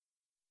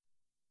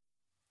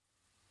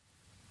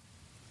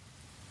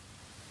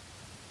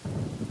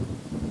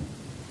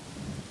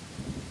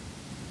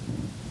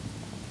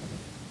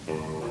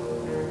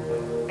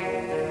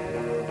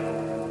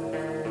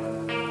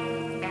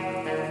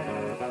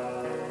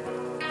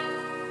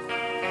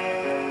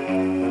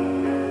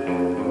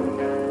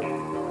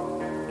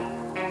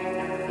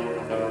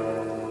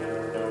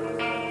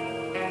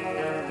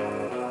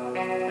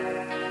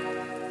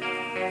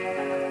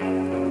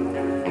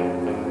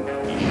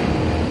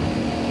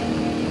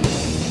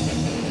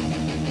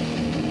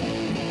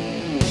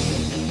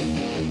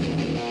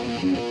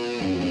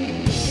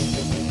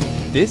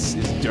This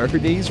is Darker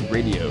Days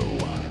Radio.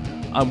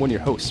 I'm one of your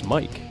hosts,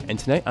 Mike, and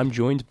tonight I'm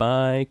joined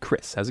by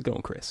Chris. How's it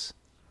going, Chris?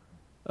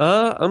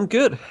 I'm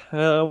good.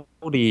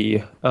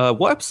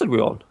 What episode are we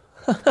on?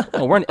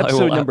 Oh, we're on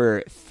episode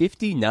number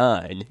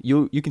 59.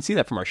 You can see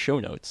that from our show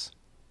notes.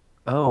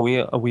 Oh,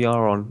 we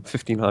are on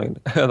 59.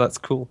 That's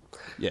cool.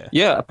 Yeah.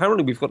 Yeah,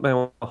 apparently we've got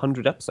now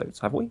 100 episodes,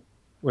 have we?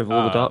 With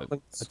all the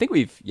Darklings? I think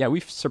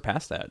we've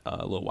surpassed that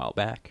a little while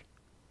back.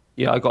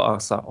 Yeah, I got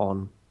asked that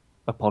on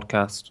a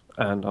podcast,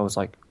 and I was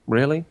like,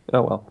 really?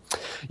 Oh, well.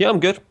 Yeah, I'm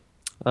good.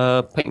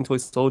 Painting toy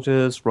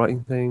soldiers,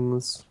 writing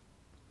things,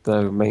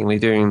 though mainly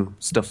doing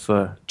stuff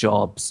for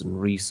jobs and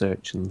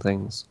research and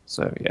things.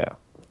 So, yeah.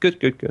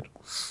 Good.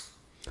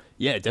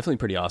 Yeah, definitely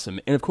pretty awesome.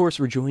 And, of course,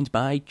 we're joined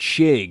by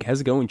Chig.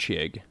 How's it going,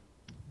 Chig?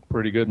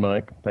 Pretty good,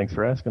 Mike. Thanks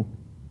for asking.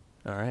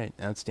 All right.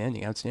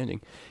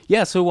 Outstanding.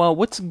 Yeah, so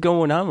what's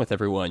going on with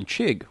everyone?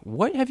 Chig,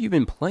 what have you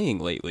been playing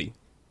lately?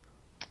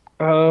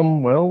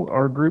 Well,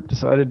 our group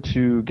decided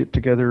to get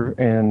together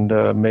and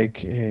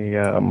make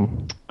a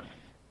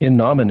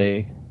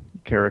in-nomine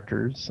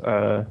characters.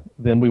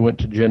 Then we went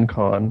to Gen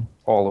Con,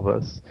 all of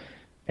us,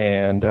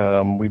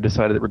 and we've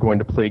decided that we're going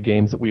to play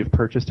games that we've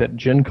purchased at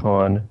Gen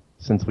Con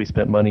since we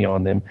spent money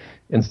on them,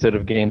 instead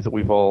of games that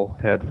we've all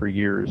had for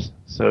years.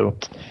 So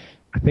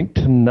I think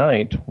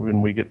tonight,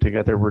 when we get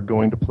together, we're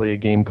going to play a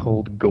game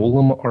called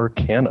Golem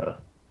Arcana.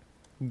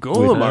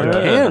 Golem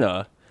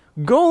Arcana?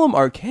 Golem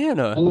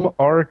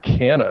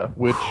Arcana,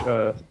 which,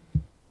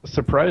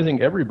 surprising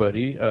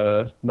everybody,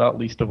 not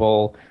least of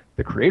all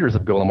the creators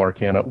of Golem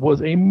Arcana,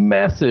 was a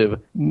massive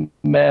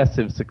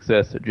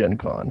success at Gen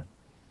Con.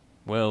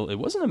 Well, it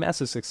wasn't a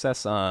massive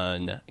success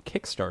on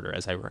Kickstarter,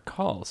 as I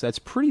recall, so that's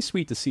pretty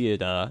sweet to see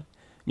it, up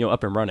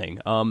and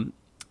running.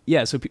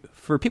 Yeah, so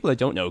for people that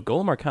don't know,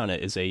 Golem Arcana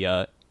is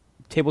a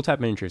tabletop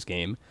miniatures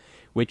game,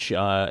 which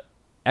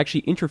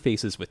actually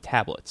interfaces with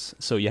tablets.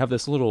 So you have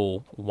this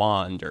little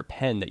wand or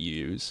pen that you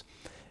use,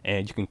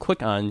 and you can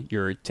click on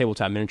your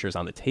tabletop miniatures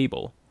on the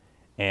table,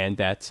 and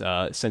that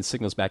sends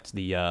signals back to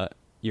the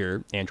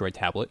your Android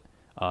tablet,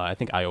 I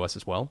think iOS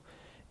as well,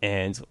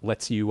 and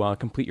lets you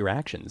complete your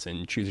actions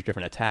and choose your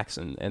different attacks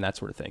and that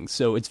sort of thing.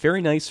 So it's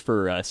very nice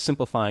for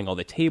simplifying all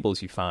the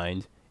tables you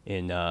find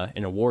in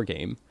a war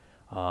game,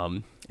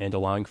 and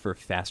allowing for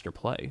faster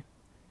play.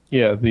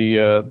 Yeah,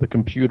 the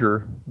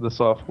computer, the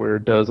software,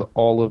 does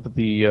all of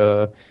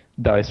the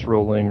dice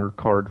rolling or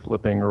card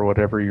flipping or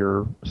whatever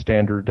your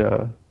standard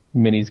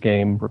minis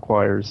game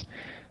requires.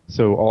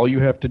 So all you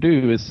have to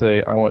do is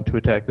say, I want to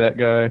attack that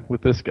guy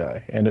with this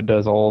guy, and it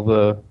does all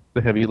the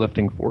heavy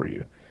lifting for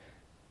you.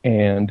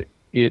 And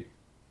it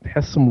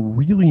has some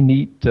really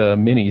neat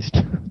minis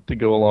to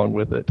go along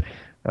with it.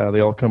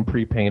 They all come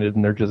pre-painted,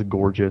 and they're just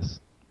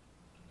gorgeous.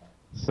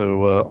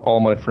 So all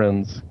my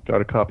friends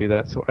got a copy of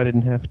that, so I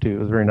didn't have to. It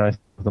was very nice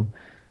of them.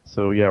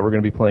 So yeah, we're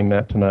going to be playing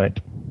that tonight.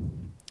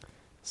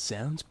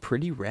 Sounds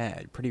pretty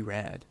rad.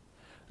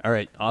 All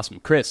right, awesome.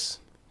 Chris,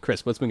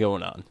 what's been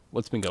going on?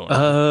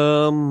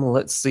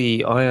 Let's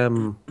see. I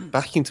am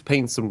back into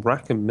painting some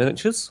Rackham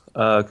miniatures,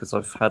 because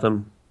I've had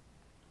them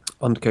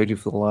undercoated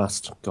for the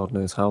last God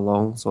knows how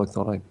long, so I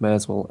thought I may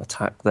as well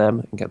attack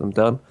them and get them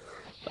done.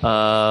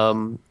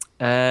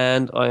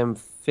 And I am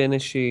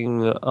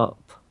finishing up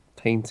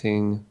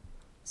painting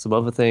some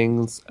other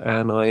things,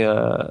 and I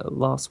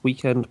last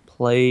weekend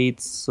played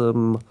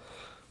some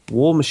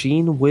War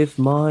Machine with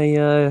my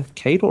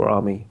Khador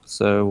army.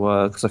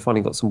 So because I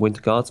finally got some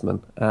Winter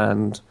Guardsmen,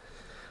 and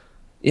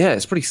yeah,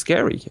 it's pretty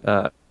scary,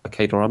 a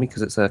Khador army,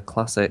 because it's a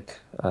classic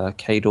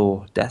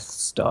Khador Death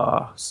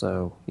Star.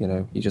 So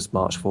you just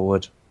march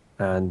forward,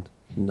 and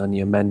none of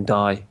your men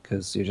die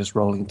because you're just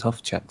rolling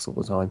tough checks all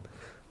the time.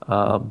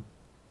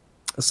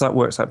 So that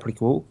works out pretty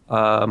cool.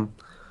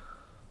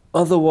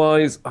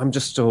 Otherwise, I'm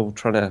just still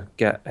trying to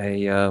get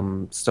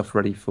stuff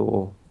ready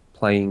for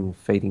playing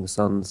Fading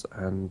Suns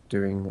and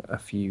doing a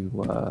few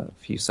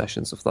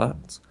sessions of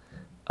that.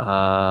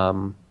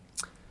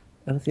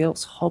 Anything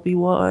else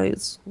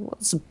hobby-wise?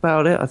 That's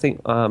about it. I think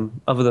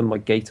other than my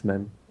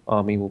Gatormen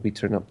army will be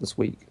turning up this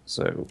week,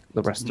 so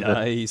the rest of it.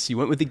 Nice, you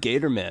went with the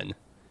Gatormen.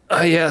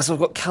 Yeah, so I've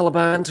got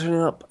Caliban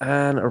turning up,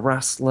 and a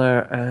Wrestler,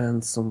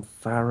 and some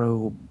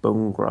Pharaoh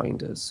Bone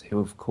Grinders, who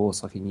of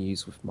course I can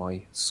use with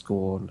my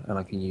Scorn, and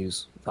I can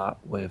use that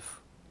with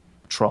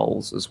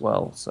Trolls as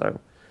well. So,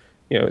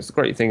 it's the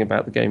great thing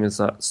about the game is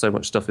that so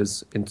much stuff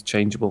is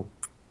interchangeable.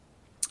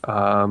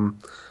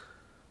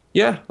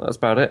 Yeah, that's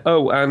about it.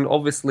 Oh, and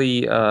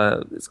obviously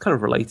it's kind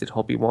of related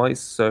hobby-wise.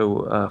 So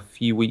a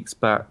few weeks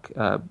back,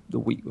 the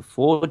week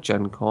before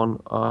Gen Con,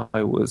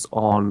 I was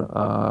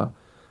on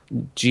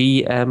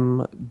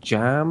GM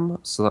Jam,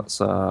 so that's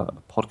a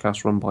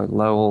podcast run by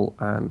Lowell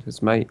and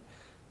his mate,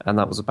 and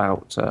that was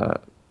about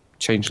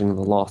Changeling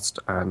the Lost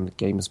and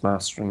Games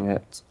Mastering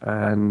it,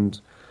 and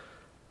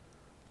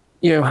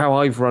how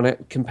I've run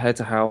it compared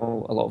to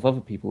how a lot of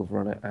other people have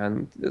run it.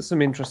 And there's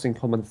some interesting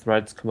common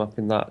threads come up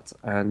in that,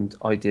 and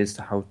ideas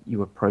to how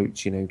you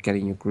approach,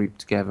 getting your group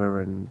together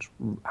and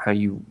how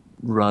you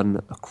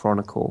run a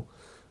chronicle.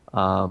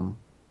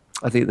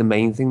 I think the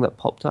main thing that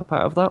popped up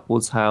out of that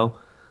was how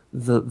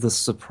the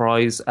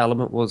surprise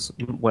element was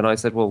when I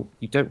said, well,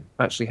 you don't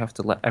actually have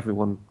to let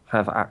everyone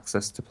have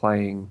access to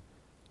playing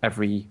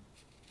every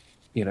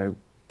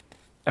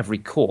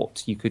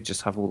court. You could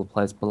just have all the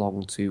players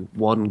belong to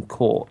one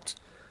court.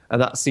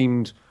 And that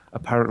seemed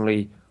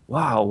apparently,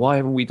 wow, why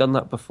haven't we done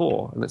that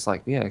before? And it's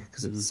like, yeah,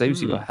 because it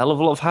saves you a hell of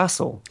a lot of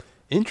hassle.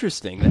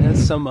 Interesting. That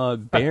has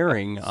some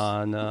bearing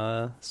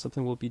on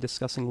something we'll be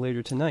discussing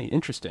later tonight.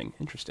 Interesting.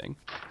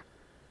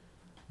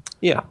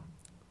 Yeah.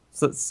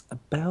 So that's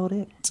about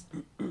it.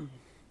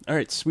 All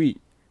right,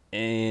 sweet.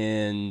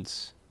 And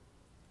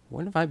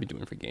what have I been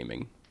doing for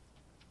gaming?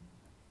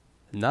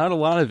 Not a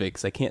lot of it,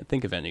 because I can't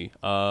think of any.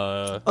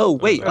 I've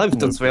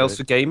done something else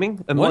for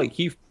gaming. And what? Mike,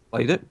 you've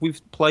played it.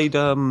 We've played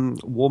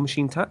War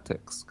Machine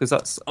Tactics, because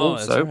that's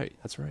also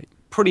that's right.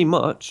 pretty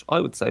much, I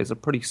would say, is a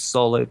pretty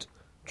solid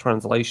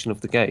translation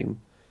of the game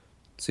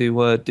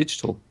to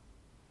digital.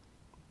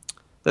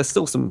 There's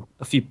still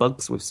a few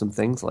bugs with some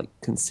things like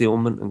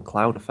concealment and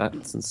cloud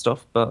effects and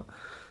stuff, but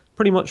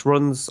pretty much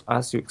runs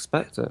as you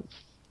expect it.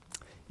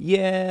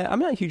 Yeah, I'm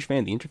not a huge fan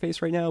of the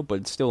interface right now,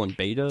 but it's still in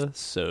beta,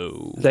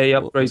 so... They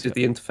upgraded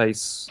the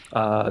interface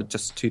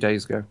just 2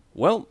 days ago.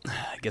 Well,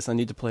 I guess I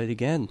need to play it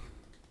again.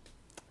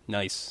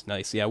 Nice.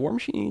 Yeah, War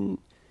Machine,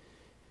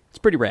 it's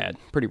pretty rad.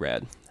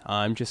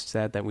 I'm just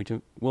sad that we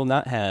will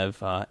not have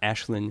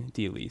Ashlyn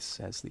Dealise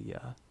as the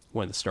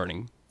one of the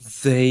starting...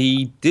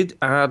 They did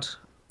add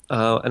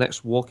an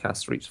extra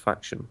warcast for each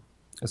faction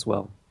as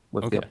well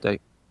with the update.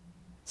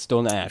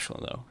 Still not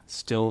Ashlyn, though.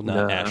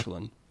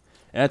 Ashlyn.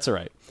 That's all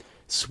right.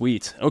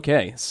 Sweet.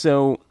 Okay,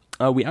 so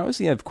we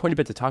obviously have quite a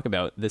bit to talk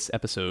about this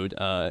episode,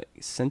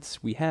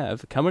 since we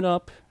have coming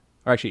up,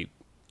 or actually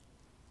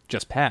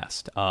just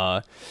passed,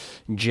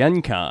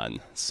 Gen Con.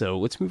 So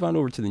let's move on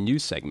over to the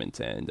news segment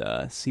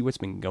and see what's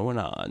been going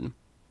on.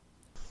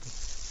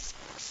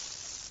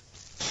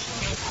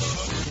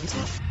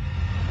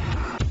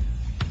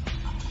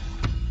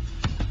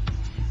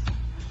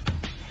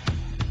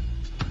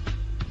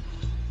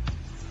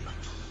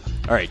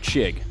 All right,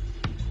 Chig.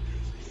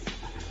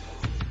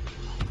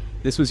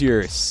 This was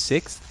your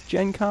 6th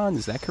Gen Con,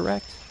 is that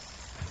correct?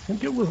 I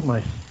think it was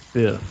my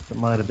 5th. It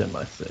might have been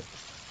my 6th.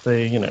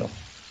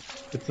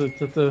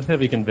 It's a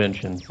heavy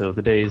convention, so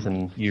the days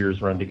and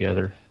years run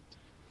together.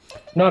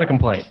 Not a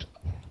complaint.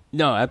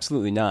 No,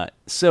 absolutely not.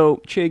 So,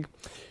 Chig,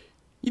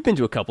 you've been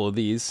to a couple of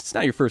these. It's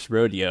not your first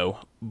rodeo,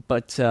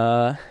 but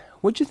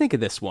what'd you think of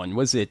this one?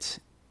 Was it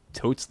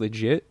totes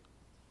legit?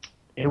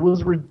 It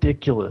was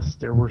ridiculous.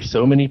 There were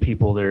so many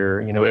people there.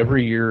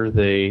 Every year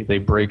they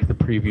break the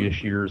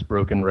previous year's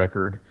broken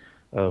record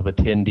of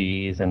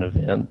attendees and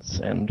events,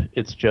 and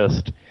it's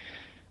just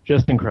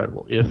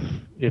incredible. If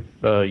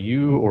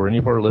you or any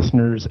of our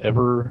listeners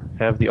ever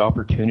have the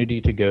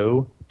opportunity to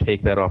go,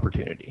 take that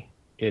opportunity.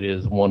 It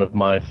is one of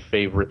my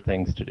favorite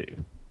things to do.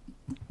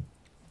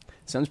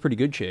 Sounds pretty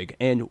good, Chig.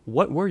 And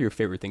what were your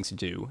favorite things to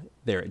do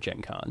there at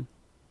Gen Con?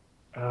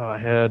 I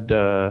had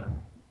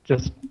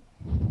just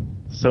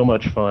so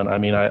much fun. I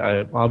mean,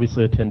 I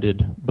obviously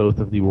attended both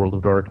of the World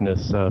of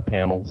Darkness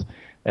panels,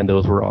 and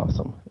those were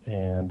awesome.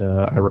 And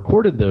I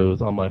recorded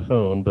those on my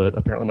phone, but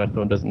apparently my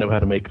phone doesn't know how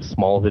to make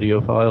small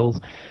video files,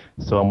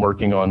 so I'm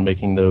working on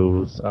making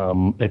those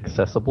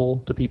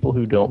accessible to people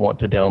who don't want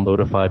to download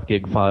a 5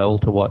 gig file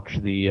to watch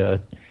the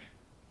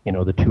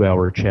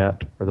 2-hour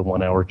chat or the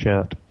 1-hour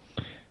chat.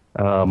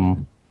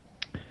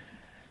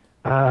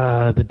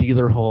 The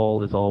dealer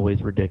hall is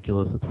always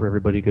ridiculous. It's where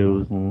everybody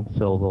goes and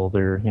sells all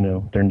their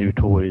new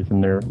toys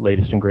and their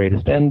latest and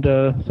greatest. And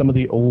some of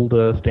the old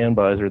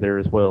standbys are there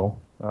as well.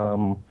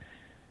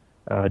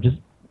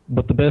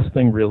 But the best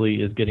thing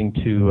really is getting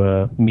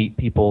to meet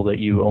people that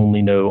you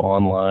only know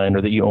online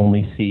or that you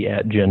only see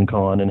at Gen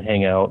Con and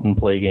hang out and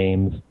play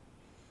games.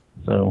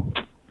 So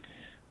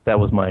that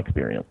was my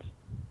experience.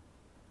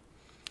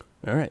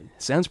 All right.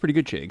 Sounds pretty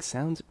good, Chig.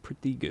 Sounds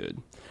pretty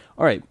good.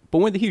 All right. But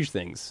one of the huge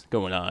things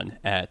going on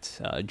at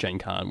Gen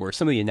Con were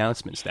some of the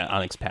announcements that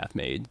Onyx Path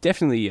made.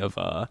 Definitely of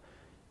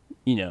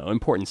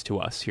importance to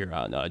us here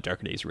on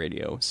Darker Days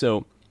Radio.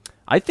 So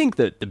I think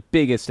that the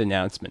biggest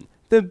announcement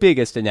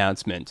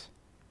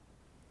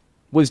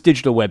was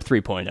Digital Web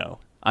 3.0.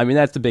 I mean,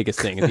 that's the biggest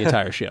thing in the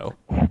entire show.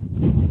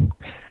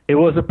 It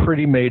was a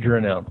pretty major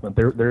announcement.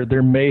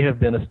 There may have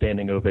been a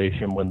standing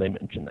ovation when they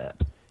mentioned that.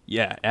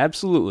 Yeah,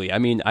 absolutely. I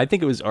mean, I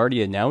think it was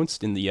already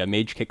announced in the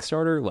Mage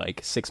Kickstarter like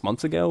 6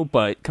 months ago,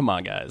 but come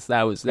on, guys.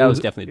 That was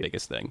definitely the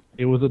biggest thing.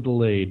 It was a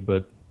delayed,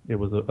 but it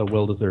was a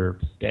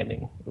well-deserved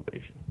standing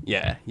ovation.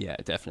 Yeah,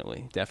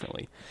 definitely.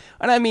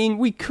 And I mean,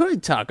 we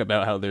could talk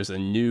about how there's a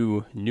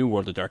new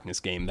World of Darkness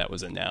game that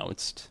was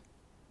announced.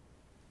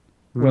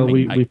 Well,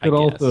 we could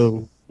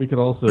also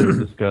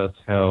discuss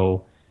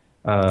how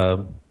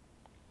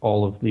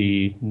all of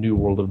the New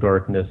World of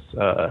Darkness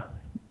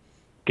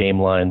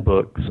game line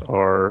books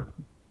are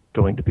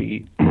going to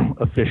be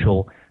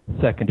official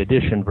second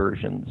edition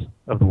versions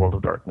of the World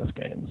of Darkness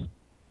games.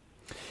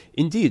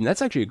 Indeed, and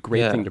that's actually a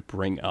great thing to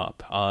bring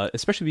up,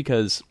 especially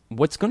because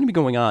what's going to be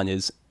going on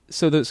is,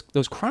 so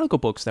those Chronicle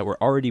books that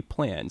were already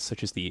planned,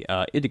 such as the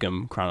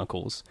Idigam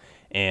Chronicles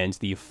and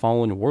the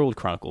Fallen World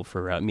Chronicle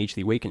for Mage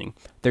the Awakening,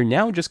 they're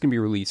now just going to be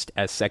released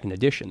as second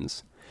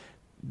editions.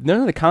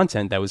 None of the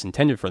content that was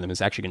intended for them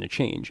is actually going to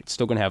change. It's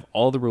still going to have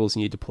all the rules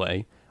you need to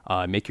play,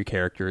 make your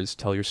characters,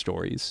 tell your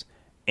stories,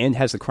 and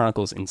has the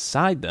Chronicles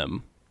inside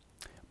them,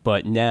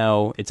 but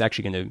now it's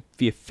actually going to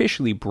be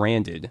officially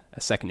branded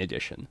a second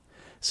edition.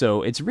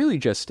 So it's really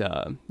just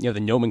the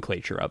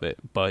nomenclature of it,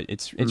 but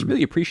it's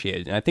really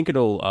appreciated, and I think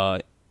it'll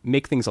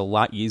make things a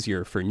lot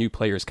easier for new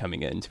players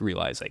coming in to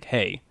realize, like,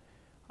 hey,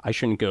 I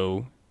shouldn't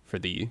go for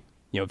the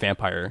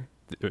Vampire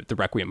the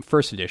Requiem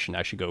first edition.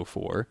 I should go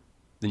for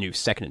the new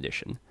second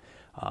edition,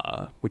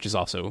 which is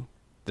also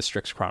the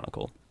Strix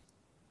Chronicle.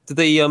 Did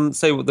they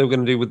say what they were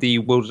going to do with the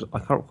World? I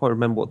can't quite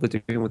remember what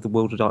they're doing with the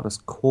World of Darkness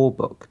core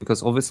book,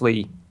 because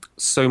obviously,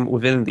 so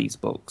within these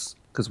books,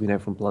 because we know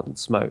from Blood and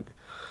Smoke,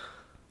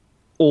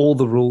 all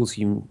the rules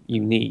you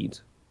need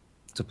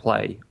to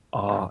play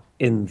are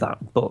in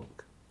that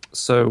book.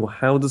 So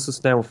how does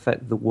this now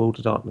affect the World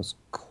of Darkness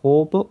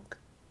core book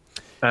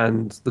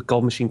and the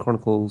God Machine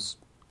Chronicles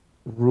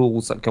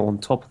rules that go on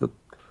top of the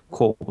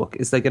core book?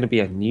 Is there going to be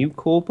a new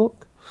core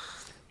book?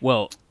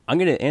 Well, I'm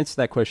going to answer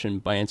that question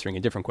by answering a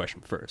different question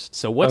first.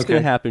 So what's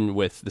going to happen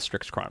with the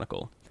Strix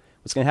Chronicle?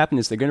 What's going to happen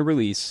is they're going to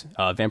release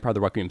Vampire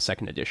the Requiem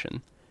second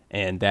edition,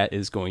 and that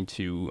is going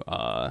to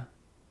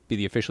be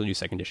the official new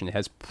second edition. It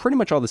has pretty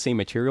much all the same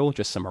material,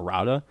 just some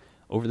errata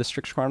over the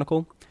Strix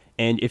Chronicle.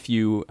 And if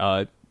you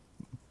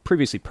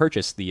previously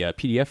purchased the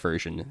PDF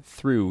version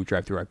through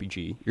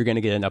DriveThruRPG, you're going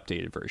to get an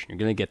updated version. You're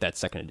going to get that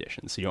second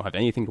edition, so you don't have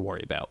anything to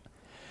worry about.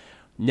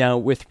 Now,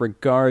 with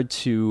regard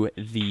to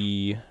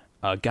the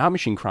God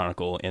Machine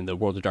Chronicle and the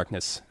World of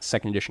Darkness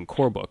second edition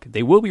core book,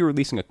 they will be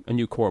releasing a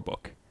new core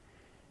book.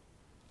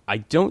 I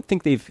don't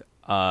think they've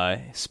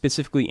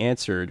specifically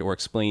answered or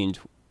explained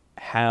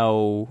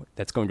how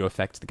that's going to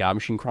affect the God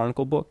Machine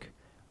Chronicle book,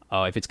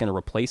 if it's going to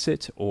replace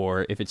it,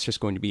 or if it's just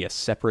going to be a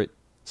separate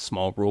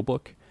small rule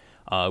book.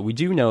 We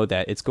do know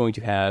that it's going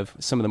to have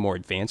some of the more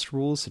advanced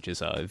rules, such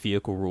as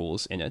vehicle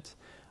rules in it,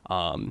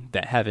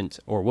 that haven't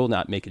or will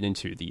not make it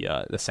into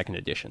the second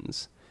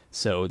editions.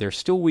 So there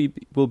still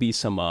will be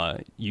some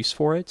use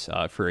for it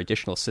for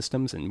additional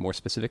systems and more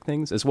specific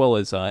things, as well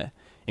as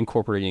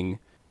incorporating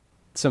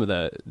some of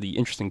the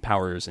interesting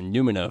powers and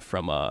Numina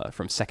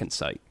from Second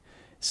Sight.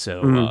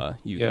 So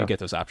you get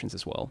those options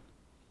as well.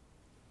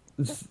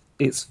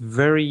 It's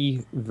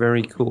very,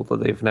 very cool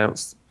that they've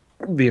announced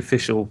the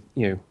official,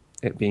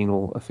 it being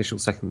all official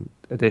second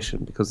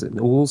edition, because it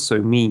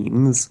also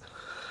means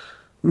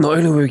not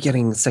only are we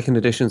getting second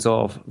editions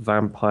of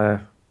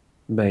Vampire,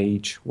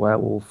 Mage,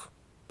 Werewolf,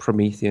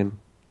 Promethean,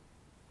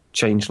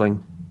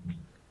 Changeling,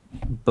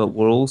 but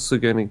we're also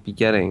going to be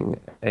getting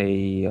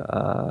a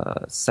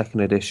second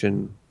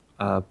edition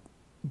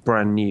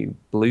brand new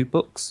blue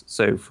books,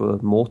 so for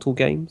Mortal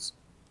games.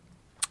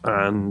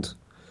 And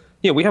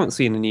we haven't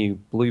seen a new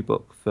blue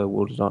book for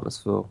World of Darkness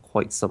for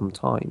quite some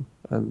time,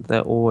 and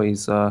they're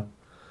always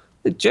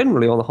they're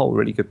generally on the whole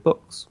really good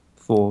books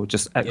for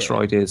just extra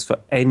ideas for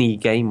any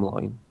game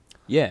line.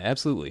 Yeah,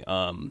 absolutely.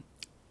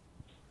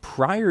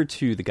 Prior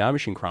to the God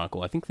Machine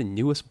Chronicle, I think the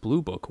newest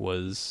blue book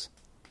was,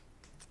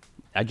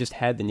 I just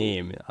had the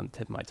name on the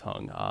tip of my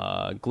tongue,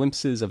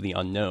 Glimpses of the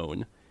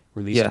Unknown,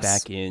 released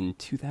back in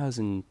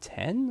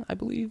 2010, I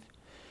believe.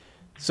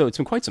 So it's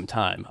been quite some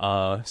time.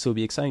 So it'll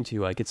be exciting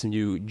to get some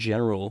new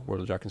general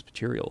World of Darkness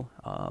material,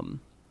 and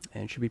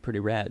it should be pretty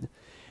rad.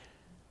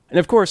 And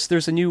of course,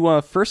 there's a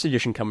new first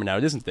edition coming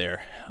out, isn't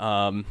there?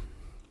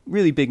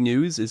 Really big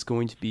news is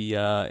going to be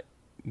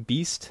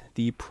Beast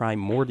the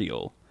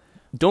Primordial.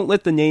 Don't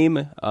let the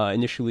name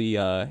initially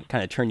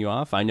kind of turn you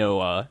off. I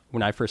know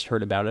when I first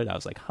heard about it, I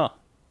was like,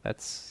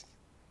 that's,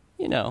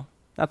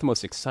 not the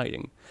most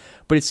exciting.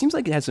 But it seems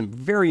like it has some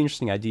very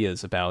interesting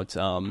ideas about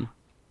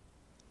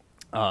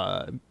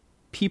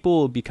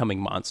people becoming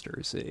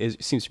monsters.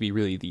 It seems to be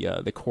really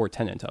the core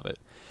tenet of it.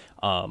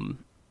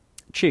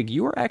 Chig,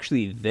 you were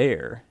actually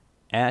there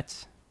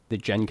at the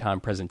Gen Con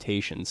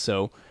presentation,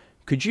 so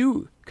could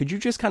you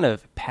just kind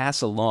of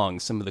pass along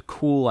some of the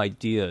cool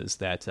ideas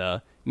that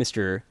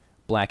Mr.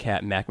 Black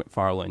Hat Mac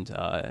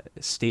McFarland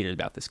stated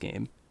about this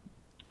game?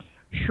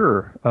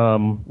 Sure.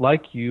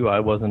 Like you, I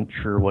wasn't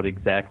sure what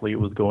exactly it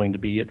was going to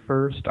be at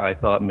first. I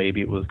thought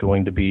maybe it was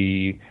going to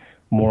be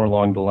more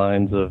along the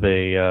lines of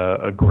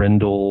a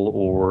Grendel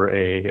or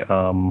a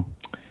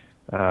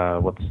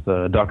what's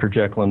the Dr.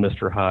 Jekyll and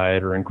Mr.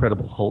 Hyde or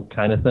Incredible Hulk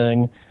kind of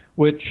thing,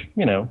 which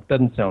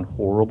doesn't sound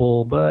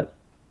horrible, but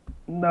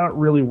not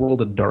really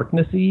World of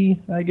Darkness-y,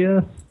 I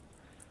guess.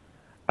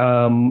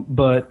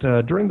 But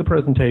during the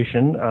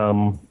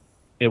presentation,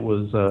 it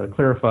was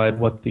clarified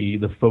what the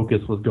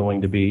focus was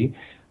going to be.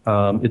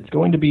 It's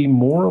going to be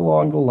more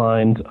along the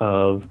lines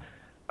of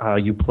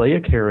you play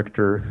a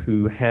character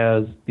who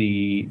has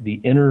the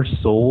inner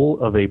soul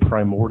of a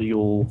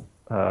primordial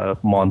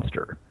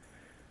monster.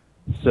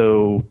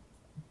 So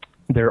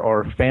there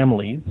are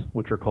families,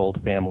 which are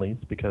called families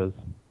because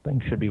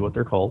things should be what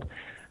they're called,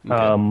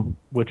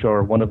 which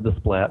are one of the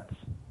splats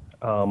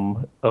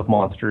of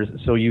monsters.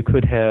 So you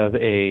could have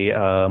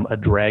a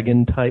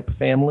dragon type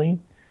family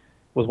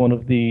was one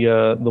of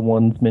the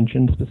ones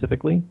mentioned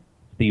specifically.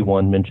 The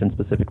one mentioned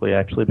specifically,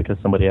 actually, because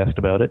somebody asked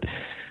about it,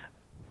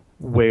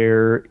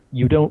 where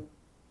you don't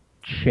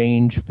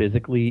change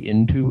physically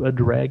into a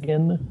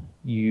dragon.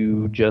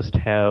 You just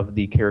have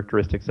the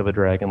characteristics of a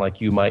dragon.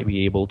 Like you might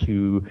be able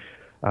to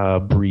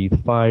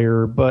breathe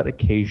fire, but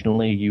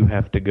occasionally you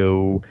have to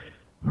go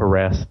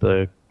harass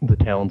the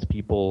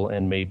townspeople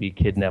and maybe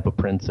kidnap a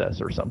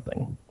princess or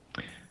something.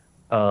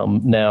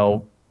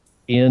 Now,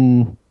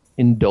 in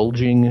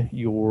indulging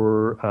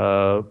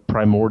your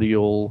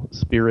primordial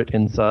spirit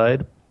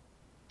inside,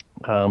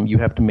 you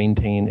have to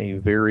maintain a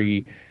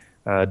very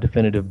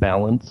definitive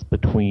balance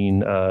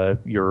between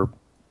your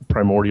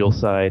primordial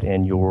side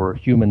and your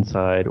human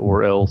side,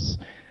 or else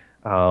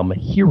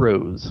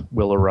heroes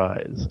will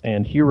arise.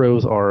 And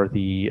heroes are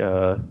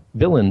the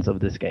villains of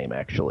this game,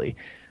 actually.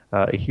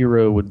 A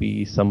hero would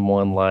be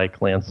someone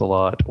like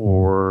Lancelot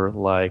or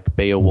like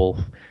Beowulf,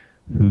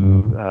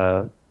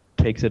 who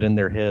takes it in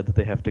their head that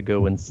they have to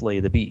go and slay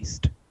the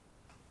beast.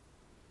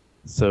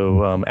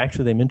 So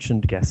actually they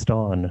mentioned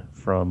Gaston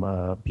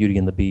from Beauty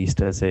and the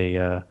Beast as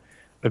a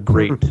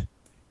great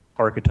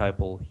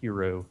archetypal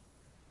hero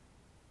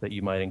that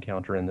you might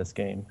encounter in this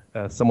game.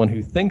 Someone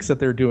who thinks that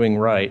they're doing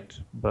right,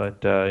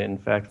 but in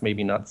fact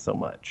maybe not so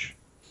much.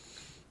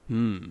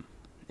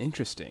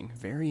 Interesting.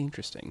 Very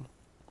interesting.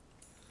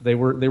 They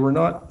were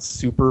not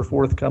super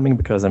forthcoming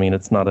because, I mean,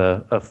 it's not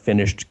a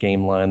finished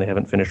game line. They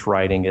haven't finished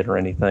writing it or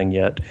anything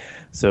yet.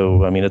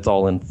 So, I mean, it's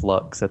all in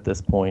flux at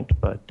this point.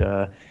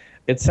 But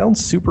it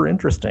sounds super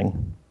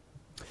interesting.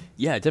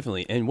 Yeah,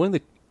 definitely. And one of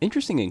the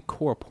interesting and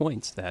core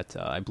points that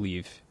I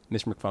believe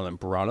Mr. McFarlane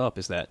brought up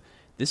is that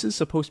this is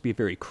supposed to be a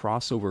very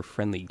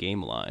crossover-friendly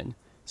game line.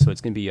 So it's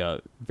going to be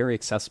very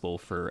accessible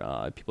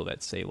for people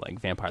that, say, like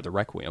Vampire the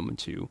Requiem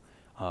to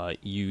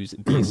use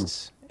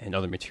beasts and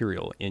other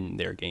material in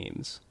their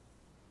games.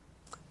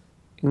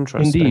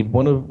 Interesting. Indeed,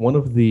 one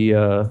of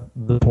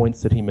the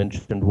points that he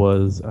mentioned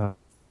was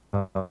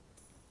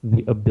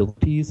the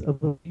abilities of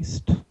the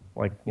beast,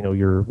 like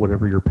your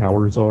whatever your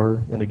powers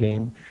are in a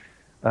game.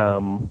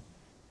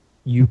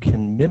 You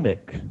can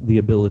mimic the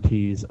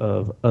abilities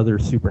of other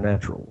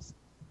supernaturals.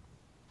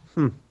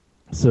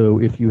 So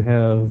if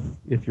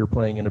you're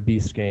playing in a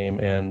beast game,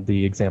 and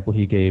the example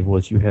he gave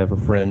was you have a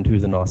friend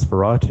who's a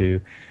Nosferatu.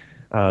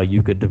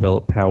 You could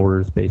develop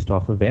powers based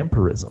off of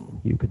vampirism.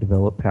 You could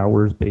develop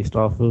powers based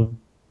off of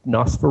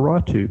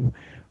Nosferatu.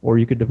 Or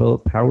you could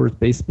develop powers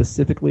based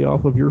specifically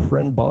off of your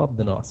friend Bob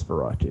the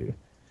Nosferatu.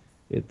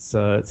 It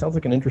sounds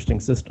like an interesting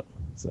system.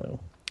 So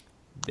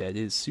that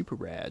is super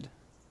rad.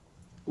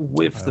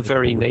 With the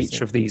very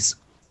nature of these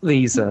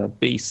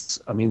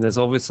beasts, I mean, there's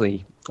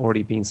obviously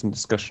already been some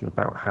discussion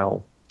about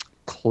how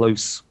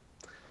close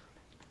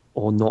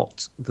or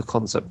not the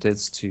concept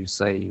is to,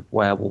 say,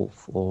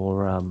 werewolf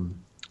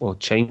or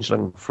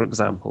changeling, for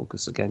example,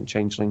 because again,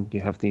 changeling, you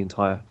have the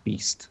entire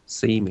beast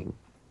seeming.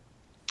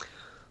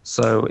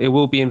 So it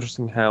will be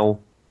interesting how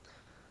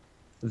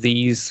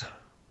these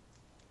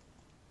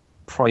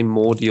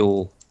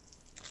primordial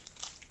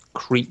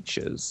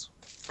creatures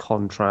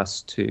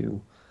contrast to,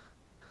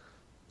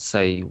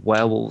 say,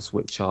 werewolves,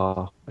 which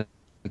are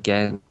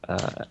again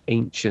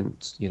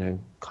ancient,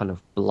 kind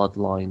of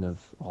bloodline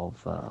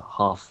of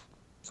half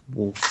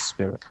wolf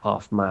spirit,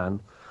 half man,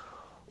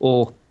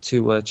 or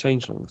to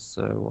changelings.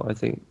 So I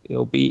think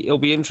it'll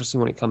be interesting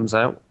when it comes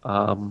out.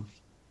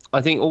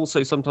 I think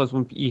also sometimes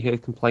when you hear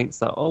complaints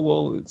that, oh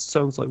well, it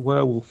sounds like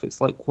werewolf, it's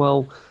like,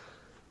 well,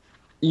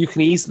 you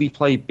can easily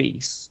play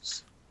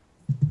beasts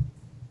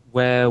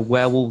where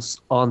werewolves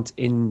aren't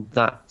in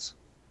that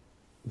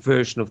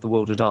version of the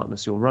World of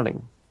Darkness you're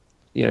running.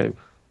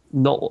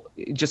 Not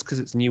just because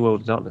it's New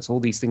World of Darkness, all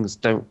these things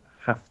don't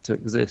have to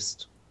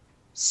exist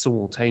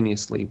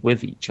simultaneously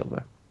with each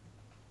other.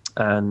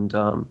 And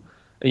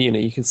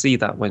you can see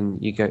that when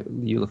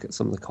you look at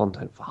some of the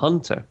content for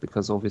Hunter,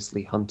 because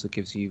obviously Hunter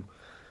gives you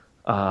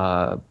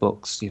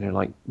books,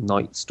 like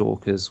Night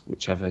Stalkers,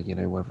 whichever,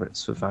 whether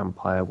it's for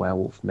Vampire,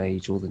 Werewolf,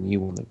 Mage, or the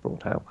new one they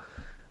brought out.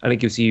 And it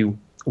gives you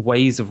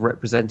ways of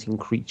representing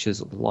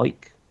creatures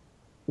alike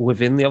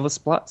within the other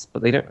splats,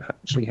 but they don't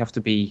actually have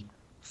to be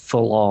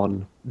full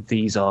on,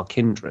 these are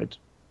kindred.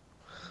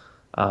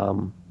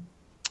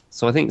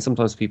 So I think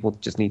sometimes people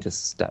just need to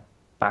step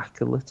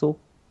back a little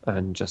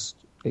and just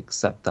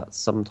accept that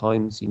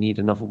sometimes you need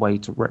another way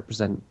to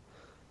represent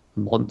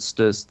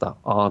monsters that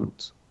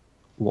aren't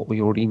what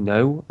we already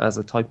know as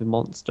a type of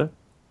monster.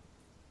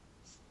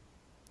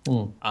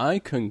 I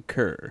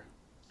concur.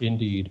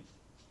 Indeed.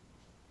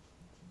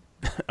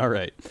 All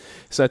right.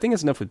 So I think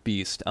that's enough with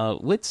Beast.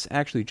 Let's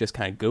actually just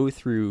kind of go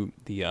through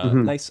the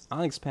nice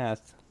Onyx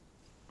Path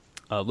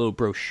little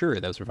brochure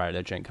that was provided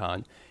at Gen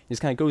Con.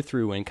 just kind of go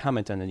through and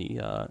comment on any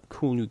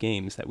cool new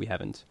games that we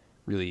haven't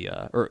really,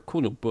 or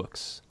cool new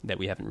books that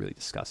we haven't really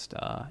discussed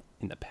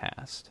in the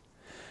past.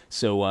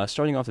 So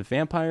starting off with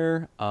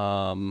Vampire,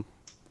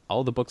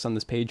 all the books on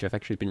this page have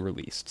actually been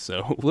released,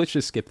 so let's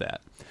just skip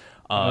that.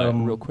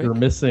 Real quick, you're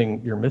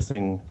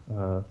missing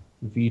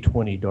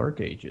V20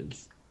 Dark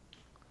Ages.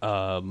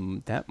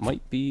 That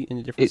might be in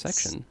a different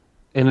section.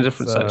 In a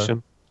different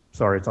section.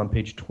 Sorry, it's on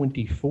page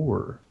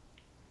 24.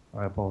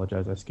 I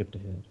apologize, I skipped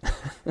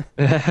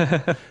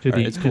ahead.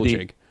 It's cool,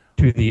 Jig.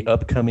 To the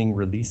upcoming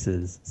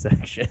releases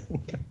section.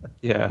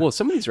 Yeah. Well,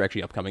 some of these are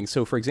actually upcoming.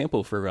 So, for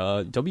example, for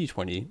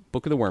W20,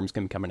 Book of the Worm's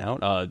going to be coming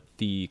out.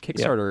 The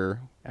Kickstarter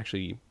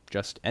actually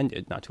just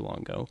ended not too long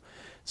ago.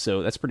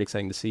 So that's pretty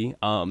exciting to see.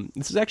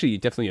 This is actually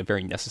definitely a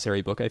very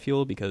necessary book, I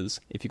feel, because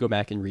if you go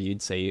back and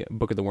read, say,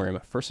 Book of the Worm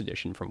first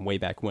edition from way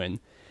back when,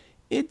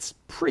 it's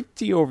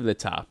pretty over the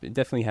top. It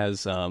definitely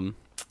has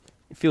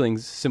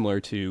feelings similar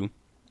to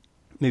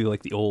maybe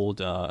like the old,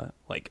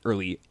 like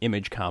early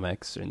Image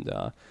comics and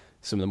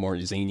some of the more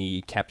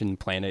zany Captain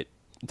Planet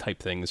type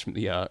things from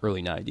the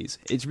early 90s.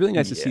 It's really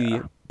nice to see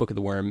Book of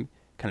the Worm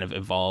kind of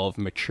evolve,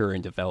 mature,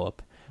 and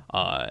develop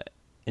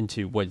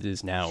into what it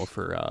is now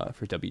for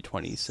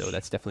W20. So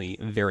that's definitely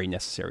very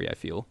necessary, I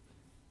feel.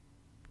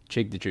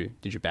 Jake, did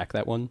you back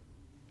that one?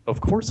 Of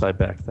course I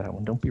backed that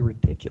one. Don't be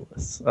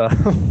ridiculous.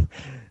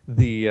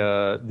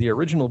 The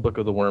original Book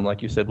of the Worm,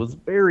 like you said, was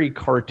very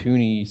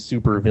cartoony,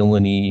 super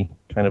villainy,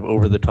 kind of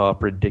over the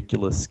top,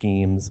 ridiculous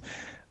schemes.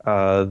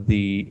 As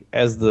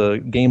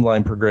the game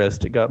line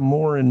progressed, it got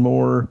more and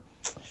more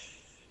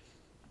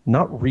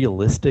not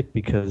realistic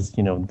because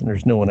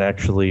there's no one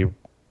actually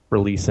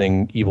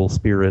releasing evil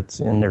spirits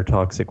in their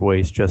toxic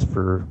waste just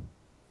for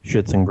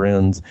shits and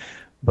grins,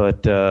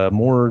 but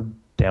more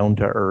down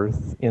to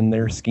earth in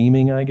their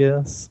scheming, I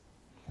guess.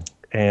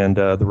 And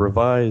the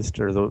revised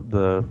or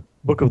the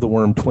Book of the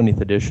Worm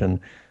 20th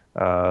edition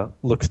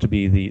looks to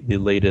be the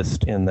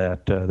latest in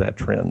that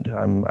trend.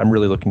 I'm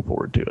really looking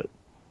forward to it.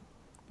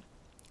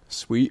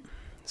 Sweet.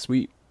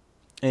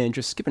 And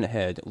just skipping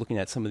ahead, looking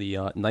at some of the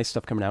nice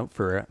stuff coming out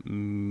for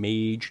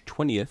Mage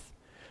 20th,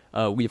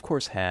 we of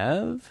course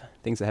have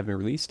things that have been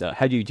released.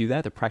 How Do You Do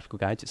That? The Practical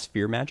Guide to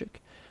Sphere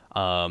Magic.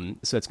 So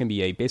it's going to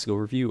be a basic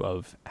overview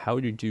of how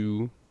to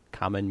do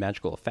common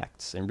magical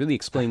effects, and really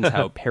explains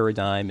how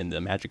Paradigm and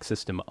the magic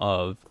system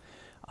of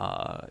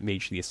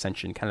Mage the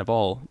Ascension kind of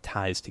all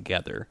ties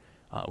together,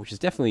 which is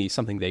definitely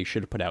something they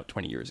should have put out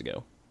 20 years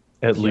ago.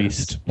 At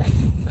least.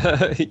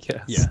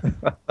 Yes. Yeah.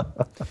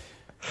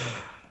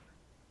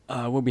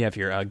 What we have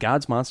here,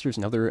 Gods, Monsters,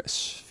 and Other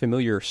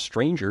Familiar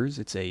Strangers.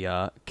 It's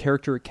a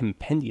character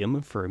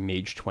compendium for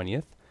Mage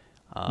 20th.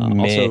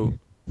 Also,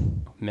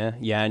 meh.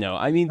 Yeah, I know.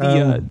 I mean,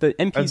 the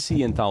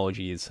NPC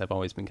anthologies have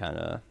always been kind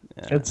of...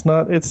 It's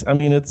not.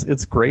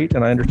 It's great,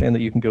 and I understand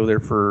that you can go there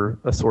for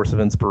a source of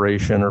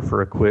inspiration or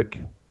for a quick,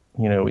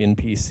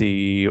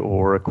 NPC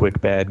or a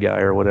quick bad guy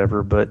or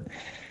whatever. But,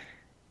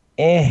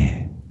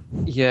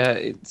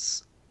 Yeah,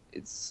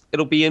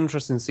 it'll be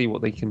interesting to see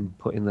what they can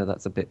put in there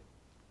that's a bit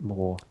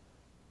more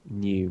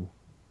new,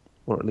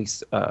 or at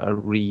least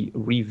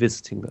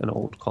revisiting an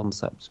old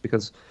concept.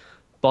 Because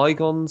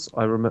Bygones,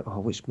 I remember. Oh,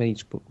 which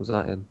Mage book was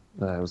that in?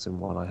 It was in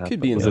one I had.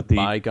 Could be in was the it the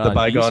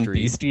Bygone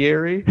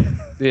Bestiary.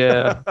 Bestiary?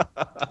 Yeah.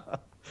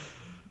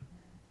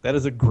 That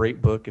is a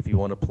great book if you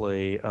want to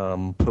play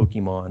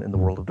Pokemon in the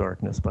World of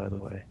Darkness, by the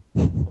way.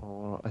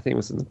 Or I think it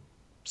was in the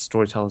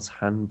Storyteller's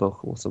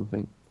Handbook or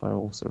something, I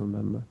also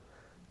remember.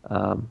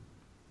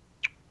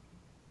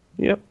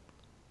 Yep.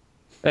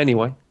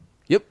 Anyway.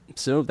 Yep.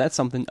 So that's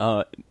something.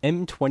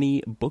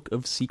 M20 Book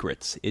of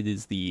Secrets. It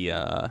is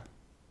the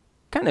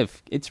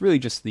it's really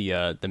just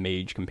the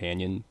Mage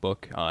companion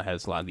book.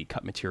 Has a lot of the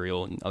cut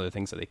material and other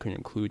things that they couldn't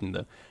include in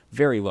the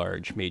very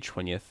large Mage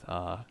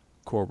 20th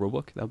core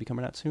rulebook that'll be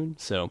coming out soon.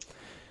 So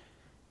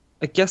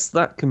I guess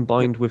that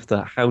combined with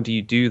the how do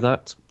you do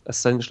that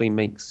essentially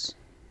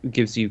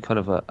gives you kind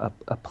of a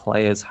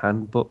player's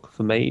handbook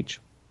for Mage.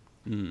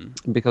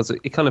 Because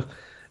it kind of,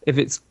 if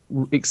it's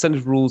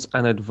extended rules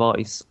and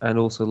advice and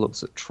also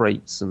looks at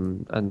traits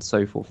and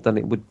so forth, then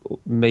it would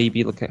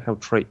maybe look at how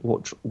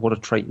what a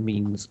trait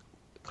means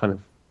kind of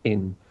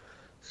in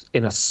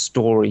a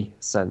story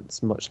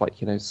sense, much like,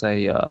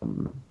 say,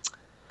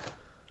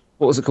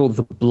 what was it called?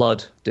 The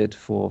Blood did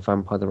for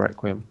Vampire the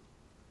Requiem.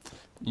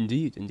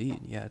 Indeed.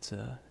 Yeah, it's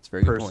a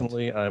very good point.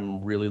 Personally,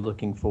 I'm really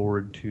looking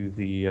forward to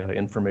the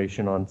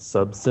information on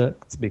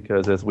subsets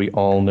because, as we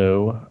all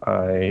know,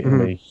 I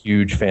am a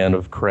huge fan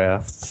of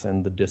crafts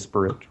and the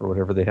disparate, or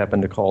whatever they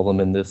happen to call them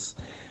in this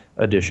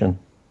edition.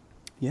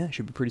 Yeah, it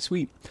should be pretty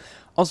sweet.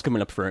 Also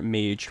coming up for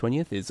Mage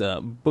 20th is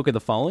Book of the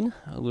Fallen,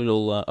 a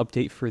little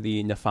update for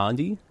the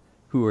Nefandi,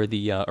 who are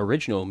the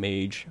original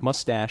Mage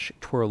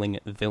mustache-twirling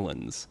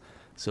villains.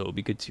 So it'll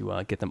be good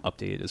to get them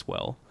updated as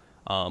well.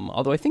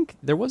 Although I think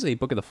there was a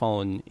Book of the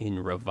Fallen in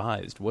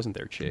Revised, wasn't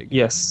there, Chig?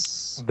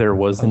 Yes. There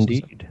was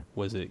indeed.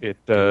 Was it?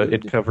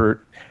 It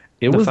covered...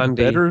 It was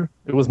better.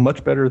 It was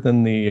much better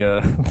than the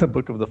the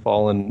Book of the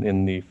Fallen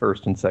in the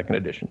first and second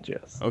editions,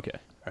 yes. Okay.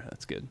 All right,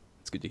 that's good.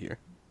 That's good to hear.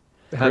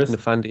 It had Chris?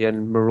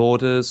 Nafandian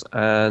Marauders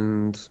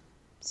and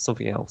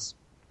something else.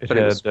 It But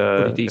it was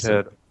pretty it decent.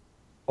 had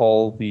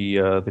all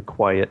the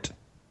quiet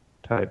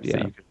types that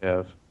Yeah. you could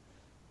have.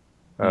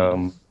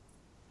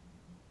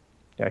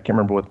 Yeah, I can't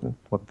remember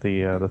what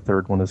the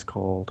third one is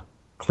called.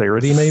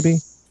 Clarity, maybe.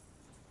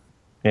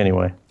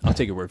 Anyway, I'll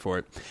take your word for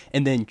it.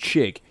 And then,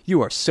 Chig,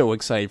 you are so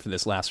excited for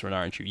this last one,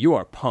 aren't you? You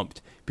are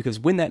pumped because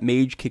when that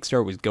Mage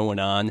Kickstarter was going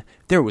on,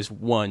 there was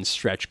one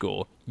stretch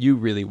goal you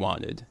really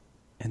wanted,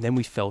 and then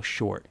we fell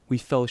short. We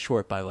fell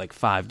short by like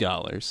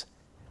 $5.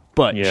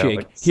 But yeah, Chig,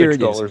 like here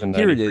it is. $6.93.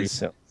 Here it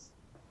is.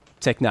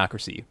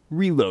 Technocracy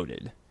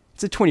Reloaded.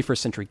 It's a 21st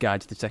century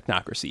guide to the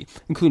technocracy,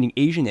 including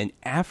Asian and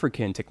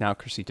African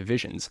technocracy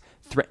divisions,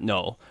 threat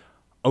null,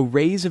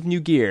 arrays of new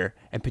gear,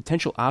 and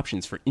potential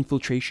options for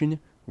infiltration,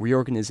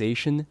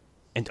 reorganization,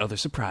 and other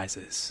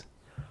surprises.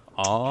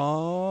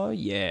 Oh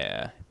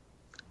yeah.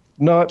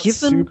 Not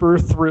Given- super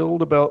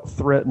thrilled about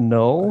Threat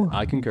Null.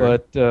 I concur.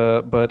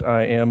 But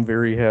I am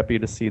very happy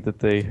to see that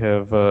they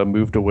have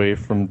moved away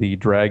from the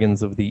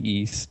Dragons of the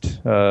East.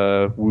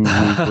 Woo woo,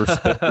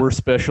 we're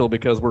special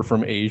because we're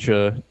from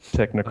Asia.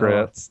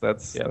 Technocrats.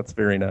 That's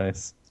very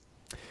nice.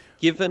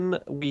 Given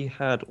we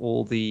had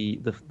all the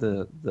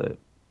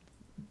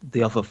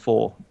other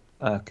four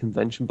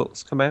convention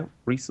books come out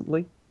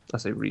recently, I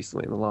say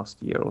recently in the last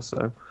year or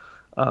so,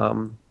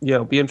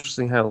 it'll be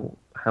interesting how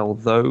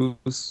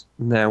those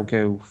now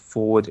go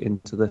forward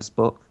into this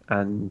book,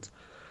 and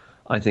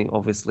I think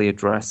obviously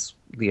address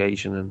the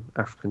Asian and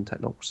African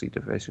technocracy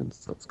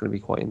divisions. That's going to be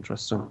quite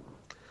interesting.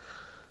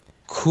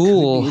 Could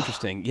Cool. be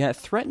interesting. Yeah,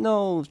 threat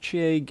null,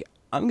 Chig,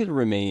 I'm going to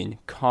remain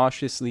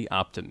cautiously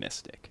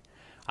optimistic.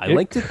 I It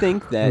like to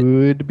think that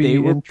could be they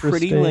were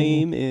pretty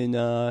interesting.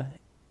 lame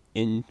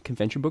in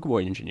Convention Book of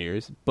Void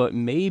Engineers, but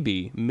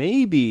maybe,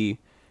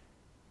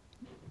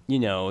 you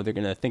know, they're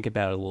going to think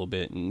about it a little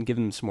bit and give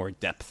them some more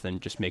depth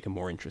and just make them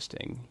more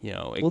interesting. You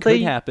know, it Well, could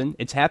they- happen.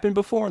 It's happened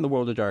before in the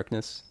World of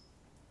Darkness.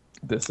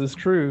 This is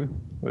true.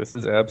 This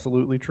is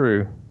absolutely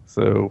true.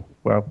 So,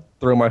 well,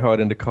 throw my heart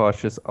into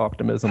cautious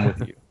optimism with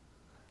you.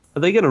 Are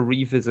they going to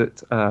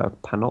revisit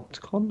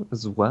Panopticon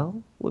as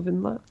well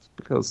within that?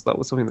 Because that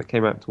was something that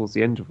came out towards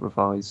the end of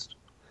Revised.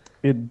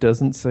 It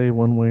doesn't say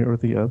one way or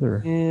the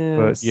other.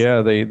 Yes. But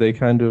yeah, they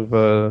kind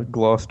of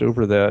glossed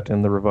over that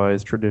in the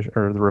revised tradition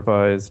or the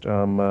revised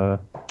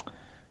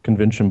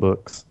convention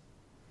books.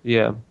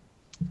 Yeah.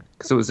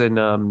 Because it was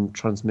in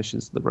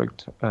Transmissions to the Rogue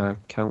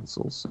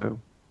Council. So,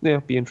 yeah,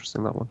 it'd be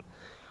interesting, that one.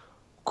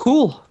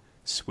 Cool.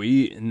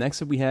 Sweet. And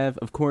next up we have,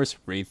 of course,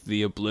 Wraith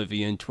the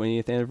Oblivion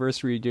 20th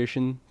Anniversary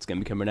Edition. It's going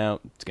to be coming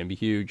out. It's going to be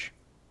huge.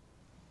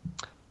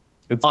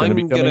 It's going to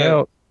be coming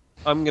out.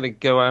 I'm going to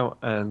go out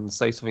and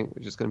say something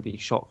which is going to be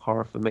shock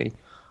horror for me.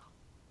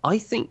 I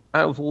think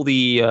out of all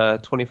the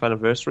 20th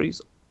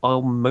anniversaries,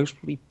 I'll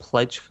mostly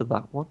pledge for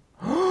that one.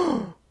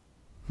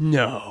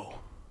 No.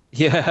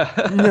 Yeah.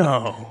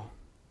 No.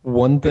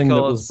 One thing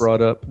that was Because-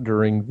 brought up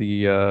during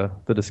the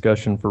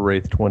discussion for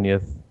Wraith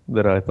 20th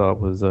that I thought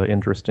was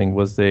interesting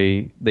was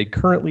they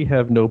currently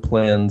have no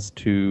plans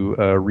to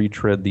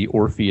retread the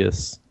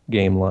Orpheus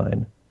game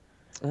line.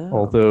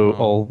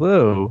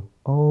 Although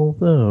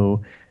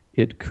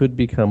it could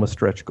become a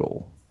stretch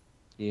goal.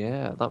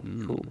 Yeah, that'd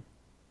be cool.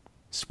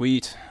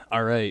 Sweet.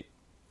 All right.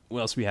 What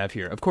else we have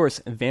here? Of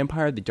course,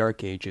 Vampire the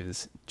Dark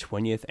Ages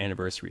 20th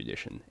Anniversary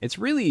Edition. It's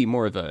really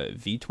more of a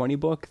V20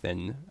 book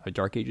than a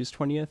Dark Ages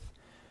 20th.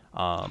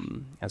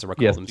 As I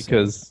recall Yes, them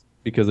saying.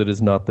 because it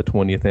is not the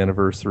 20th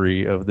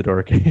anniversary of the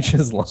Dark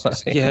Ages line.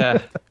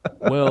 Yeah.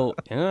 Well,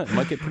 yeah, it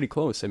might get pretty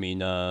close. I mean,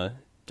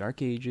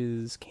 Dark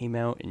Ages came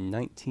out in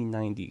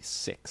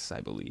 1996,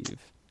 I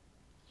believe.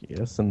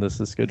 Yes, and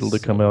this is scheduled to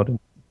come out in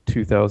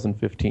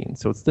 2015.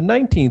 So it's the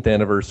 19th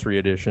anniversary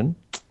edition.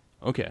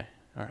 Okay.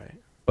 All right.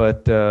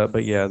 But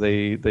yeah,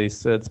 they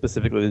said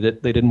specifically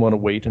that they didn't want to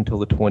wait until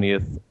the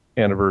 20th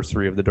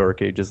anniversary of the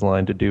Dark Ages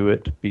line to do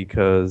it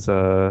because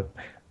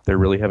they're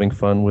really having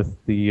fun with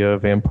the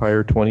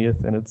Vampire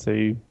 20th, and it's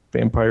a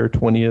Vampire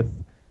 20th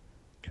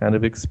kind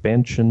of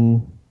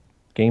expansion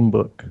game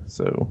book.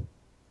 So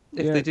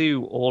If Yeah. they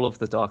do all of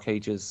the Dark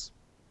Ages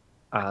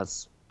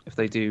if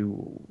they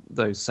do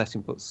those setting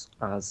books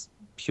as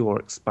pure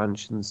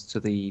expansions to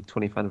the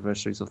 20th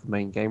anniversaries of the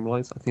main game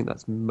lines, I think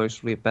that's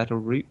mostly a better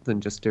route than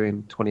just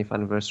doing 20th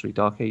anniversary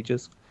Dark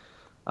Ages.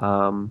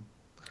 I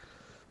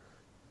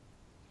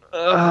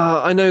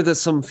know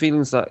there's some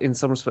feelings that in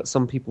some respects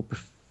some people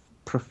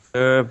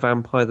prefer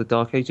Vampire the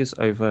Dark Ages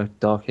over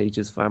Dark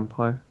Ages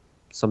Vampire.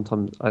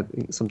 Sometimes I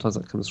think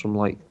that comes from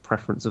like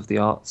preference of the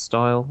art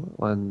style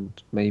and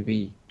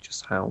maybe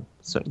just how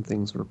certain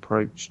things are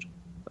approached.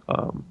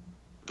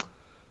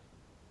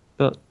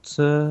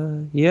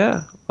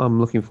 Yeah, I'm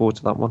looking forward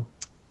to that one.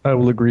 I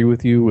will agree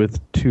with you with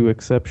two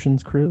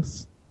exceptions,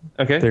 Chris.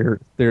 Okay.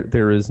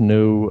 There is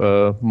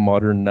no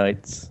Modern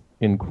Knights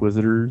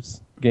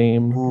Inquisitors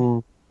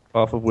game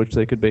off of which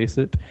they could base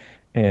it,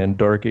 and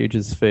Dark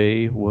Ages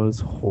Fae was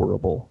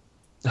horrible.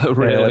 Oh,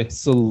 really?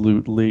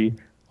 Absolutely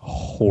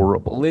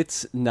horrible.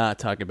 Let's not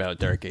talk about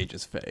Dark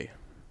Ages Fae.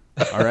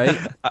 All right,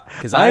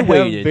 because I I have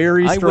waited.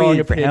 very I strong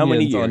waited for how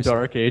many opinions on years?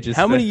 Dark Ages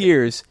How many Fate.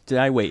 years did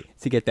I wait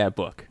to get that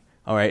book?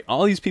 All right,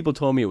 all these people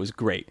told me it was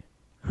great.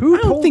 Who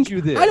I don't told think-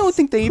 you this? I don't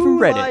think they even Who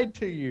read it. lied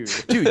to you?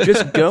 Dude,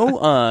 just go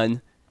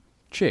on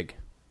Chig.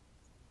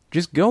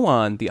 Just go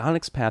on the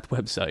Onyx Path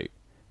website,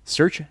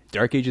 search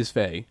Dark Ages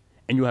Fae,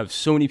 and you'll have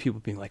so many people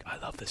being like, I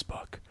love this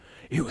book.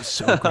 It was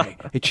so great.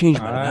 It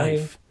changed my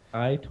life.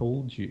 I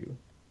told you,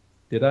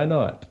 did I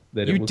not?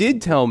 That You it was,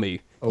 did tell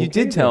me. Okay, You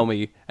did tell then.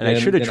 me, and I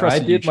should have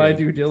trusted you. I did my Chig.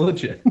 due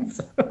diligence.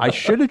 I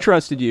should have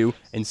trusted you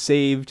and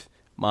saved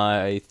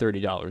my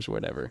 $30 or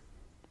whatever.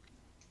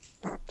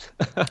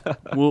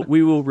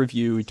 We will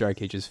review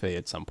Dark Ages Fae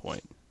at some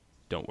point.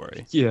 Don't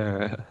worry.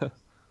 Yeah.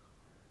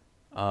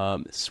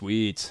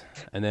 Sweet.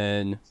 And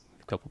then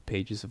a couple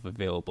pages of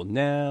available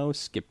now.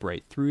 Skip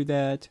right through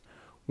that.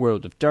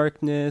 World of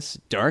Darkness,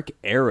 Dark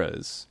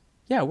Eras.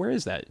 Yeah, where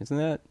is that? Isn't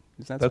that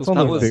That's supposed on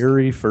to the be?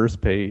 very first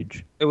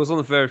page. It was on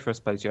the very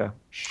first page, yeah.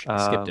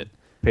 Skipped it.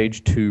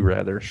 Page 2,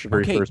 rather. The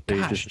very Okay, first page.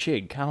 gosh,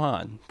 Chig, come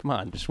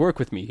on, just work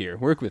with me here.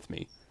 Work with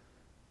me.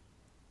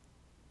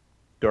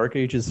 Dark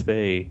Ages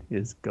Fae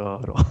is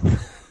god awful.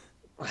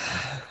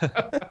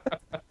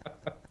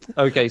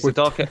 Okay,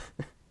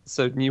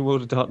 so New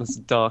World of Darkness,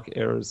 Dark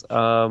Eras.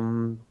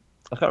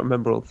 I can't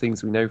remember all the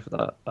things we know for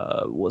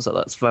that. What's that?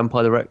 That's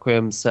Vampire the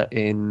Requiem set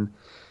in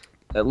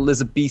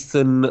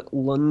Elizabethan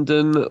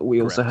London.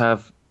 We also Correct.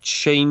 have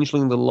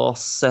Changeling the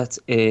Lost set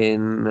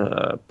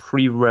in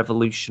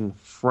pre-revolution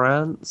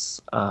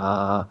France.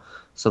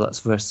 So that's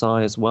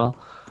Versailles as well.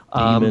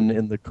 Demon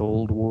in the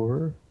Cold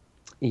War.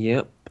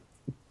 Yep.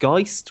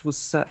 Geist was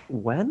set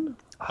when?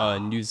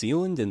 New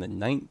Zealand in the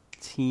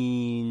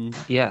 1950s.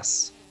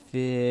 Yes.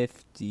 Yeah,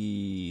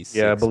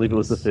 I believe it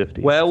was the 50s.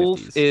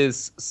 Werewolf 50s.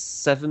 is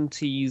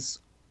 70s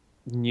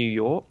New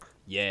York.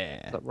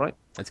 Yeah, Is that right?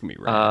 that's gonna be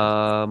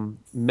right.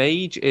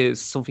 Mage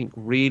is something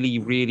really,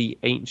 really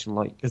ancient,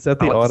 like Is that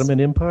the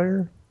Ottoman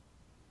Empire?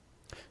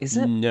 Is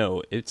it?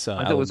 No, it's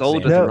I thought it was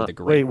Alexander older than the that.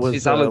 Great. Wait, was-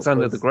 It's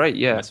Alexander was- the Great,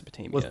 yeah.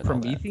 Mesopotamia. Was and all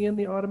that. Promethean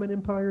the Ottoman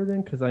Empire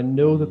then? Because I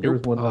know that there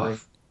was Nope. one.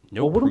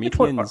 No, Well, what are we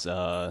talking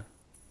Promethean's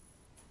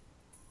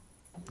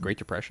Great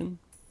Depression.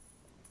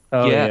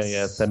 Oh Yes.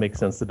 yeah, that makes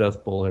sense. The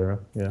Dust Bowl era.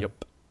 Yeah.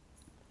 Yep,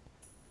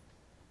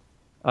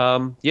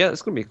 Yeah,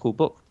 it's going to be a cool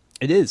book.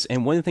 it is.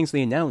 And one of the things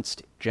they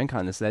announced, Gen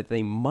Con, is that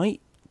they might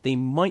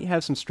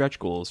have some stretch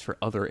goals for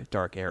other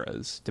dark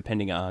eras,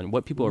 depending on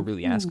what people are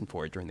really asking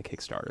for during the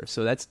Kickstarter.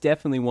 So that's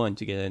definitely one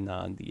to get in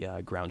on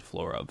the ground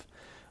floor of,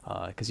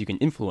 because you can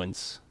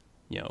influence,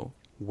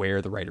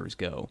 where the writers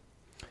go.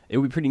 It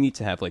would be pretty neat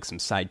to have like some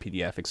side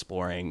PDF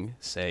exploring,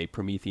 say,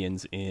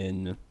 Prometheans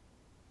in,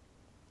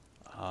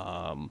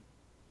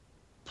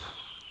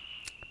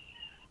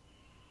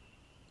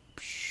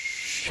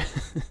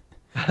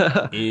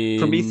 in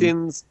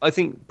Prometheans, I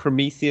think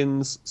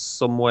Prometheans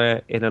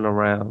somewhere in and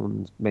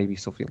around maybe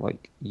something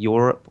like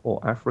Europe or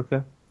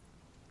Africa.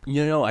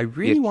 I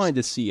really Yes. wanted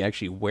to see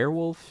actually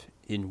Werewolf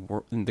in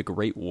the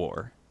Great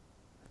War.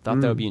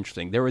 Thought that would be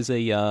interesting. There was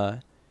a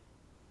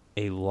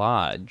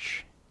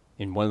lodge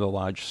in one of the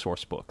lodge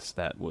source books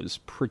that was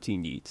pretty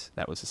neat.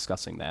 That was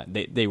discussing that.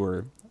 They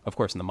were, of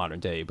course, in the modern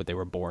day, but they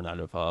were born out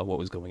of what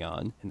was going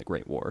on in the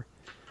Great War.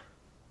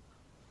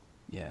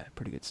 Yeah,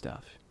 pretty good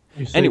stuff.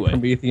 You say Anyway.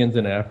 Prometheans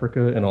in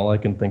Africa, and all I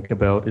can think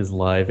about is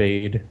Live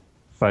Aid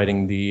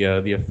fighting the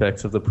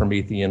effects of the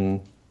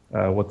Promethean.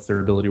 What's their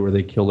ability where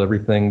they kill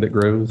everything that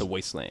grows? The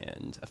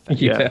Wasteland effect.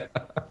 Yeah.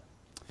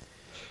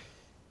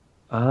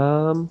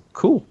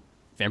 Cool.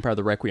 Vampire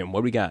the Requiem. What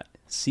do we got?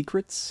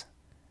 Secrets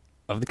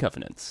of the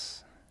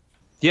Covenants.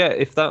 Yeah,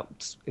 if that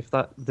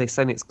they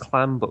say it's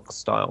clan book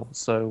style,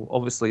 so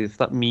obviously if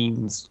that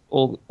means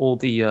all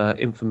the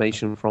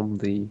information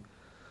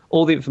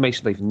all the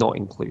information they've not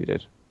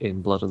included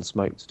in Blood and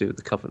Smoke to do with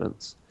the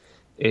Covenants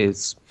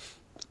is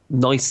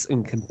nice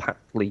and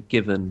compactly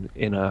given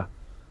in a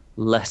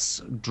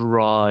less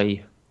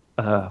dry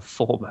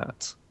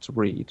format to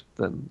read,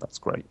 then that's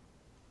great.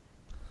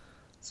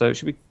 So it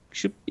should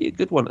be a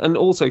good one, and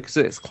also because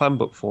it's clan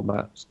book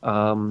format,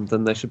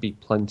 then there should be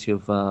plenty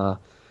of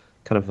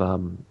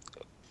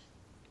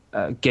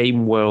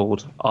game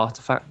world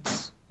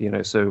artifacts.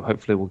 So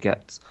hopefully we'll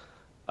get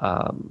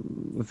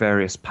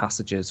various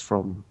passages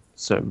from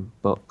certain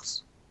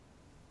books.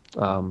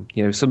 It'd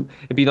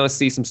be nice to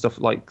see some stuff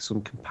like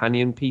some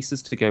companion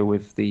pieces to go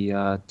with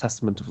the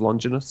Testament of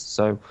Longinus.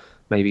 So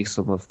maybe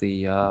some of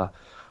the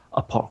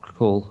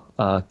apocryphal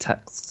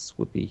texts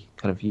would be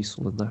kind of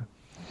useful in there.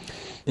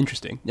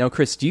 Interesting. Now,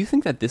 Chris, do you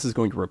think that this is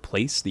going to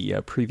replace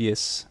the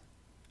previous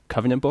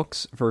Covenant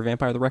books for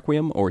Vampire the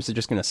Requiem, or is it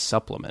just going to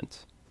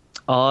supplement?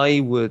 I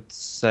would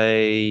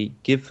say,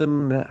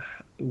 given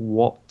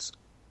what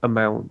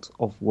amount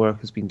of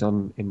work has been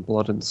done in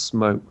Blood and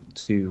Smoke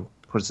to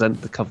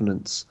present the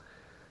Covenants,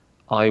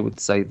 I would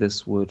say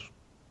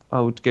I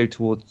would go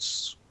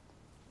towards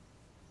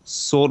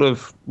sort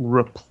of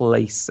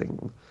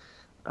replacing,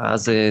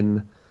 as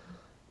in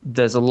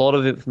there's a lot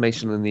of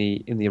information in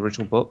the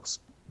original books,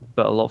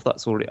 but a lot of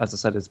that's already, as I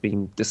said, has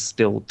been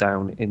distilled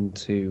down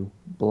into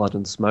Blood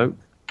and Smoke.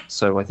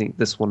 So I think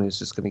this one is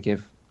just going to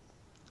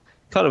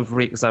kind of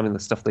re-examine the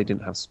stuff they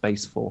didn't have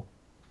space for.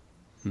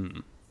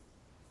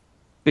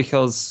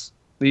 Because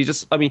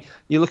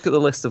you look at the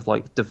list of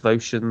like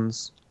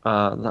devotions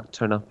that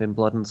turn up in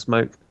Blood and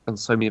Smoke, and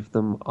so many of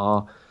them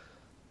are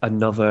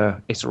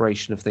another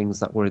iteration of things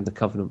that were in the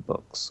Covenant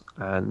books,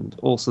 and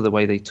also the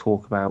way they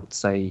talk about,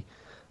 say,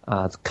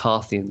 the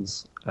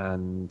Carthians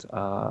and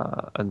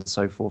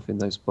so forth in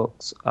those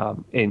books.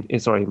 In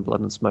Blood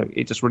and Smoke,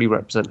 it just really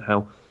represents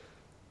how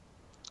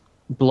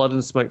Blood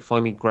and Smoke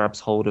finally grabs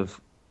hold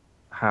of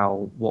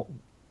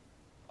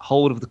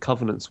the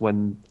Covenants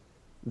when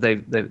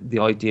the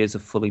ideas are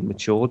fully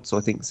matured. So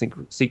I think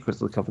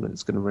Secrets of the Covenant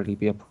is going to really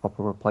be a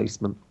proper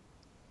replacement.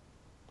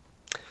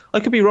 I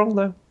could be wrong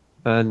though,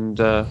 and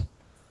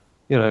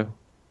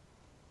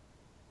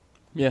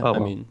Yeah, Oh, I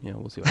well. mean,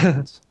 we'll see what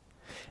happens.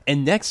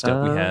 And next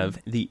up, we have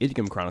the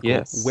Idgum Chronicle,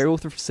 yes.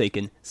 Werewolf the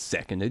Forsaken,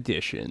 2nd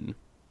edition.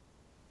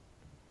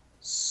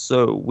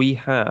 So we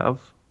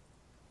have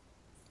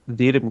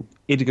the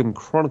Idgum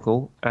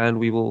Chronicle, and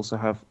we will also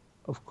have,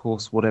 of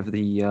course, whatever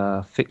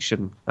the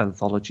fiction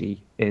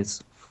anthology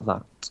is for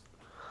that.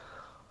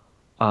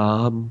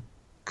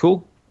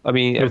 Cool. I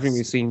mean, everything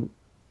we've seen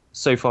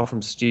so far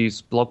from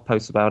Stu's blog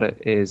posts about it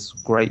is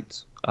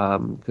great,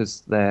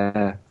 because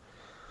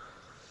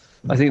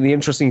I think the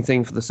interesting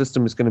thing for the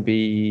system is going to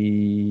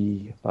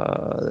be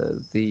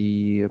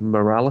the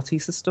morality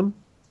system,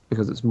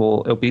 because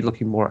it'll be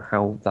looking more at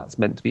how that's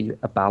meant to be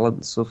a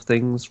balance of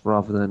things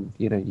rather than,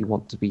 you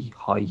want to be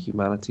high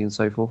humanity and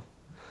so forth.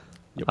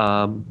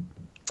 Yep.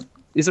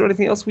 Is there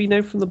anything else we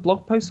know from the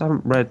blog posts? I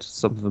haven't read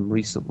some of them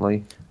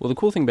recently. Well, the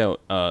cool thing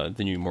about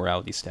the new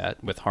morality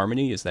stat with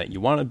Harmony is that you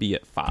want to be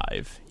at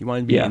 5. You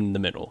want to be in the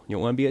middle. You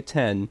don't want to be at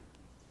 10.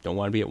 Don't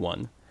want to be at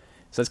 1.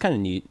 So that's kind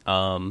of neat.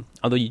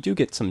 Although you do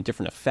get some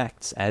different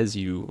effects as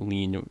you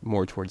lean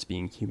more towards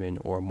being human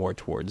or more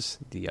towards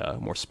the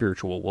more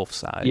spiritual wolf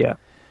side.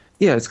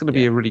 Yeah, it's going to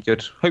be a really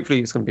good.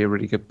 Hopefully, it's going to be a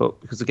really good book,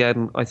 because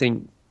again, I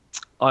think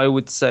I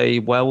would say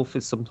Werewolf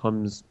is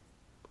sometimes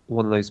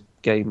one of those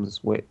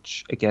games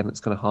which, again, it's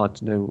kind of hard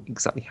to know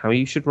exactly how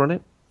you should run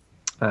it,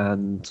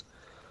 and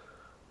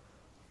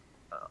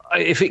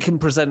if it can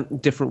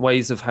present different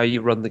ways of how you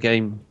run the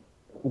game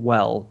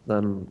well,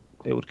 then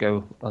it would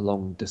go a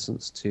long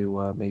distance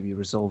to maybe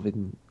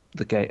resolving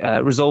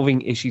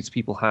issues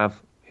people have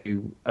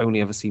who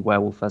only ever see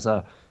Werewolf as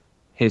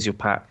here's your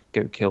pack,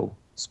 go kill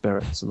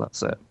spirits, and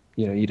that's it.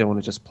 You don't want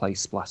to just play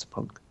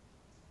Splatterpunk.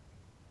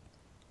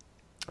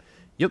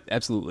 Yep,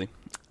 absolutely.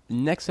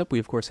 Next up, we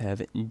of course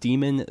have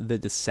Demon the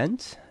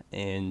Descent,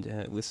 and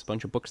it lists a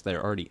bunch of books that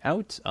are already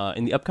out.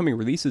 In the upcoming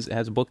releases, it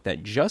has a book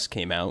that just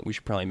came out. We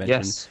should probably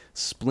mention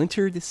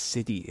Splintered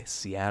City,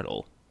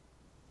 Seattle.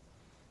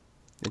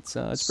 It's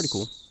pretty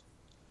cool.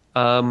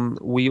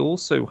 We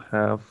also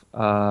have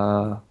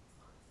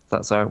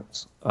that's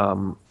out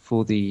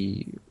for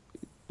the.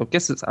 I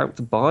guess it's out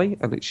to buy,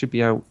 and it should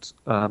be out.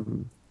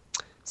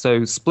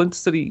 So Splinter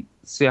City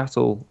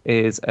Seattle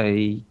is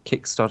a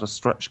Kickstarter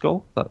stretch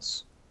goal.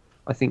 That's,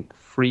 I think,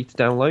 free to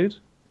download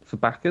for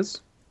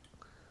backers.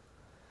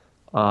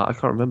 I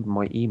can't remember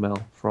my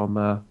email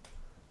from.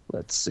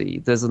 Let's see.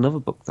 There's another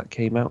book that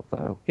came out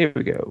though. Here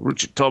we go.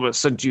 Richard Thomas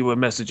sent you a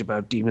message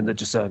about Demon the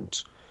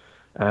Descent.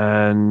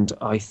 And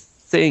I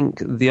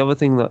think the other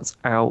thing that's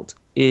out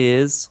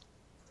is,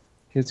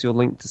 here's your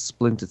link to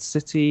Splintered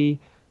City.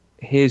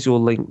 Here's your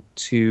link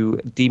to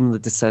Demon the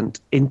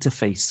Descent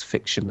Interface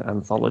Fiction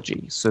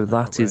Anthology. So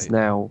that is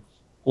now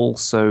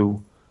also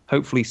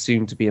hopefully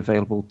soon to be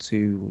available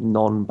to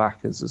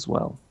non-backers as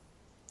well.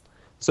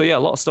 So yeah, a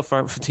lot of stuff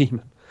out for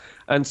Demon.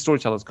 And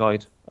Storyteller's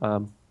Guide.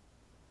 Yeah,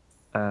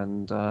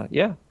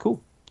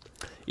 cool.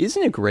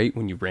 Isn't it great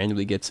when you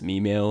randomly get some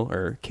email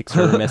or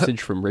Kickstarter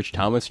message from Rich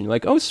Thomas and you're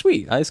like, oh,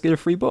 sweet, I just get a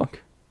free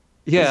book?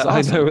 Yeah,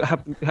 awesome. I know. It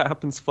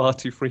happens far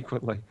too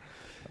frequently.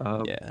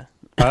 Yeah.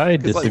 I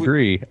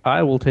disagree.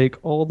 I will take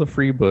all the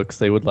free books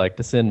they would like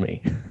to send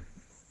me.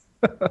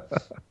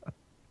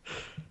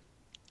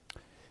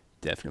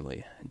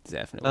 Definitely.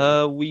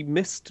 We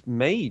missed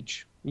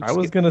Mage. I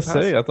was going to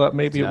say, I thought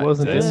maybe it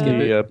wasn't in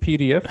the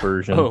PDF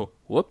version. Oh,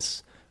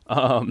 whoops.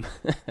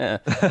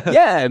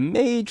 Yeah,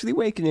 Mage the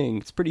Awakening.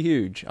 It's pretty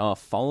huge.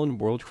 Fallen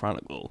World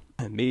Chronicle.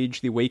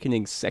 Mage the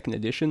Awakening 2nd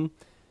edition.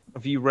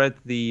 Have you read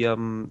the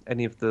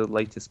any of the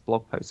latest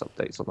blog post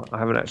updates on that? I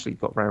haven't actually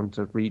got around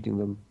to reading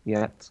them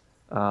yet.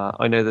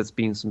 I know there's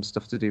been some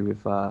stuff to do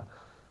with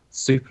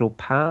supernal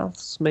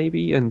paths,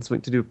 maybe, and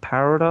something to do with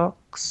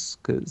Paradox,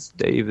 because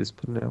Dave is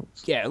putting out.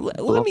 Yeah,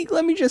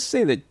 let me just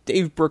say that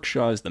Dave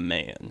Brookshaw is the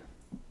man.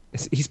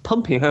 He's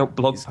pumping out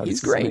blog posts.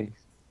 He's great.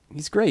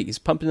 He's great. He's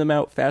pumping them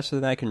out faster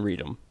than I can read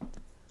them.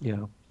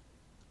 Yeah.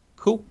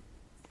 Cool.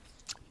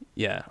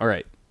 Yeah. All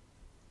right.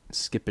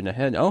 Skipping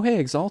ahead. Oh, hey,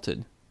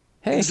 Exalted.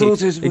 Hey,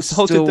 Exalted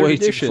 3rd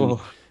edition.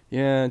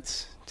 Yeah,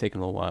 it's taking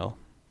a little while.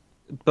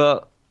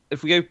 But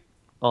if we go,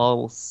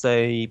 I'll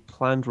say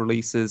planned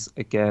releases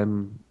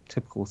again.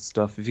 Typical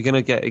stuff. If you're going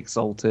to get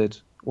Exalted,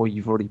 or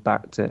you've already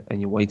backed it and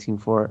you're waiting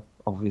for it,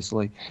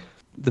 obviously,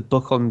 the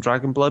book on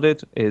Dragon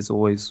Blooded is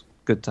always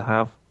good to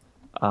have.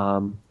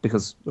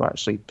 because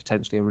actually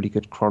potentially a really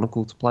good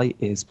Chronicle to play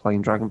is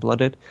playing Dragon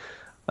Blooded.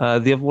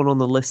 The other one on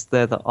the list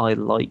there that I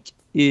like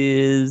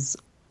is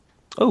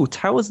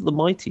Towers of the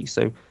Mighty.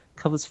 So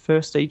covers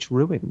First Age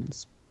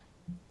ruins.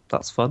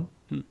 That's fun.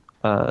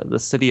 The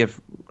city of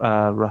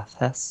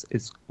Rathes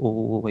is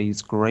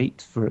always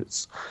great for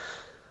its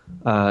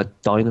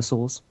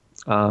dinosaurs.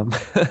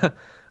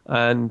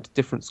 And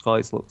Different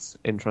Skies looks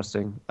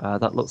interesting.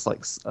 That looks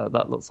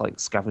like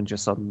Scavenger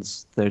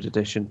Sons third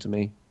edition to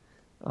me.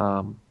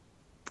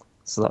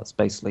 So that's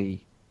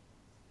basically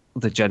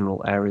the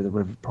general area, the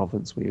River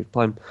Province we would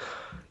play.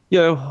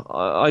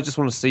 I just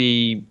want to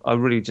see. I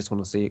really just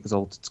want to see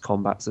Exalted's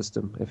combat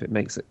system. If it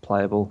makes it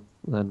playable,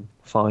 then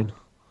fine.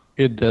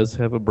 It does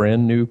have a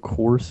brand new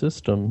core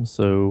system,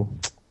 so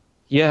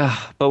Yeah,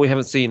 but we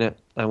haven't seen it,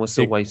 and we're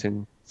still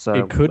waiting. So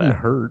it couldn't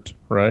hurt,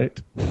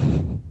 right?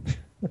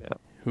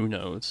 Who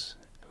knows?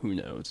 Who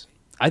knows?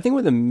 I think one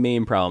of the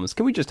main problems...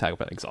 Can we just talk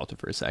about Exalted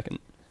for a second?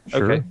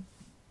 Sure. Okay.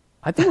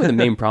 I think one of the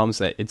main problems is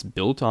that it's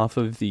built off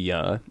of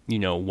the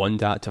 1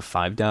 dot to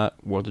 5 dot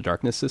World of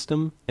Darkness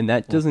system, and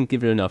that doesn't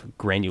give it enough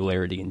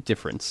granularity and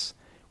difference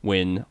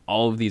when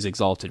all of these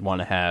Exalted want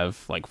to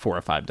have like 4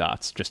 or 5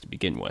 dots just to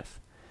begin with.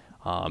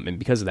 And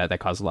because of that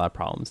caused a lot of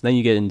problems. Then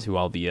you get into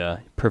all the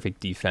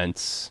perfect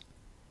defense,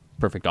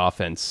 perfect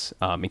offense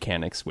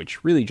mechanics,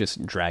 which really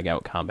just drag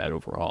out combat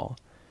overall.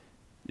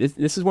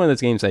 This is one of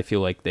those games I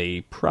feel like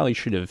they probably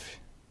should have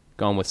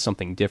gone with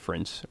something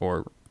different,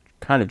 or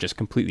kind of just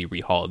completely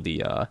rehauled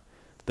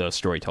the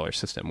storyteller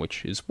system,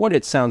 which is what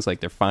it sounds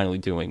like they're finally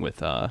doing with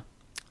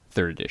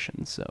third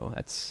edition. So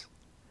that's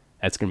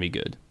going to be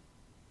good,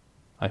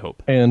 I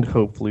hope. And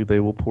hopefully they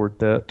will port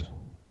that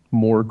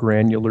more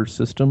granular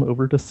system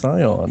over to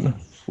Scion,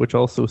 which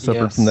also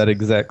suffered from that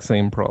exact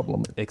same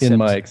problem, in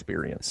my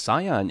experience.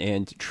 Scion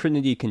and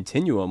Trinity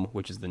Continuum,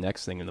 which is the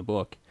next thing in the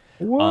book,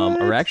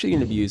 are actually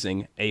going to be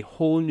using a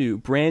whole new,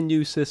 brand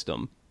new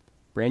system,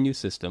 and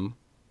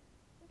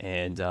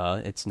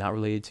it's not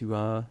related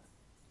to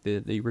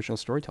the original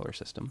storyteller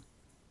system.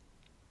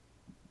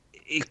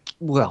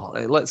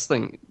 Let's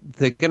think.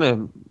 They're going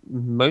to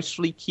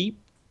mostly keep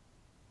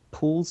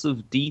pools of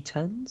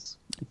D10s.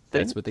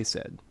 That's what they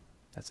said.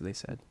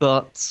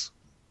 But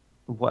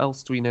what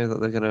else do we know that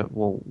they're going to...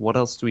 Well, what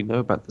else do we know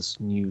about this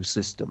new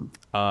system?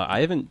 I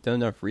haven't done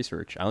enough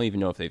research. I don't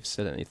even know if they've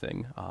said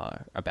anything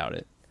about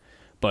it.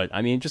 But,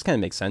 I mean, it just kind of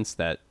makes sense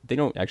that they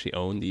don't actually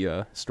own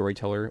the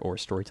storyteller or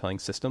storytelling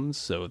systems,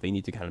 so they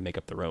need to kind of make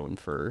up their own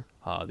for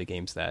the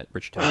games that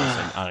Richard Thomas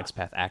and Onyx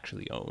Path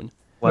actually own.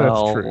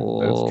 Well,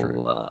 That's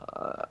true.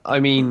 I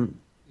mean,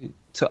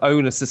 to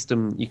own a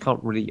system, you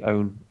can't really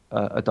own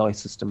a die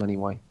system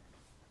anyway.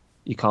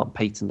 You can't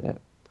patent it.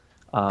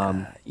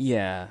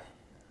 Yeah.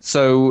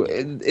 So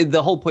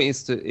the whole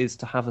point is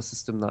to have a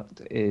system that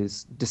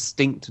is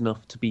distinct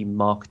enough to be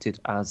marketed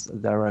as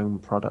their own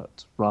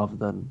product rather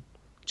than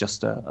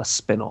just a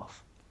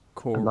spin-off.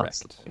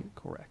 Correct.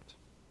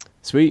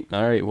 Sweet.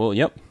 All right. Well,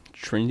 yep.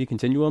 Trinity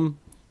Continuum.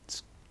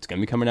 It's going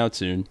to be coming out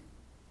soon.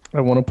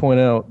 I want to point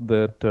out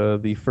that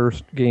the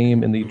first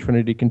game in the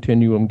Trinity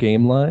Continuum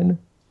game line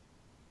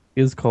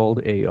is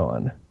called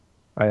Aeon.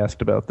 I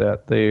asked about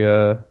that. They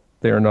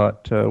are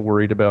not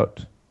worried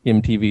about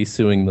MTV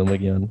suing them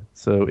again,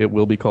 so it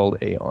will be called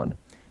Aeon.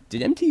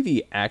 Did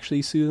MTV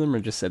actually sue them, or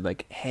just said,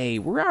 like, hey,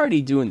 we're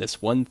already doing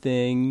this one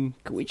thing.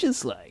 Can we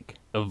just, like,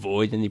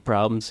 avoid any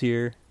problems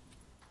here?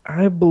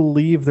 I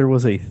believe there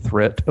was a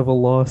threat of a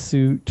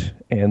lawsuit,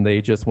 and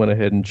they just went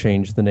ahead and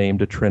changed the name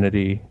to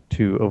Trinity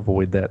to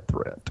avoid that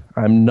threat.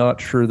 I'm not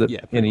sure that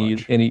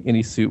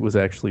any suit was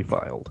actually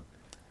filed.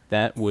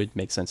 That would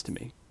make sense to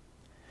me.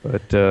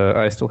 But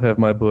I still have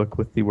my book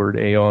with the word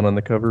Aeon on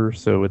the cover,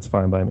 so it's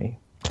fine by me.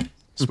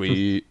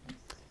 Sweet.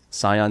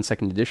 Scion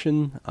 2nd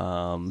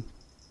edition.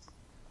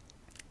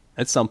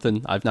 That's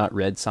something. I've not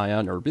read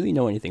Scion or really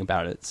know anything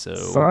about it. So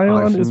Scion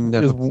I've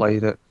never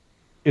played it.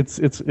 It's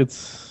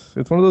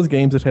one of those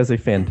games that has a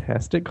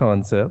fantastic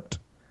concept,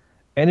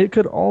 and it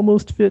could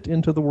almost fit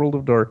into the World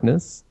of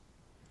Darkness,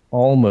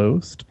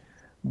 almost.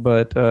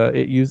 But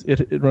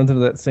it runs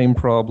into that same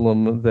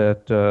problem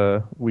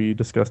that we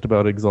discussed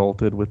about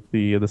Exalted, with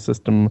the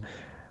system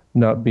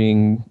not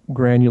being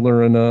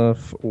granular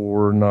enough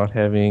or not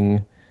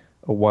having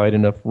a wide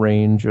enough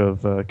range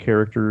of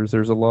characters.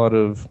 There's a lot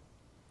of,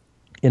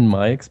 in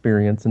my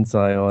experience in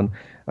Scion,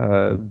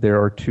 there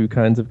are two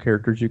kinds of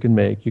characters you can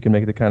make. You can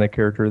make the kind of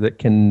character that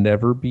can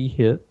never be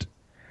hit,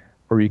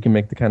 or you can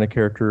make the kind of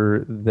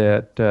character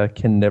that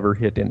can never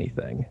hit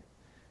anything.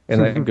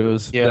 And that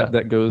goes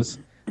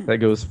that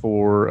goes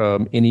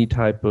for any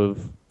type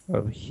of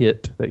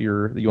hit that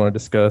you want to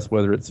discuss,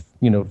 whether it's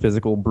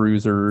physical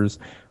bruisers,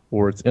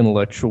 or it's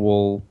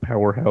intellectual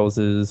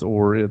powerhouses,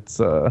 or it's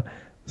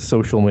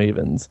social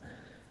mavens.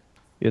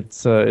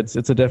 It's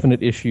a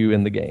definite issue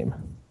in the game.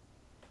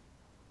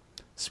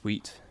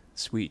 Sweet.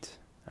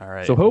 All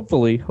right. So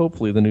hopefully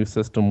the new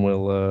system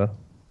will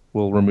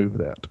remove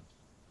that.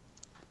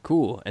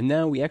 Cool. And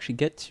now we actually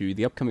get to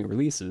the upcoming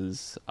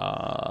releases.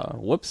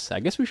 Whoops. I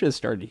guess we should have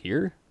started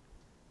here.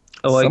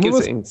 Oh, I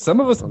guess Some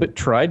of us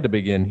tried to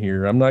begin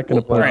here. I'm not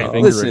going to point Right, a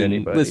finger listen, at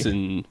anybody.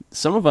 listen.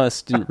 Some of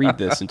us didn't read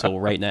this until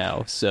right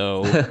now,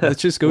 so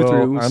let's just go Well,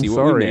 through, I'm see what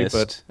sorry, we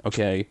missed.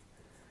 Okay.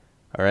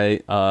 All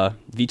right.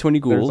 V20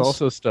 There's Ghouls.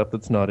 also stuff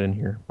that's not in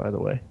here, by the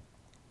way,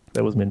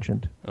 that was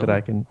mentioned that I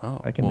can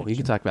well, we mention.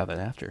 can talk about that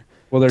after.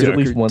 Well, there's at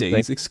least Darker one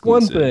Days thing.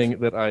 exclusive. One thing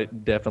that I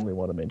definitely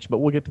want to mention, but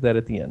we'll get to that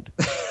at the end.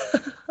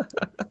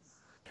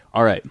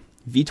 All right.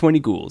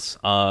 V20 Ghouls.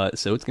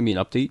 So it's going to be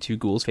an update to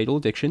Ghouls Fatal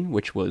Addiction,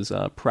 which was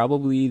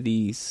probably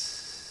the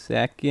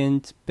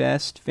second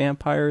best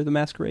Vampire the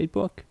Masquerade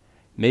book.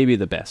 Maybe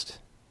the best.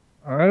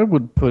 I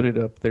would put it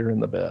up there in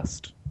the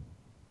best.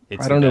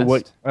 It's I don't the know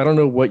best. what I don't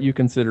know what you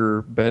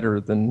consider better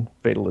than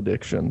Fatal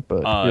Addiction,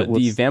 but it was,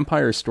 The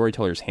Vampire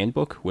Storyteller's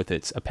Handbook with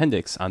its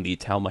appendix on the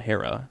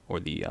Talmahera, or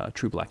the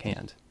True Black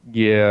Hand.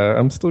 yeah,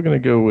 I'm still gonna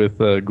go with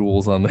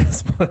Ghouls on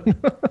this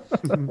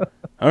one.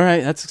 All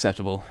right, that's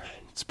acceptable.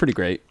 It's pretty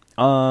great.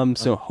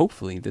 So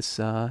hopefully this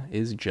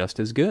is just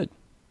as good.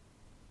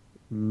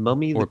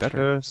 Mummy Or the better.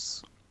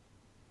 Curse.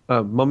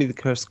 Mummy the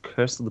Curse,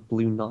 Curse of the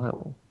Blue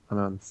Nile, an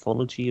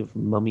anthology of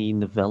mummy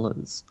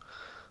novellas,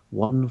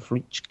 one for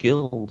each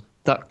guild.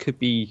 That could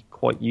be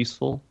quite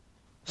useful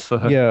for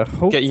Yeah,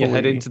 getting your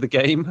head hopefully. into the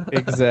game.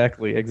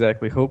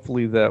 Exactly.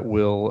 Hopefully that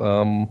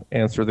will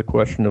answer the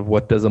question of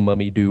what does a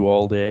mummy do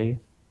all day,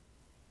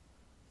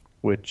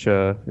 which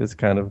is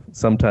kind of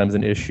sometimes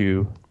an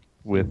issue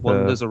with.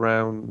 Wanders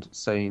around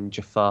saying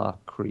Jafar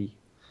Cree.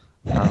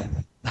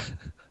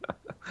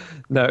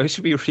 No, it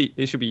should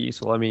be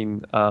useful. I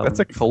mean, that's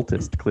a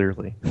cultist,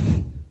 clearly.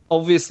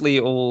 obviously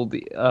all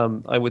the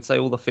I would say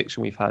all the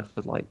fiction we've had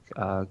for like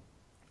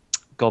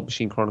God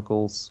Machine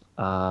Chronicles,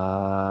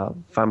 Vampire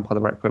the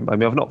Requiem. I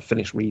mean, I've not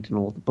finished reading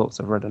all the books.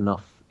 I've read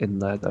enough in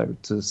there though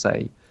to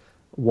say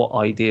what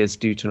ideas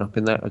do turn up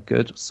in there are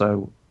good.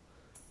 So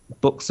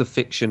books of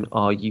fiction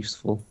are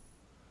useful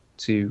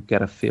to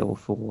get a feel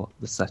for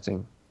the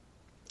setting.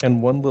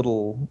 And one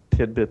little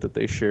tidbit that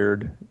they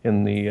shared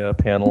in the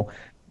panel,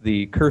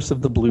 the Curse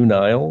of the Blue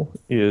Nile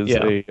is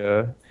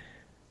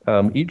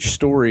each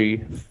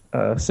story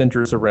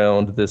centers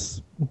around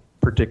this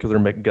particular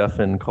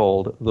MacGuffin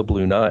called the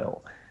Blue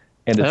Nile,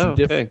 and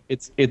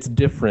it's it's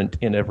different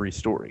in every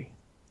story.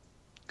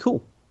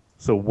 Cool.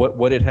 So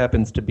what it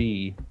happens to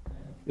be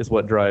is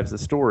what drives the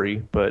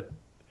story, but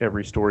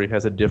every story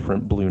has a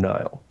different Blue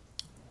Nile.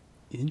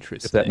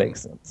 Interesting. If that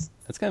makes sense.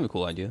 That's kind of a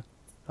cool idea.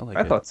 I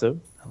I thought so.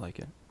 I like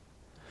it.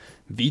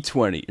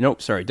 V20.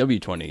 Nope, sorry,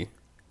 W20.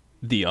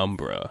 The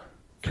Umbra.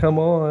 Come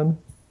on.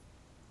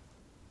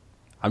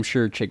 I'm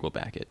sure Chig will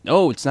back it.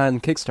 Oh, it's not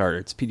in Kickstarter.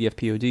 It's PDF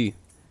POD.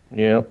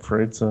 Yeah,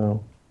 afraid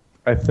so.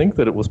 I think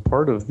that it was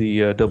part of the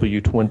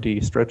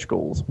W20 stretch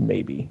goals,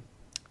 maybe.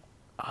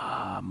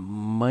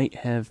 Might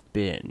have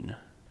been.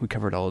 We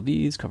covered all of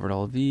these,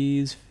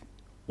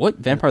 What?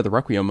 Vampire the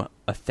Requiem,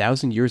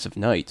 1,000 Years of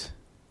Night.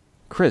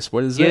 Chris,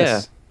 what is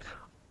this?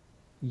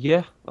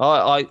 Yeah.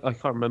 I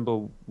can't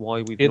remember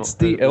why we've It's not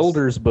the heard of this.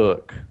 Elders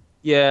book.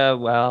 Yeah,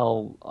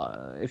 well,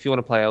 if you want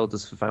to play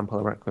Elders for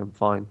Vampire Requiem,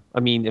 fine. I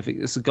mean, if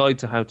it's a guide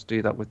to how to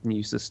do that with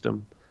new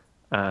system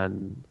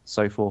and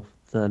so forth,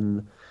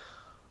 then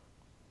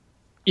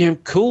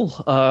cool.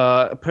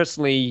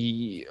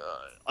 Personally,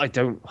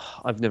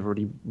 I've never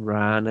really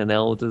ran an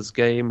Elders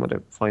game. I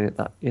don't find it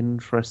that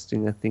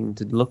interesting a thing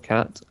to look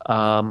at.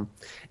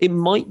 It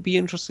might be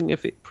interesting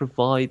if it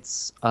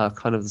provides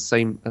kind of the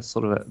same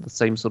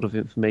sort of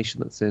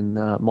information that's in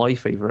my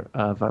favorite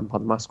Vampire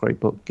the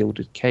Masquerade book,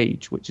 Gilded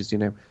Cage, which is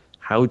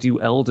how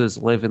do elders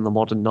live in the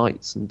modern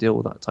nights and deal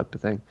with that type of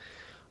thing.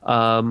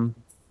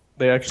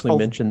 They actually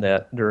mentioned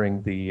that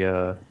during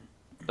the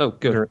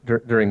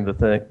during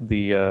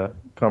the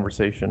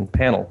conversation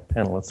panel.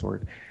 That's the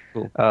word.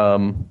 Cool.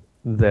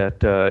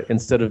 That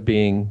instead of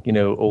being,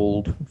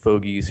 old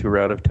fogies who are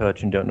out of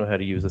touch and don't know how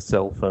to use a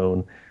cell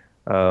phone,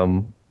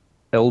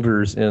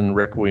 elders in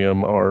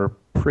Requiem are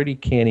pretty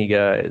canny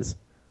guys.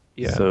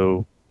 Yeah.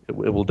 So it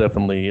will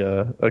definitely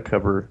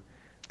cover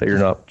that you're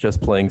not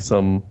just playing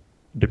some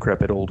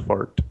decrepit old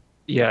fart.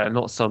 Yeah,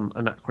 not some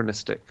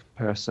anachronistic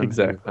person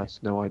Exactly. who has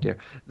no idea.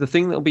 The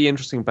thing that'll be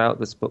interesting about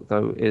this book,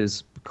 though,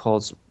 is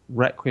because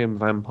Requiem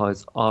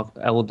vampires are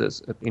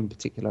elders in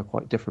particular are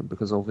quite different,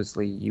 because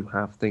obviously you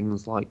have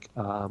things like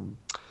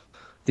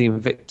the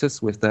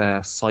Invictus with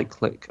their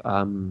cyclic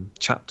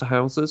chapter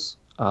houses,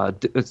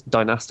 it's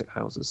dynastic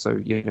houses. So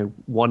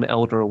one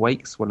elder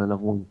awakes when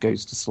another one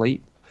goes to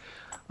sleep,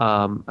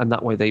 and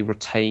that way they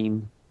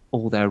retain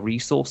all their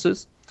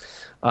resources.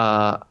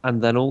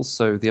 And then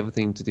also the other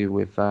thing to do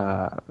with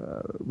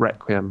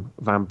Requiem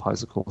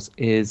vampires, of course,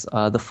 is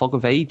the Fog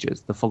of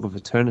Ages, the Fog of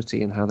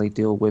Eternity, and how they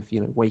deal with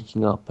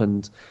waking up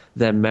and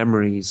their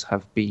memories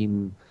have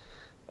been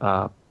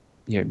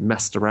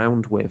messed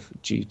around with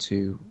due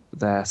to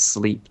their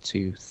sleep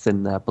to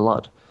thin their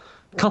blood.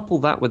 Couple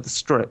that with the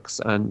Strix,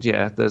 and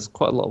there's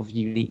quite a lot of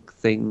unique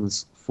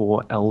things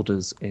for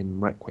elders in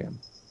Requiem.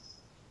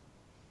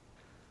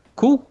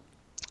 Cool.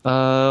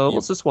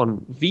 What's this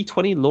one?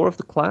 V20 Lore of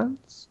the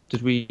Clans?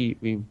 Did we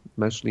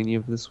mention any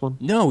of this one?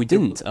 No, we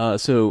didn't.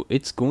 So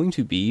it's going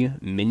to be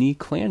mini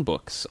clan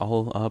books,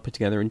 all put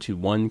together into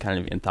one kind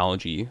of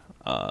anthology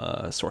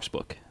source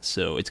book.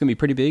 So it's going to be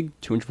pretty big,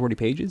 240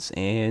 pages,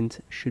 and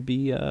should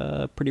be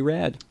pretty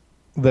rad.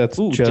 That's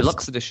Ooh, just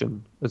deluxe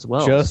edition as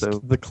well. just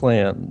So the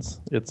clans.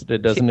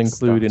 It doesn't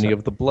include any Kickstarter.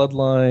 of the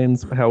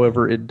bloodlines.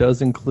 However, it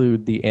does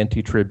include the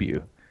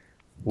anti-tribu,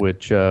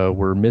 which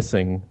were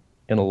missing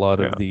in a lot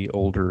Yeah. of the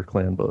older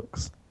clan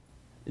books.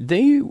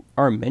 They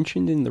are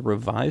mentioned in the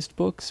revised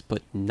books,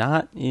 but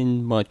not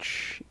in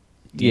much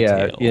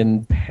detail. Yeah,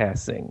 in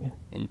passing.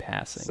 in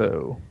passing.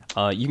 So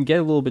You can get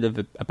a little bit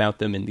of about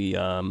them in the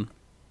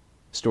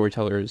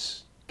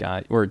Storyteller's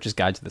Guide, or just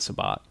Guide to the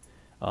Sabbat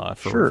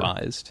for Sure.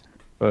 revised.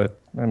 But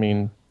I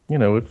mean,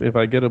 if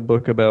I get a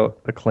book about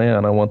a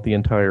clan, I want the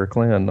entire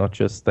clan, not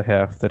just the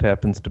half that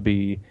happens to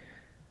be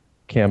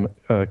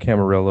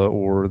Camarilla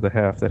or the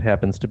half that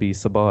happens to be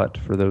Sabbat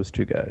for those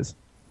two guys.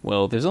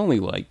 Well, there's only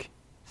like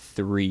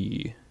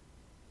 3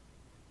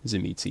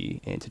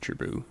 Zenitsu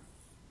anti-Tribu.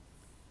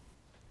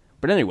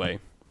 But anyway,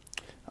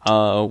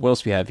 what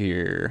else do we have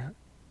here?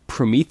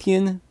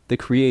 Promethean the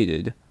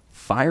Created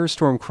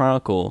Firestorm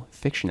Chronicle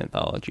fiction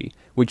anthology,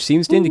 which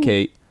seems to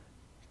indicate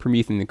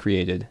Promethean the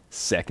Created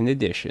 2nd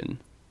edition.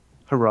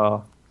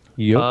 hurrah!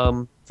 Yep,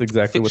 that's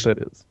exactly what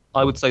fiction- that is.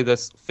 I would say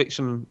this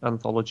fiction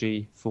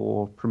anthology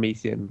for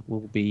Promethean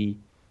will be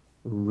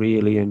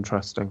really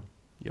interesting.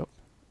 Yep.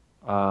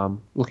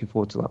 Looking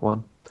forward to that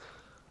one.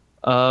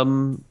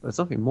 There's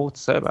nothing more to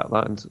say about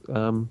that.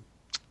 And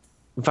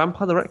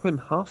Vampire the Requiem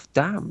Half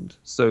Damned.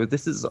 So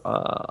this is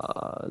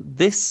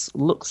this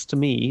looks to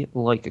me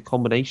like a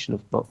combination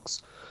of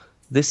books.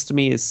 This to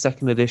me is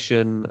 2nd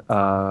edition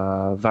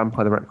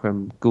Vampire the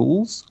Requiem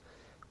Ghouls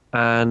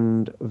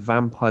and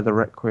Vampire the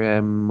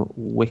Requiem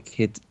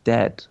Wicked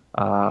Dead.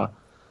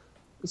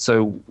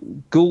 So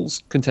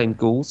ghouls contain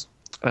ghouls,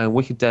 and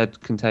Wicked Dead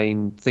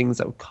contain things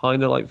that were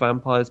kind of like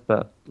vampires,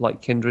 but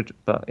like Kindred,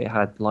 but it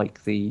had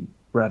like the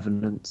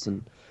revenants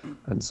and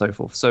so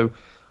forth. So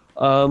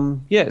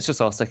yeah, it's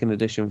just our 2nd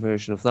edition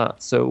version of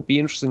that. So it'll be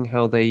interesting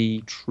how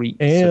they treat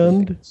certain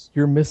And things.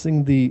 you're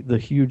missing the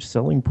huge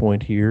selling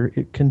point here.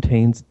 It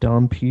contains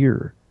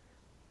Dhampir.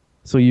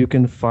 So you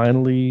can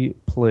finally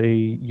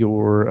play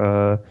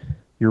your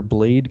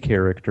Blade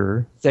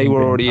character. They in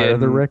were already Vampire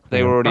the in. Requiem.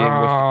 They were already in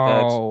Wicked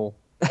Oh,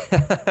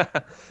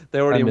 Dead.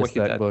 They're already I in missed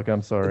Wicked that Dead. book.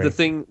 I'm sorry. The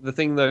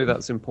thing though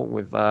that's important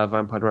with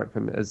Vampire the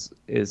Requiem is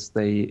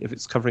if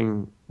it's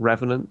covering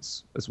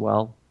revenants as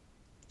well.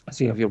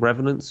 So you have your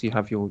revenants, you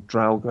have your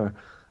Draugr,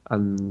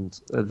 and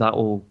that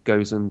all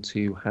goes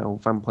into how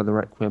Vampire the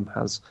Requiem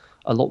has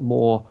a lot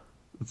more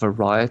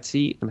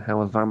variety and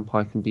how a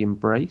vampire can be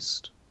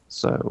embraced.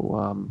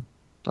 So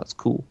that's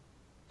cool.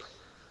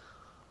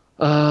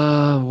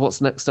 What's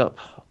next up?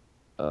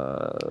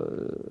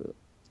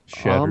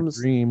 Shattered Arms.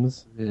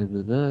 Dreams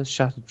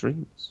Shattered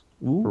Dreams.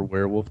 for Ooh.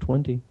 Werewolf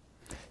 20.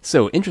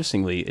 So,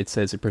 interestingly, it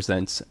says it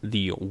presents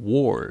the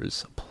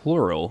wars,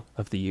 plural,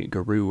 of the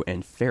Garou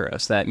and Pharaoh.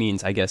 So that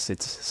means, I guess,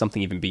 it's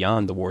something even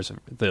beyond the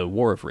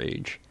War of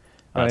Rage.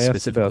 I asked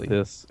specifically. about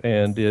this,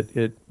 and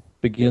it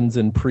begins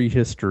in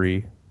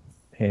prehistory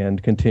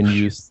and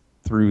continues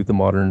through the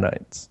modern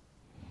nights.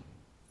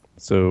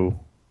 So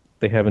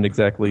they haven't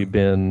exactly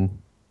been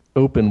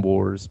open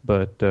wars,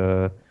 but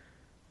the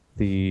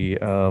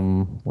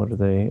what are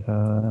they?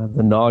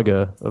 The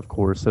Naga, of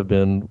course, have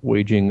been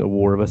waging a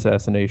war of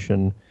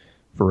assassination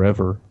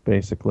forever,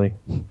 basically.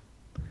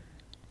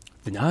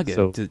 The Naga,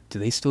 So- do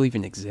they still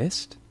even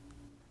exist?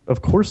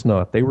 Of course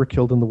not. They were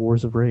killed in the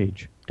Wars of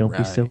Rage. Don't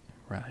be silly.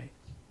 Right.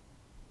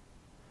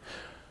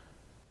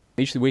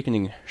 Age of the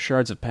Awakening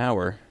Shards of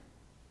Power,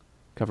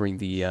 covering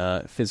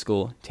the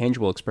physical,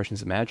 tangible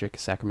expressions of magic,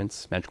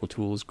 sacraments, magical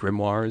tools,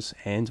 grimoires,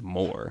 and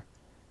more.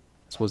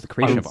 As well as the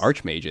creation of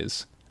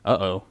archmages.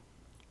 Uh-oh.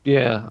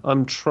 Yeah,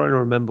 I'm trying to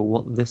remember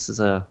what this is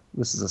a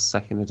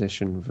 2nd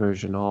edition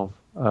version of.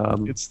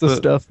 It's the but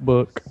stuff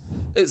book.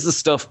 It's the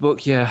stuff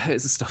book. Yeah,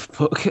 it's a stuff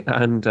book,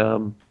 and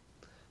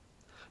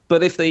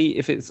but if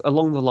it's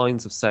along the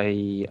lines of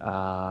say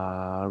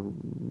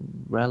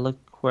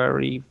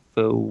Reliquary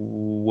for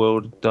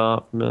World of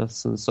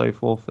Darkness and so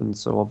forth, and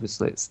so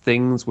obviously it's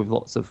things with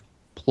lots of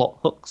plot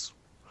hooks,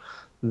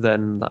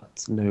 then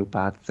that's no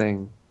bad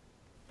thing.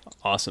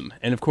 Awesome.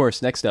 And of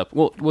course, next up,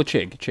 well,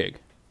 Chig.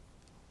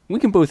 We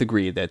can both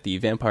agree that the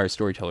Vampire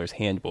Storyteller's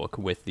Handbook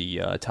with the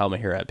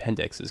Talmahera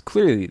Appendix is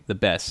clearly the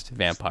best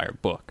vampire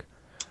book.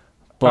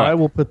 But, I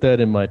will put that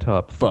in my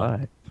top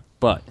 5.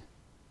 but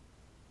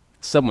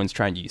someone's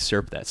trying to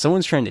usurp that.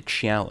 Someone's trying to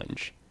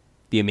challenge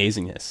the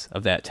amazingness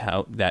of that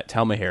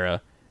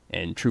Talmahera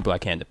and True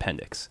Black Hand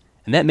Appendix.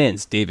 And that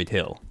man's David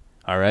Hill,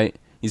 all right?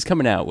 He's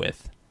coming out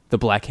with the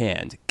Black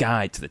Hand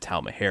Guide to the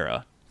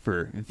Talmahera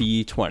for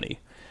V20.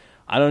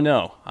 I don't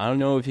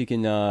know if he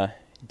can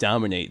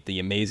dominate the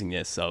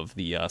amazingness of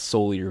the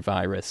Soul Eater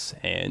virus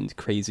and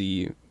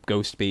crazy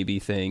ghost baby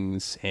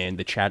things and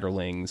the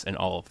Chatterlings and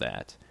all of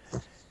that.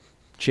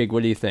 Chig,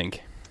 what do you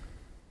think?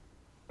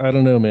 I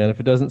don't know, man. If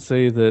it doesn't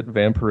say that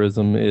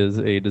vampirism is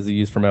a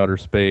disease from outer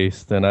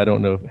space, then I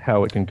don't know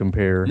how it can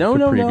compare No, to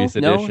no, no, previous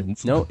no,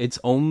 editions. no. It's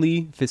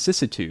only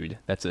vicissitude.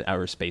 That's an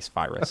outer space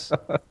virus.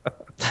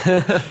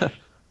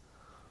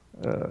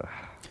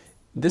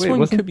 This Wait, one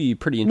wasn't- could be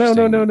pretty No,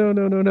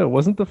 interesting. no.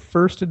 Wasn't the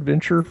first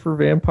adventure for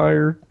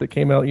Vampire that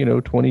came out,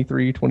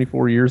 23,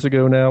 24 years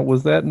ago now?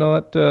 Was that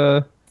not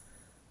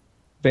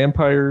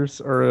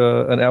vampires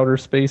are an outer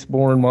space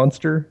born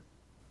monster?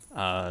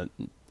 Uh,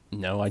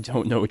 no, I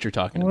don't know what you're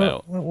talking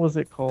about. What was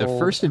it called? The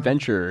first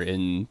adventure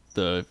in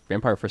the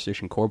Vampire First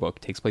Edition core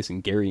book takes place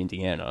in Gary,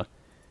 Indiana,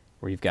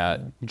 where you've got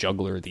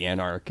Juggler the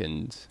Anarch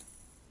and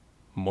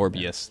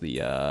Morbius the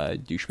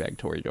douchebag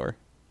Toreador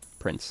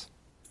prince.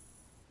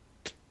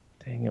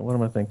 Dang it, what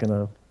am I thinking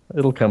of?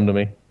 It'll come to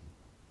me.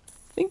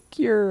 I think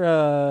you're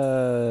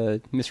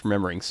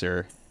misremembering,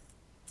 sir.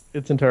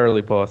 It's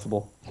entirely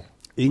possible.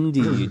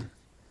 Indeed.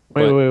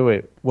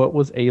 Wait. What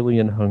was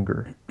Alien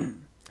Hunger?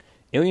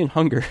 Alien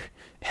Hunger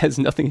has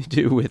nothing to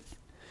do with.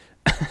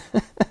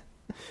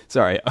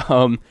 Sorry.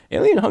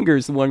 Alien Hunger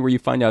is the one where you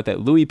find out that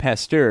Louis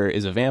Pasteur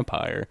is a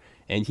vampire,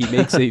 and he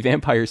makes a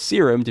vampire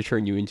serum to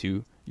turn you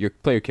into your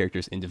player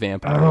characters into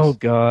vampires. Oh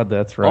God,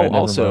 that's right. Never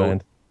also,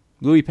 mind.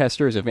 Louis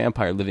Pasteur is a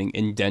vampire living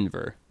in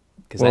Denver.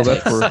 Because Well, that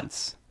that's makes where-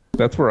 sense.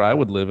 That's where I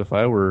would live if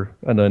I were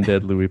an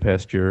undead Louis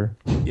Pasteur.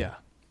 Yeah.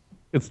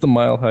 It's the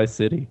Mile High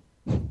City.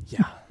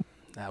 Yeah.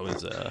 That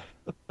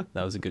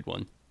was a good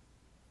one.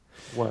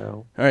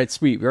 Wow. All right,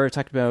 sweet. We already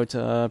talked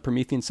about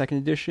Promethean Second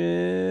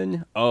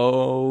Edition.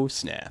 Oh,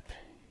 snap.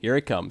 Here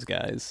it comes,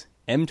 guys.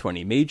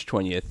 M20, Mage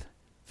 20th,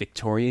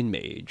 Victorian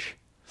Mage.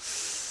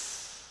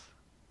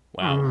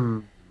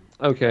 Wow.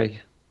 Okay.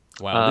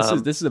 Wow,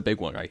 this is a big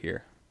one right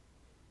here.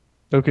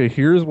 Okay,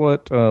 here's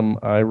what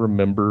I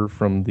remember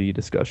from the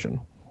discussion.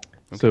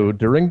 So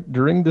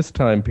during this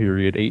time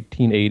period,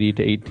 1880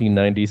 to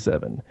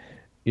 1897,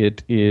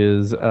 it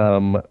is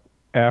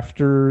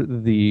after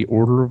the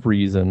Order of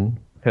Reason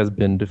has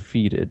been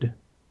defeated,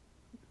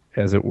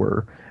 as it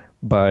were,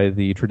 by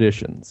the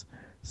traditions.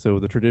 So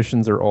the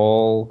traditions are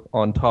all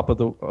on top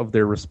of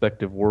their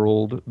respective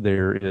world.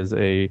 There is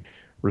a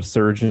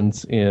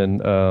resurgence in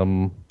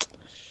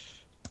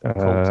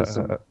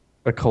Occultism.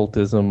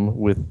 occultism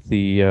with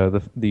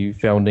the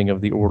founding of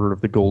the Order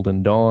of the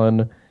Golden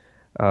Dawn.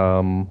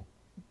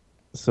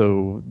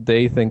 So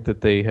they think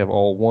that they have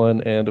all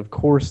won, and of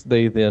course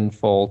they then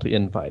fall to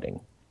infighting.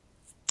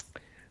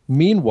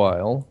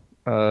 Meanwhile,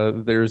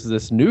 there's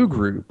this new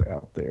group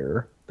out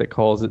there that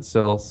calls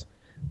itself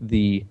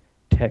the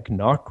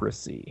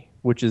Technocracy,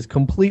 which is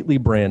completely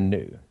brand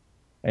new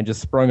and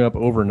just sprung up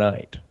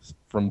overnight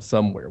from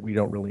somewhere. We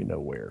don't really know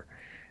where.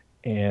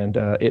 And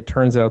it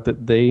turns out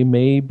that they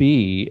may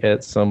be,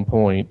 at some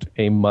point,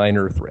 a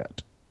minor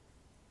threat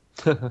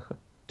to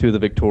the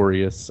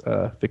victorious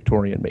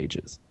Victorian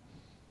mages.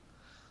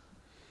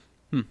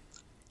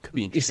 Could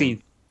be You interesting.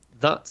 see,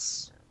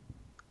 that's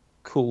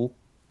cool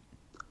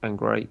and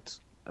great,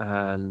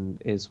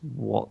 and is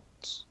what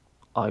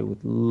I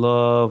would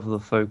love the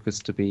focus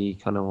to be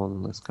kind of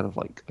on this kind of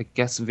like, I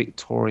guess,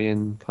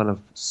 Victorian kind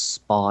of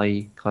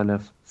spy kind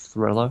of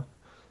thriller,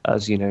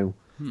 as you know,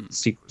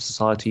 secret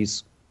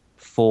societies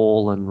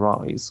fall and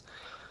rise.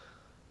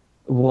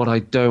 What I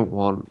don't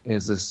want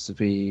is this to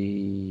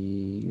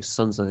be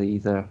Sons of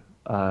Either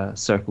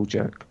circle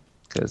jerk.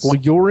 Because Well,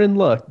 you're in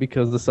luck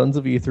because the Sons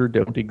of Ether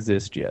don't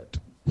exist yet.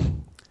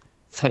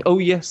 oh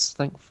yes,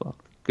 thank fuck.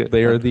 Good.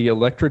 They are the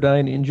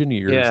Electrodyne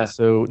engineers, Yeah.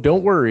 so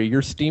don't worry,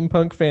 your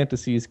steampunk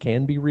fantasies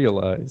can be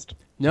realized.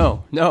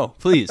 No,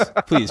 please,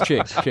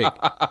 Jake.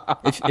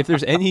 If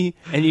there's any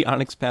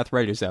Onyx Path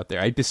writers out there,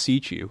 I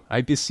beseech you,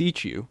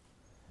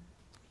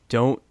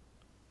 don't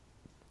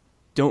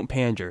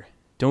pander.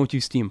 Don't do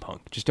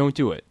steampunk. Just don't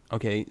do it.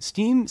 Okay?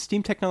 Steam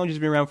technology's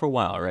been around for a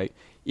while, right?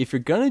 If you're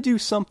gonna do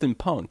something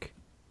punk,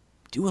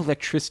 do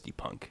electricity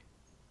punk.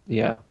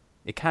 Yeah.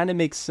 It kind of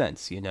makes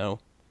sense, you know?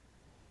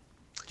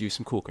 Do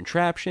some cool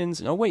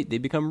contraptions. Oh, wait, they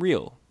become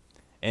real.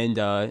 And,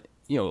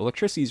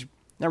 electricity's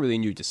not really a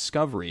new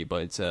discovery,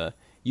 but it's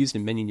used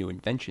in many new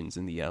inventions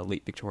in the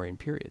late Victorian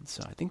period.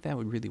 So I think that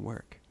would really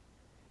work.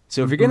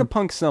 So if you're going to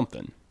punk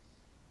something,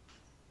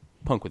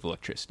 punk with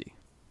electricity.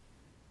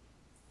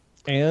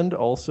 And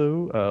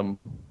also,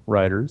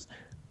 writers,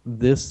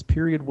 this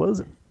period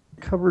was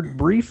covered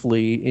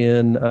briefly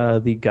in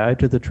the Guide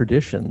to the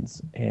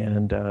Traditions,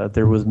 and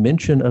there was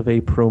mention of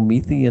a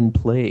Promethean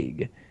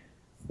plague,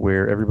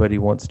 where everybody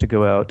wants to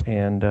go out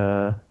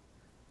and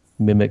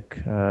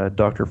mimic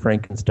Dr.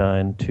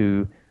 Frankenstein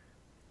to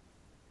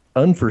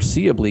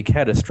unforeseeably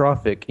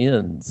catastrophic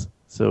ends.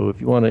 So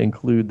if you want to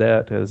include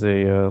that as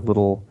a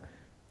little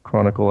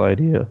chronicle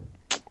idea,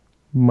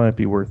 might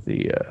be worth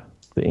the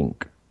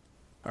ink.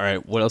 All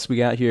right, what else we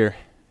got here?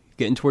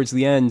 Getting towards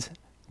the end.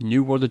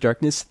 New World of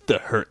Darkness, The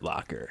Hurt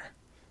Locker.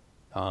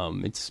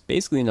 It's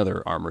basically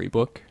another armory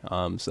book,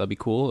 so that'll be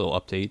cool. It'll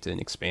update and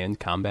expand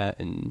combat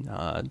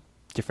and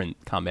different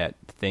combat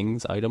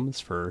things, items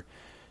for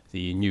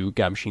the new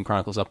God Machine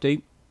Chronicles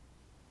update.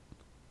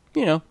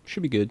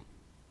 Should be good.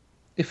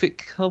 if it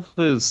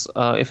covers,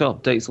 if it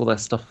updates all their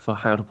stuff for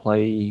how to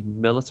play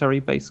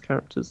military-based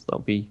characters, that'll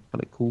be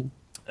kind of cool.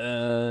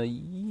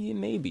 Yeah,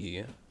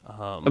 maybe.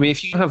 I mean,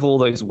 if you have all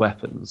those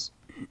weapons,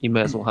 you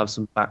may as well have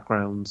some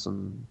backgrounds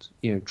and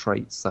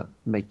traits that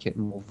make it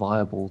more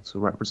viable to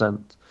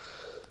represent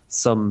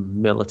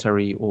some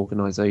military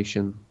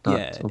organization.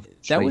 Yeah,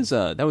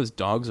 that was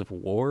Dogs of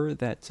War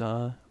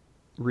that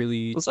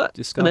really Was that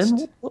discussed.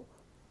 an N?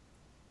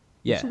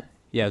 Yeah,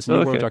 yeah, it's New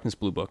World Okay. of Darkness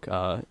Blue Book,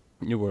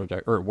 New World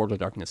of World of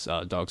Darkness,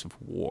 Dogs of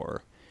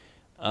War.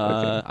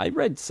 Okay. I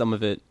read some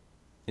of it.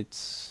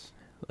 It's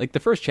like the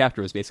first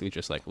chapter was basically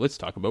just like, let's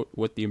talk about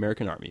what the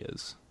American Army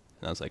is,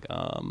 and I was like,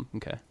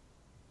 okay,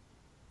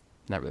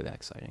 not really that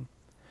exciting.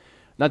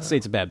 Not to say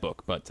it's a bad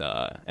book, but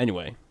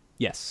anyway,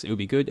 yes, it would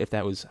be good if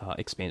that was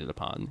expanded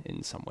upon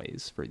in some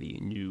ways for the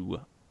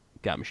new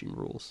God Machine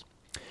rules.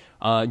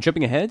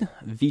 Jumping ahead,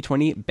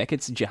 V20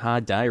 Beckett's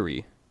Jihad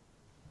Diary.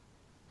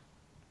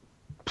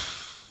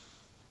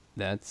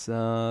 That's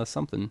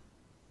something.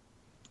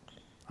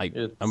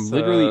 I'm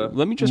literally.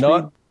 Let me just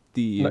read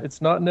the.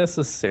 It's not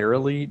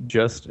necessarily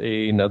just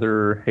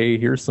another, hey,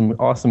 here's some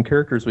awesome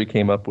characters we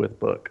came up with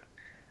book.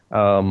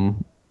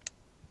 In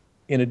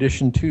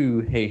addition to,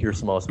 hey, here's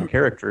some awesome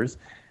characters,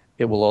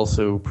 it will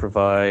also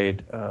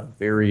provide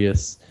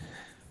various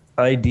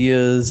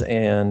ideas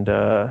and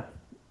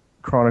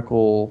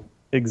chronicle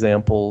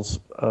examples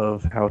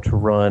of how to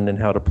run and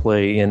how to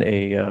play in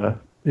a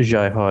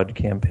jihad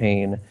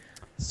campaign.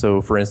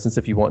 So, for instance,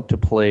 if you want to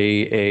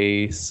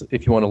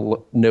if you want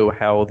to know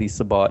how the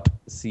Sabbat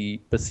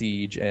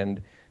besiege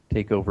and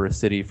take over a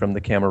city from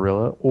the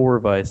Camarilla, or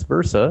vice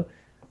versa,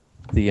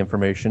 the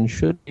information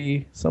should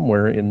be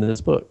somewhere in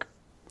this book.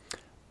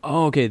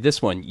 Oh, okay,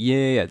 this one.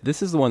 Yeah.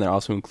 This is the one that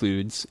also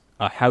includes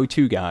a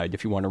how-to guide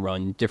if you want to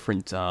run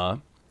different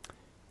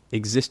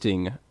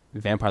existing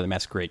Vampire the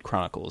Masquerade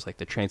Chronicles, like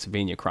the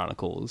Transylvania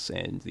Chronicles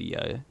and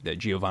the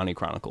Giovanni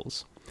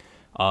Chronicles.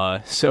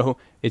 So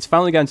it's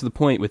finally gotten to the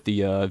point with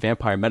the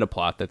vampire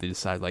metaplot that they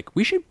decided, like,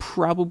 we should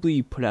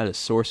probably put out a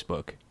source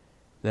book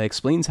that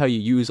explains how you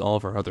use all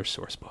of our other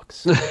source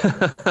books.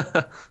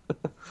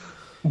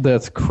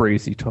 That's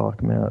crazy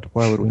talk, Matt.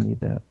 Why would we need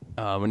that?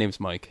 My name's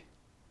Mike.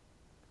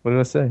 What did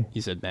I say?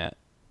 You said Matt.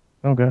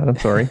 Oh, God, I'm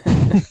sorry.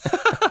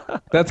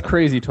 That's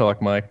crazy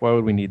talk, Mike. Why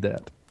would we need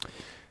that?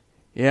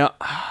 Yeah,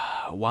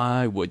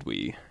 why would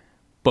we?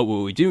 But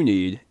what we do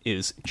need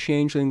is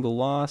Changeling the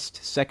Lost,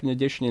 2nd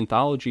edition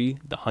anthology,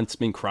 The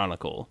Huntsman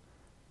Chronicle.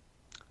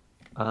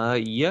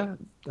 Yeah,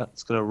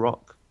 that's gonna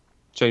rock.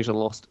 Change the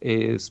Lost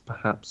is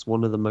perhaps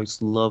one of the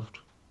most loved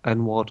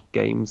NWAD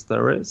games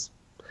there is.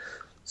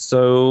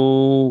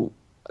 So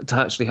to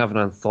actually have an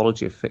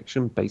anthology of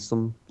fiction based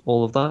on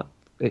all of that,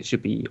 it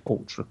should be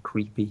ultra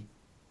creepy.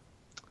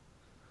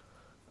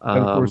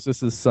 And of course,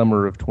 this is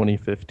summer of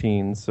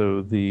 2015,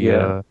 so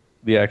the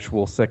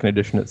actual 2nd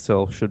edition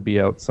itself should be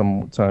out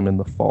sometime in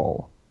the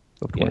fall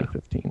of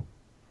 2015.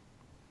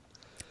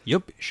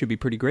 Yep, should be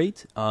pretty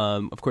great.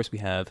 Of course, we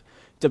have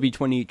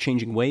W20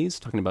 Changing Ways,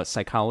 talking about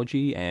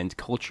psychology and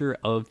culture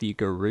of the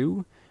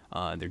Garou,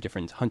 their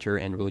different hunter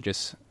and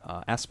religious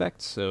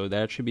aspects, so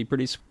that should be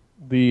pretty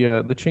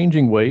The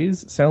Changing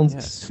Ways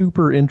sounds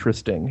super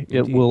interesting. Indeed.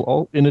 It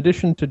will, in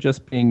addition to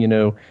just being,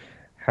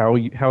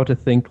 how to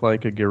think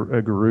like a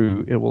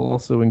guru, it will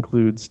also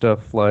include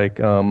stuff like,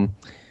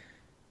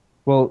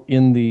 well,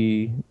 in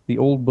the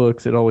old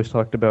books, it always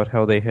talked about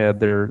how they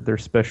had their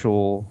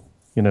special,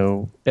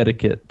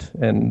 etiquette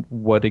and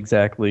what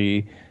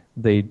exactly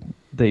they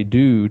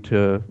do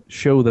to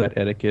show that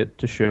etiquette,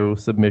 to show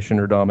submission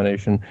or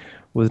domination,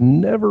 was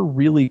never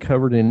really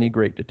covered in any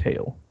great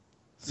detail.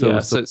 So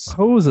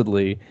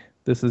supposedly,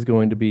 this is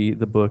going to be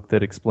the book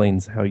that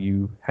explains how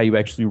you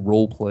actually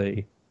role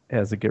play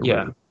as a guru.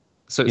 Yeah.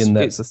 So in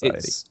that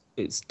society.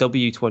 It's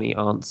W20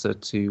 answer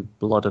to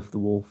Blood of the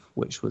Wolf,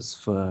 which was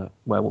for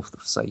Werewolf the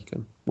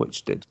Forsaken,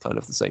 which did kind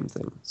of the same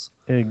things.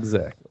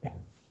 Exactly.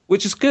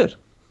 Which is good.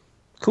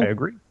 Cool. I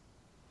agree.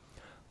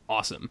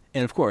 awesome.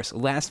 And of course,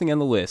 last thing on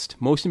the list,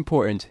 most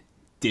important,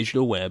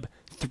 Digital Web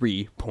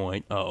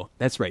 3.0.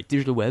 That's right,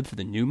 Digital Web for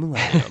the new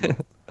millennium.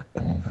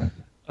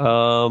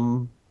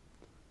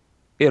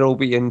 It'll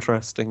be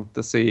interesting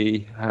to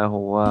see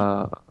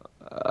how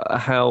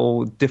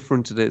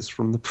different it is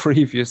from the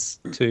previous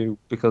two,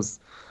 because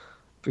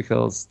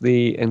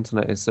the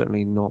internet is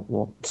certainly not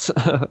what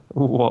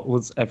what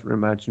was ever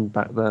imagined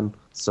back then.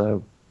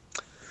 So,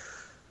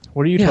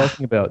 what are you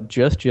talking about?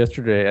 Just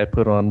yesterday, I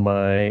put on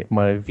my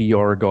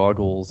VR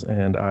goggles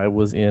and I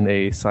was in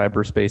a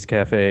cyberspace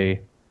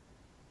cafe.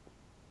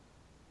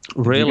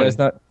 Really?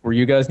 Were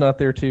you guys not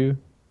there too?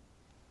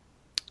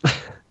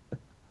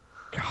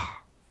 God.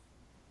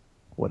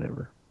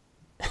 Whatever.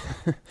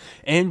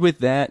 And with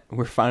that,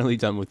 we're finally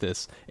done with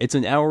this. It's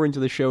an hour into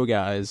the show,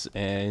 guys,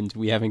 and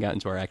we haven't gotten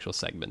to our actual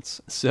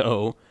segments.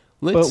 So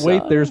let's. But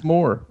wait, there's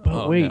more.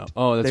 But wait. No.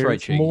 Oh, that's right,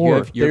 Jake.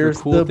 More. You have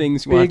cool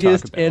things you want to talk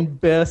biggest about.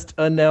 and best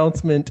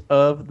announcement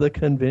of the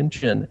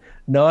convention.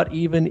 Not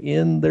even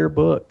in their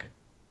book.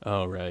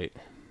 Oh, right.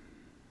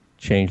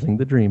 Changeling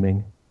the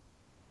Dreaming.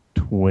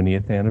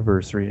 20th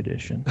anniversary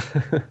edition.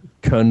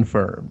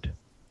 Confirmed.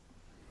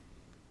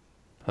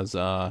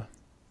 Huzzah.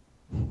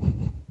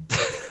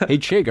 Hey,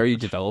 Chig, are you a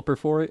developer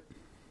for it?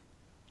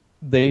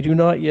 They do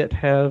not yet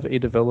have a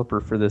developer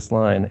for this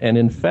line, and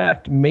in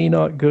fact may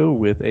not go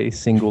with a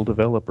single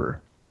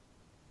developer,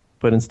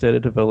 but instead a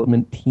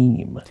development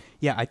team.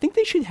 Yeah, I think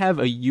they should have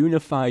a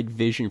unified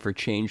vision for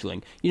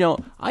Changeling.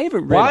 I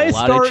haven't read Why a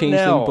lot of start Changeling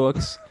now?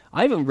 books.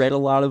 I haven't read a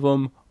lot of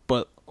them,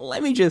 but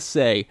let me just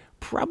say,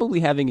 probably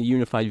having a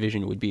unified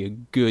vision would be a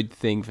good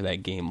thing for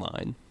that game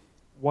line.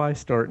 Why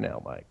start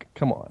now, Mike?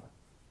 Come on.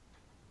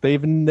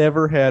 They've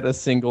never had a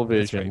single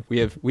That's vision.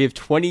 right. We have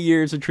 20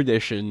 years of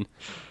tradition.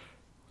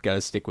 Got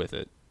to stick with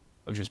it,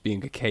 of just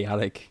being a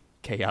chaotic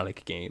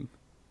game.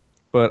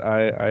 But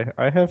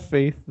I have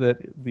faith that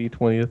the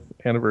 20th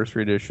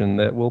anniversary edition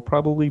that will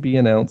probably be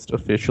announced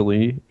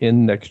officially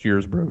in next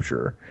year's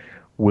brochure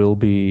will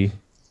be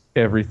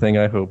everything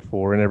I hope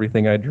for and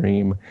everything I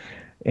dream.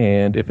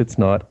 And if it's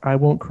not, I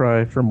won't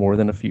cry for more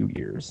than a few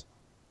years.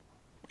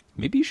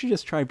 Maybe you should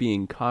just try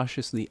being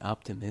cautiously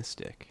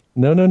optimistic.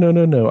 No.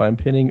 I'm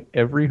pinning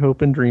every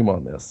hope and dream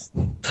on this.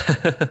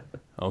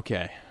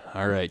 Okay.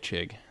 All right,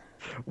 Chig.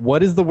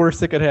 What is the worst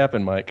that could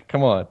happen, Mike?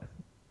 Come on.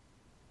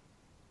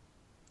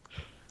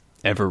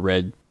 Ever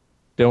read?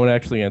 Don't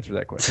actually answer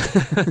that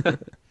question.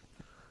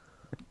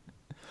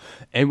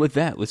 And with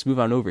that, let's move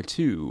on over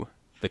to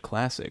the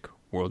classic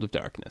World of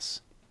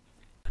Darkness.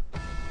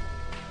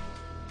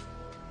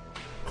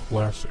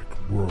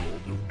 Classic World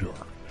of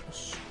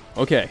Darkness.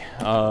 Okay,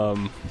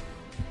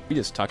 we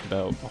just talked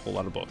about a whole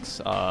lot of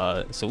books.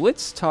 So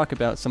let's talk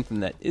about something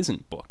that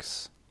isn't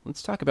books.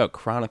 Let's talk about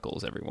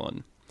Chronicles,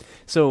 everyone.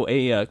 So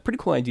a pretty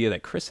cool idea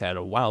that Chris had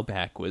a while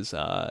back was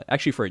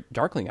actually for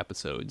Darkling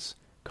episodes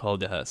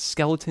called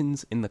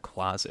Skeletons in the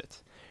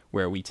Closet,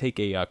 where we take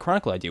a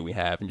Chronicle idea we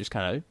have and just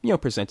kind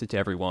of present it to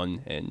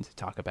everyone and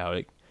talk about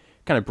it,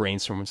 kind of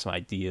brainstorm some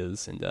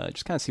ideas and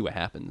just kind of see what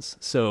happens.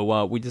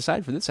 So we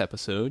decided for this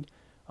episode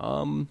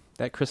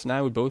that Chris and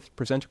I would both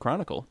present a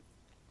Chronicle.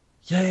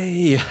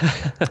 Yay!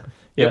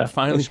 Yeah,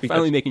 finally that should be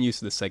good. making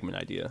use of the segment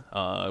idea,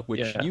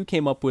 which you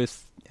came up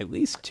with at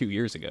least 2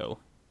 years ago,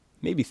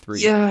 maybe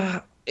 3. Yeah,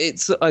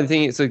 I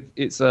think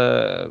it's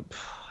a.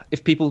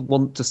 If people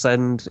want to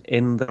send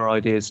in their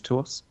ideas to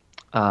us,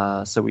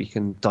 so we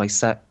can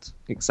dissect,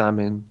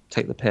 examine,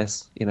 take the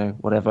piss,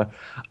 whatever,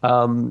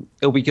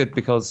 it'll be good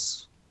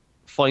because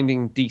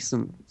finding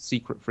decent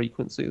secret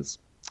frequencies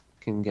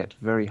can get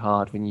very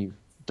hard when you've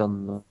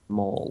done them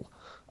all.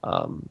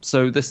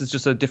 So this is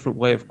just a different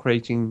way of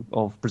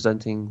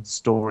presenting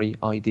story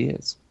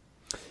ideas.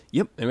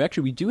 Yep, and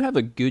actually we do have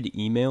a good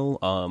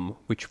email,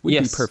 which would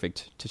be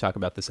perfect to talk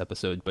about this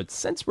episode, but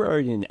since we're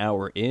already an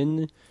hour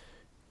in,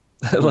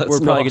 we're probably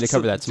going to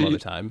cover that some other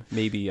time,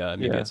 maybe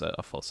as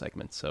a full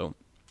segment. So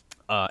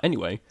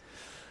anyway,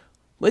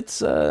 let's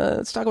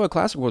talk about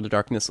Classic World of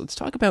Darkness. Let's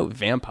talk about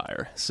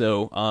Vampire.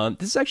 So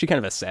this is actually kind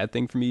of a sad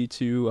thing for me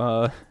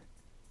to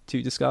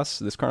discuss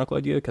this Chronicle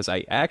idea, because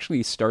I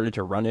actually started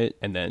to run it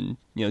and then,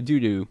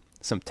 due to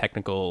some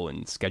technical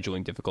and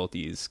scheduling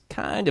difficulties,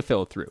 kind of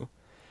fell through,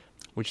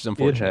 which is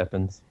unfortunate. It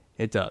happens.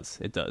 It does.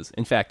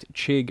 In fact,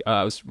 Chig,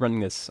 I was running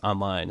this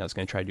online. I was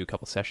going to try to do a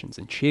couple sessions,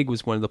 and Chig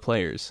was one of the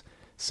players.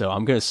 So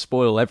I'm going to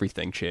spoil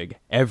everything, Chig.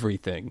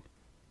 Everything.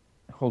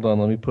 Hold on,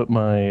 let me put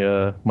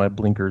my my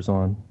blinkers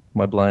on,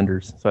 my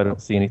blinders, so I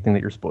don't see anything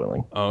that you're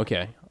spoiling. Oh,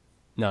 okay.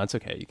 No, it's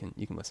okay. You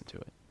can listen to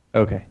it.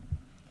 Okay.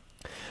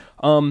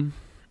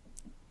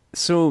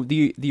 So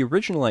the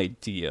original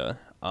idea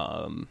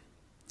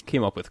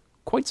came up with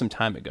quite some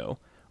time ago.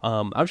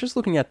 I was just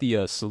looking at the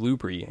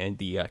Salubri and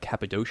the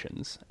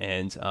Cappadocians,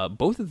 and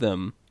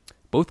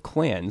both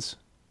clans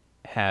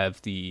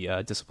have the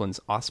disciplines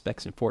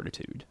Auspex and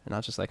Fortitude. And I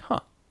was just like,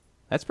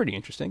 that's pretty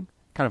interesting.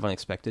 Kind of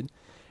unexpected.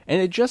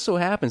 And it just so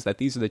happens that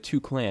these are the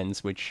two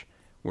clans which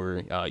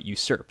were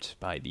usurped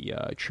by the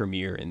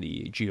Tremere and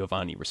the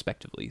Giovanni,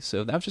 respectively.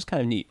 So that was just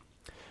kind of neat.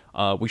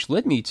 Which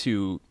led me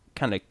to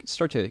kind of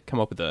start to come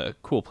up with a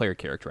cool player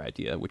character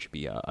idea, which would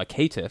be a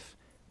caitiff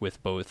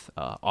with both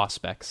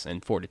Auspex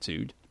and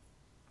Fortitude.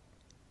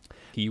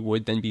 He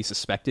would then be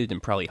suspected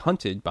and probably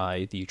hunted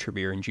by the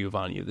Tremere and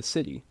Giovanni of the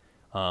city,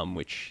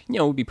 which,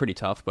 would be pretty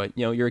tough, but,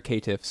 you're a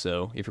caitiff,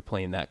 so if you're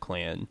playing that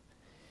clan,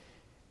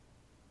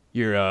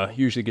 you're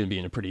usually going to be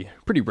in a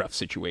pretty rough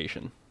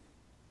situation.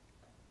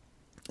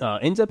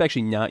 Ends up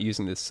actually not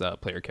using this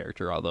player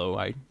character, although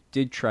I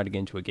did try to get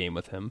into a game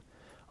with him.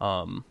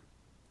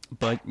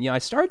 But I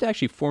started to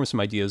actually form some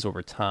ideas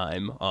over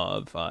time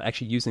of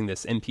actually using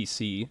this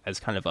NPC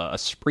as kind of a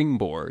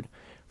springboard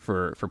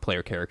for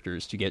player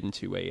characters to get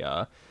into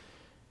a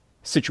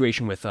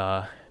situation with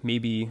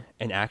maybe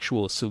an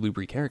actual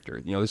Salubri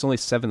character. There's only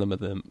seven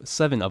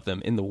of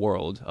them in the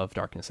world of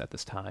Darkness at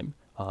this time,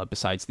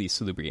 besides the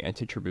Salubri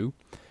Antitribu.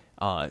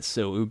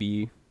 So it would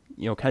be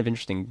kind of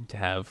interesting to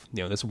have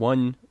this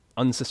one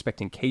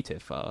unsuspecting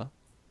caitiff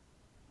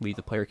lead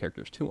the player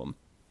characters to him.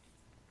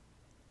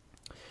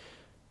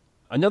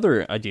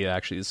 Another idea,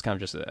 actually, this is kind of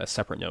just a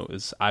separate note,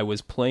 is I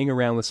was playing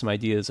around with some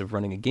ideas of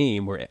running a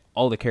game where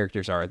all the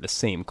characters are the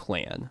same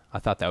clan. I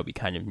thought that would be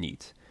kind of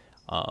neat.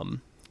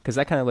 Because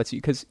that kind of lets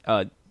you... Because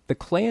the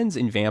clans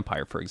in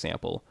Vampire, for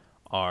example,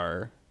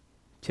 are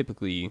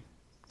typically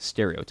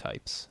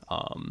stereotypes.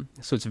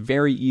 So it's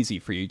very easy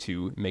for you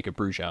to make a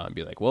Bruja and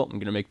be like, well, I'm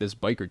going to make this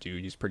biker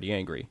dude. He's pretty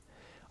angry.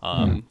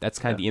 That's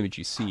kind of the image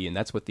you see, and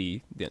that's what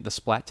the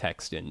splat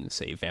text in,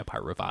 say,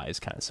 Vampire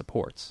Revised kind of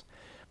supports.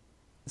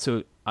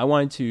 So I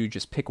wanted to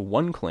just pick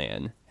one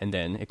clan and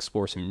then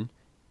explore some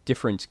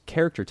different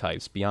character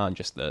types beyond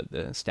just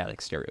the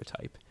static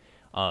stereotype.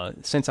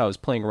 Since I was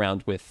playing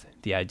around with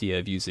the idea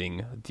of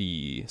using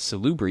the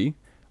Salubri,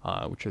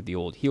 which are the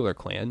old healer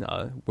clan,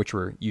 which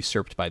were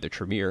usurped by the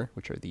Tremere,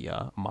 which are the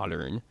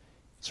modern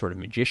sort of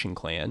magician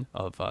clan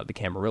of the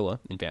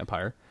Camarilla in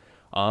Vampire,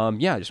 I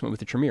just went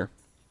with the Tremere.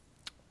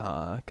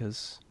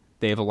 Because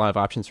they have a lot of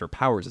options for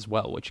powers as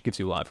well, which gives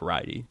you a lot of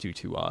variety due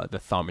to the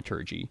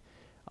thaumaturgy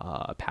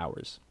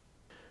powers.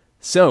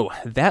 So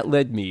that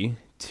led me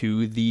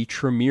to the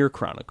Tremere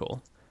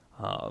Chronicle.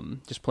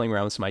 Just playing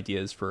around with some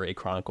ideas for a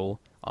chronicle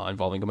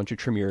involving a bunch of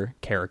Tremere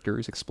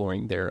characters,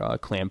 exploring their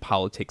clan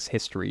politics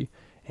history,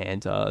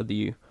 and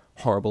the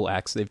horrible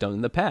acts they've done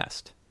in the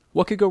past.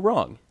 What could go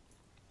wrong?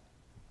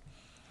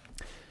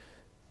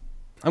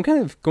 I'm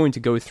kind of going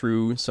to go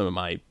through some of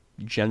my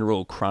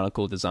general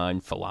chronicle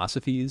design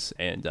philosophies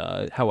and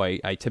how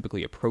I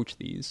typically approach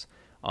these.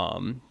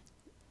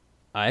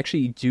 I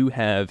actually do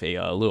have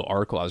a little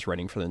article I was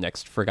writing for the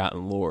next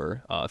Forgotten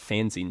Lore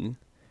fanzine,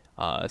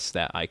 so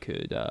that I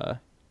could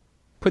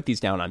put these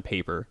down on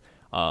paper.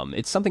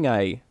 It's something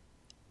I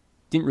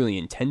didn't really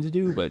intend to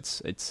do,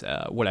 but it's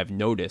what I've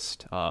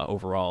noticed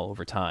overall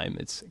over time.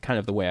 It's kind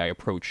of the way I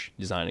approach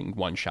designing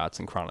one-shots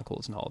and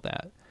chronicles and all of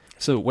that.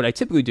 So what I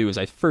typically do is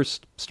I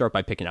first start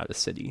by picking out a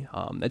city.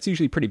 That's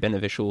usually pretty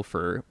beneficial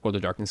for World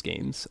of Darkness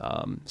games,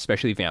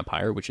 especially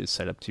Vampire, which is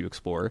set up to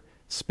explore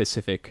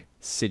specific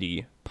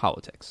city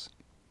politics.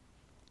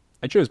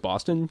 I chose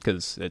Boston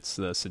because it's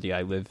the city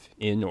I live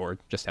in or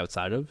just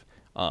outside of.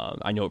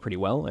 I know it pretty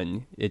well,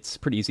 and it's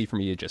pretty easy for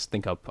me to just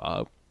think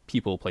up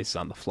people, places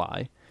on the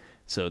fly.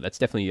 So that's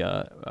definitely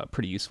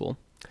pretty useful.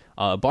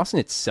 Boston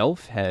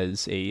itself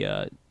has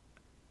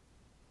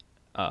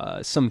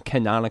some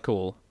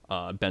canonical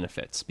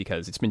benefits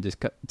because it's been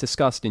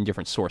discussed in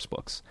different source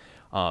books.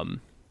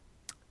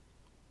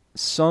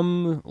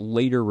 Some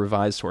later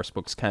revised source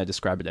books kind of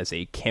describe it as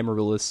a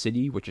Camarilla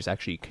city, which is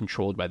actually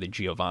controlled by the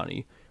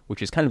Giovanni,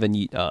 which is kind of a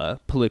neat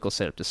political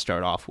setup to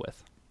start off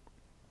with.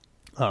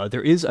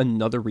 There is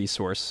another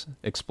resource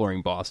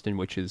exploring Boston,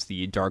 which is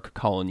the Dark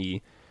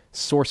Colony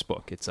source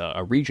book. It's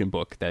a region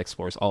book that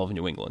explores all of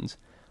New England.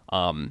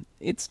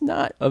 It's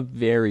not a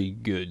very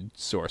good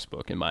source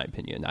book, in my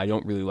opinion. I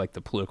don't really like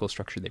the political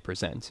structure they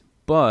present,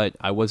 but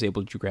I was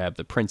able to grab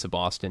the Prince of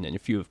Boston and a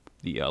few of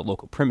the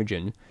local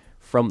primogen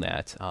from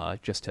that,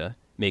 just to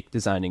make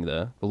designing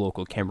the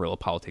local Camarilla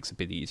politics a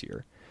bit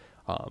easier.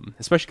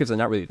 Especially because they're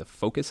not really the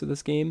focus of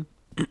this game.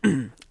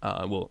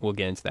 We'll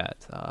get into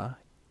that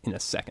in a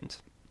second.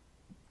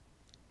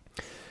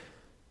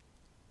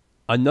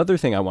 Another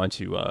thing I want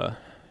to,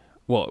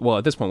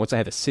 at this point, once I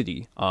have a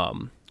city,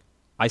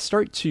 I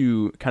start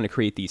to kind of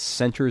create these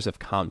centers of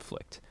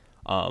conflict.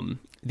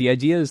 The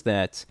idea is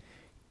that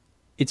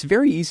it's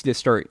very easy to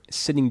start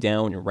sitting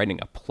down and writing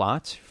a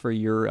plot for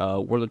your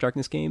World of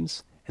Darkness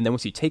games, and then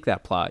once you take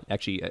that plot,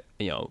 actually,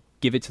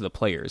 give it to the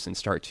players and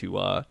start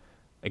to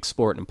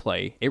explore it and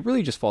play, it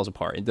really just falls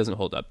apart. It doesn't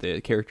hold up.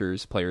 The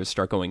players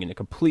start going in a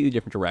completely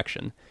different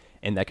direction,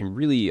 and that can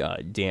really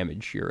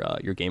damage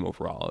your game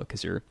overall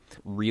because you're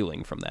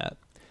reeling from that.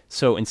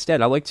 So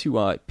instead, I like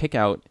to pick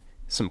out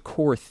some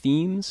core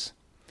themes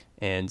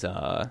and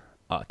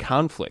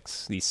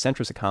conflicts, these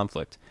centers of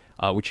conflict,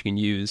 which you can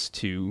use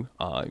to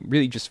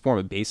really just form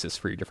a basis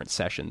for your different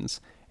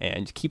sessions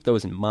and keep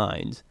those in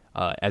mind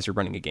as you're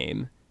running a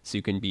game, so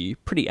you can be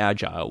pretty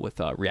agile with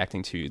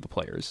reacting to the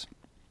players.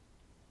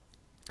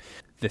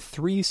 The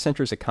three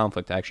centers of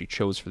conflict I actually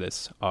chose for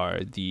this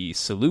are the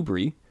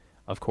Salubri,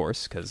 of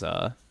course, because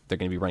they're going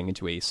to be running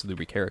into a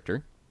Salubri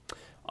character.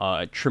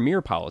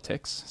 Tremere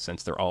politics,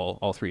 since they're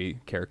all three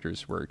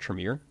characters were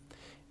Tremere.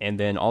 And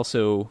then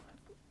also,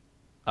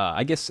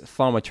 I guess,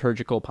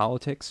 thaumaturgical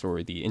politics,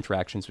 or the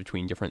interactions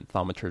between different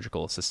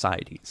thaumaturgical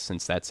societies,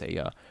 since that's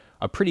a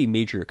pretty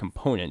major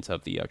component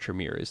of the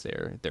Tremere is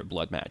their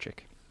blood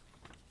magic.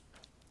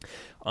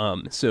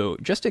 So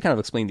just to kind of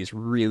explain these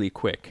really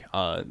quick,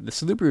 the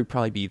Salubri would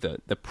probably be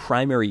the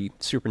primary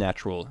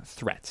supernatural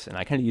threat, and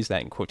I kind of use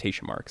that in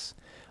quotation marks.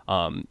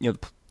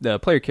 The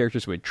player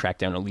characters would track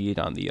down a lead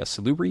on the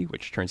Salubri,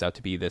 which turns out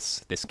to be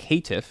this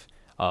caitiff.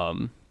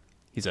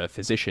 He's a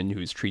physician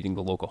who's treating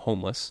the local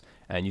homeless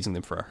and using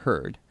them for a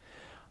herd.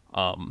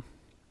 So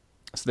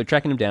they're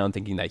tracking him down,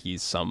 thinking that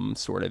he's some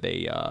sort of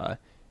a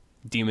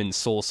demon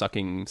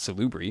soul-sucking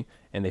Salubri,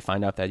 and they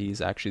find out that he's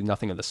actually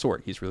nothing of the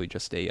sort. He's really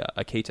just a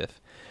caitiff.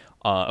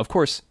 Of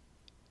course,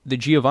 the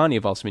Giovanni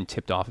have also been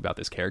tipped off about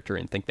this character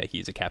and think that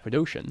he's a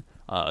Cappadocian.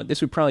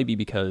 This would probably be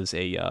because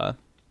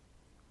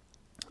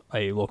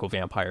a local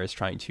vampire is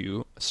trying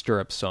to stir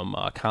up some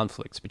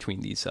conflicts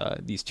between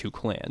these two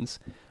clans.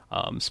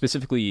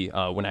 Specifically,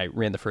 when I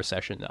ran the first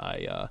session,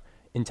 I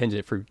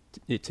intended for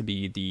it to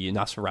be the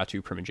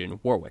Nosferatu primogen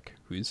Warwick,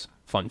 who's,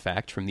 fun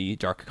fact, from the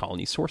Dark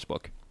Colony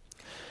sourcebook.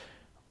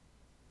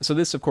 So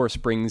this, of course,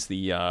 brings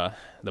the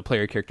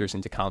player characters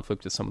into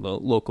conflict with some of the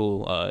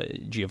local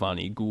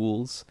Giovanni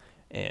ghouls,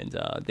 and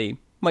they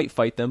might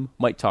fight them,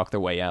 might talk their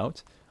way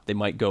out. They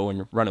might go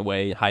and run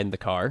away, hide in the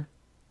car.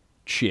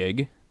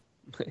 Chig.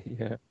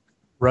 Yeah.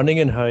 Running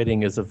and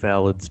hiding is a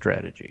valid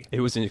strategy.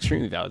 It was an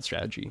extremely valid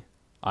strategy.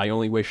 I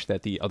only wish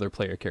that the other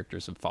player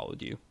characters had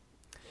followed you.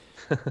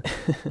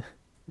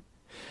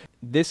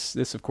 This,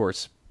 of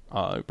course,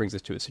 brings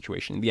us to a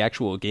situation. The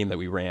actual game that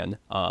we ran,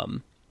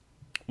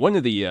 one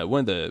of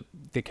the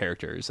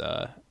characters,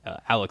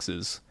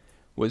 Alex's,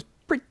 was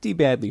pretty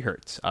badly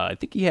hurt. I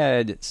think he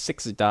had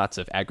 6 dots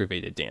of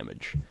aggravated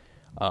damage.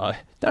 Not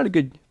a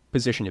good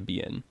position to be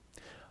in.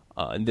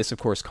 And this, of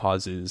course,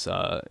 causes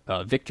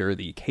Victor,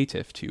 the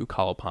caitiff, to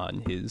call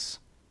upon his,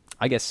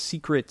 I guess,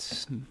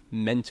 secret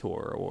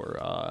mentor,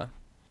 or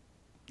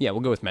we'll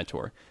go with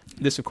mentor.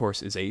 This, of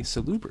course, is a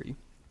Salubri,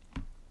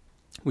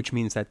 which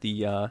means that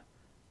the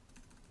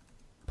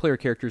player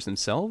characters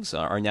themselves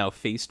are now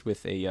faced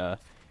with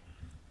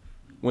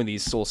one of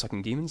these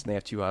soul-sucking demons, and they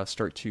have to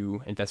start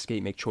to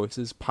investigate, make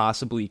choices,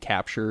 possibly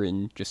capture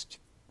and just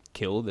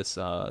kill this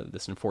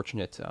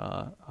unfortunate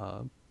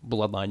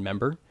bloodline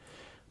member.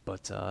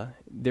 But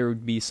there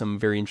would be some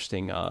very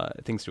interesting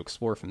things to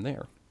explore from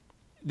there.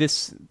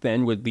 This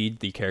then would lead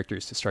the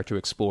characters to start to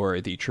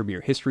explore the Tremere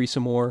history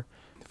some more,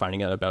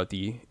 finding out about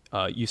the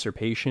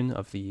usurpation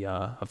of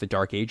the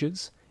Dark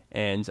Ages,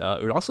 and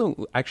it would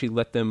also actually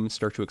let them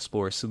start to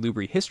explore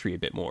Salubri history a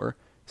bit more,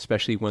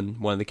 especially when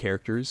one of the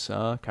characters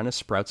kind of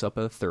sprouts up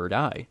a third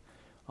eye,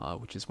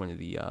 which is one of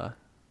the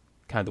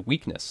kind of the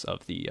weakness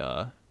of the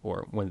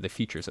or one of the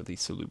features of the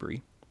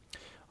Salubri.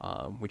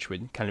 Which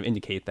would kind of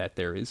indicate that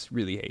there is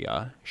really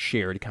a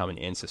shared common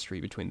ancestry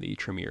between the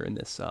Tremere and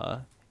this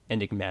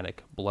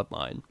enigmatic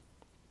bloodline.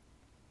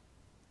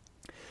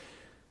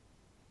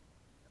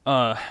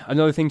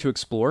 Another thing to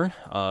explore,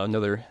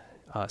 another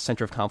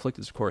center of conflict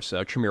is, of course,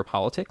 Tremere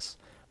politics.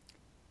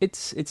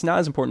 It's not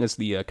as important as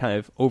the kind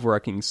of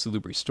overarching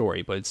Salubri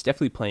story, but it's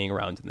definitely playing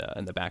around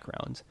in the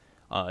background.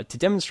 To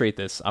demonstrate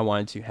this, I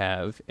wanted to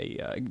have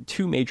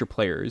two major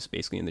players,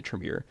 basically in the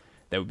Tremere,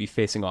 that would be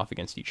facing off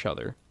against each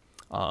other.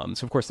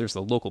 So, of course, there's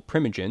the local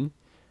primogen,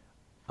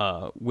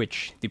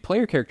 which the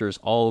player characters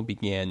all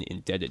began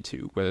indebted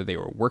to, whether they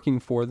were working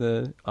for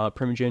the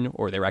primogen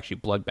or they were actually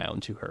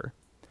bloodbound to her.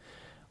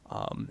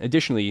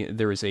 Additionally,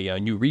 there is a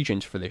new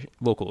regent for the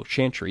local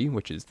chantry,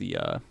 which is the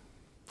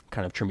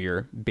kind of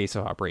Tremere base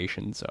of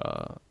operations,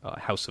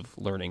 house of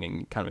learning,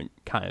 and kind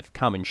of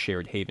common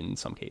shared haven in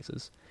some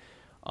cases.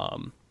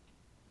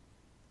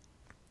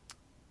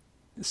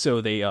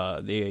 So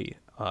they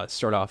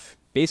start off.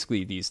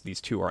 Basically, these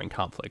two are in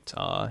conflict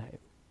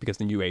because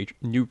the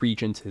new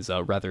regent is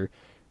rather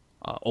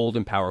old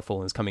and powerful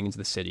and is coming into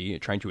the city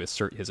trying to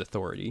assert his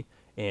authority,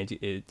 and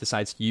it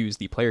decides to use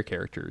the player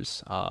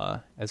characters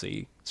as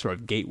a sort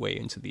of gateway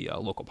into the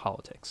local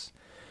politics.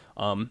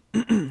 So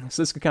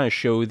this could kind of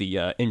show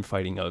the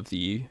infighting of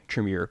the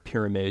Tremere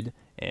pyramid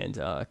and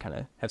kind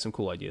of have some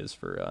cool ideas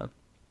for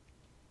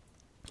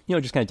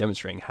just kind of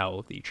demonstrating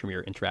how the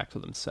Tremere interact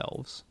with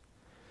themselves.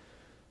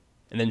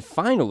 And then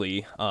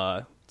finally,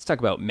 let's talk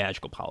about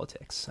magical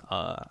politics.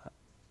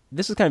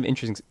 This is kind of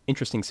an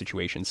interesting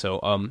situation.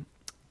 So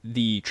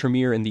the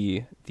Tremere and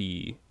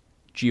the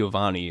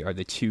Giovanni are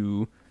the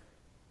two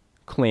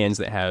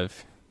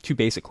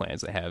basic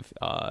clans that have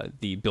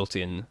the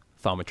built-in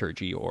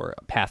thaumaturgy or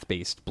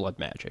path-based blood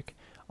magic.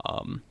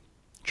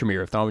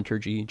 Tremere of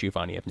thaumaturgy,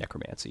 Giovanni of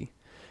necromancy.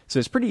 So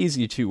it's pretty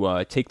easy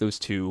to take those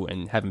two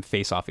and have them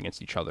face off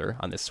against each other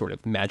on this sort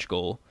of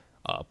magical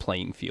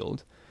playing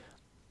field.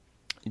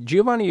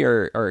 Giovanni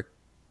are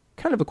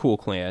kind of a cool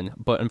clan,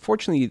 but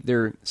unfortunately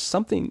they're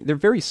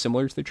very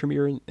similar to the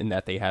Tremere in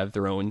that they have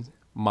their own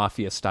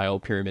mafia-style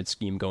pyramid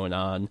scheme going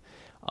on.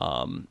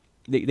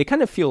 They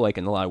kind of feel like,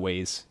 in a lot of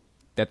ways,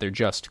 that they're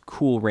just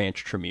Cool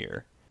Ranch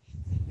Tremere,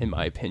 in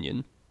my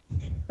opinion.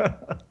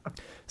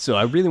 So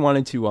I really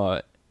wanted to...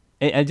 and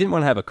I didn't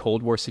want to have a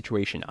Cold War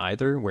situation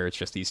either, where it's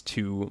just these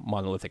two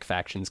monolithic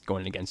factions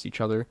going against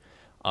each other.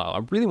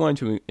 I really wanted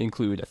to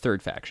include a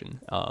third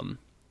faction.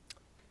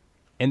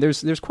 And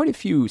there's quite a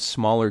few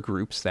smaller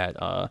groups that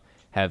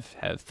have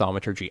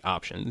thaumaturgy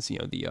options.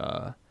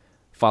 The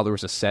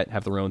followers of Set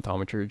have their own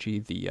thaumaturgy.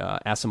 The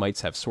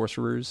Assamites have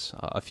sorcerers,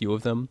 a few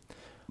of them.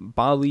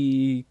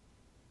 Bali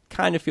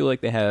kind of feel like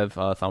they have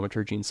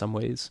thaumaturgy in some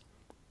ways.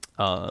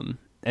 And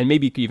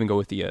maybe you could even go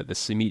with the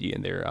Samidi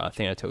and their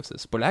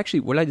Thanatosis. But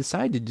actually, what I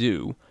decided to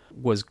do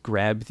was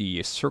grab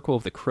the Circle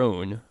of the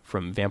Crone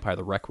from Vampire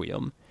the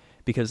Requiem,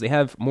 because they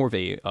have more of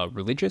a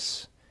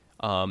religious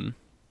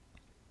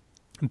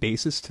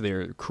basis to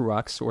their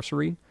Kurok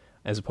sorcery,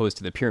 as opposed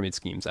to the pyramid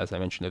schemes, as I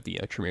mentioned, of the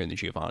Tremere and the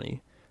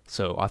Giovanni.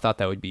 So I thought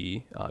that would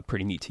be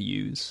pretty neat to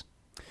use.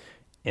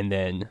 And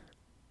then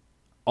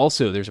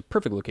Also, there's a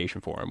perfect location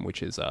for them,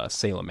 which is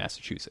Salem,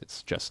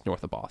 Massachusetts, just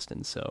north of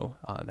Boston. So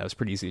that was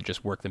pretty easy to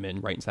just work them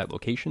in right into that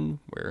location,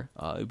 where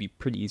it would be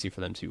pretty easy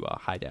for them to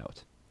hide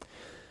out.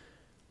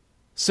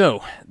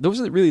 So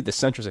those are really the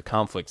centers of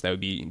conflicts that would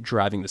be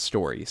driving the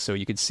story. So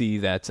you could see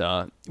that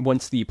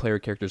once the player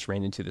characters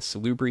ran into the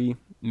Salubri,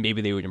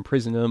 maybe they would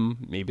imprison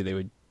them, maybe they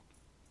would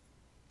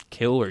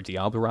kill or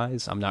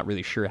diablerize. I'm not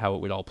really sure how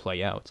it would all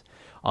play out.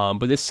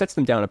 But this sets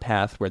them down a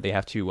path where they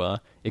have to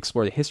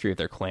explore the history of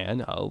their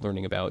clan,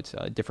 learning about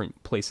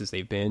different places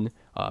they've been,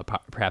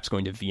 perhaps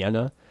going to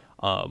Vienna.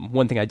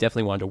 One thing I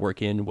definitely wanted to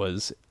work in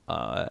was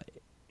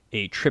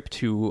a trip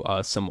to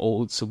some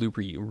old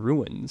Salubri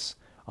ruins,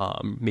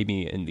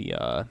 maybe in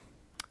the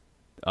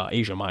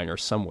Asia Minor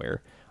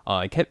somewhere.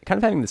 Kind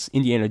of having this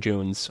Indiana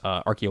Jones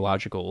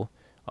archaeological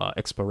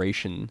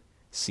exploration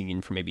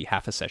scene for maybe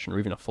half a session or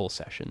even a full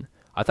session.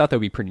 I thought that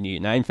would be pretty neat.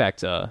 And I, in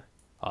fact,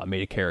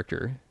 made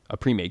a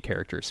pre-made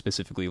character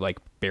specifically like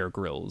Bear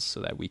Grylls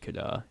so that we could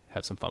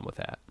have some fun with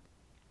that.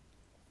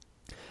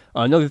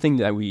 Another thing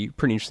that would be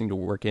pretty interesting to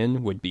work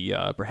in would be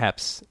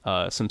perhaps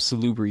some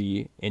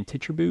Salubri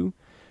Antitribu.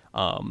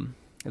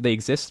 They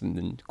exist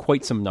in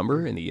quite some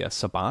number in the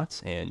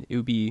Sabbat, and it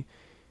would be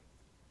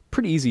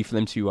pretty easy for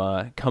them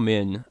to come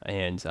in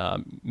and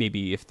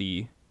maybe if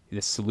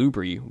this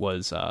Salubri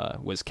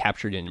was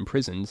captured and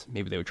imprisoned,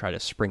 maybe they would try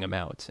to spring him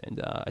out and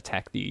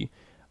attack the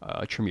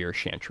Tremere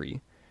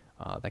Chantry.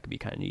 That could be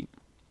kind of neat.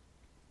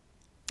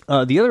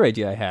 The other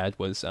idea I had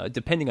was,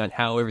 depending on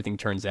how everything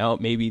turns out,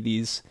 maybe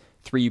these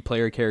 3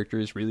 player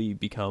characters really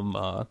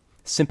become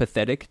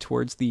sympathetic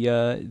towards the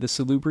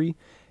Salubri.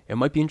 It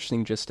might be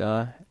interesting just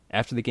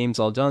after the game's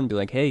all done, be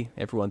like, hey,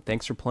 everyone,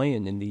 thanks for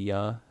playing in the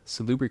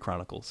Salubri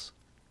Chronicles.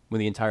 When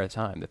the entire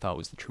time they thought it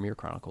was the Tremere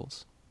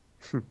Chronicles.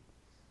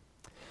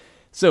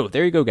 So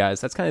there you go,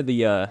 guys. That's kind of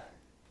the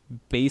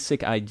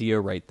basic idea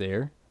right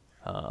there.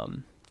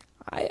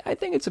 I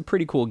think it's a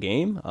pretty cool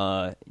game.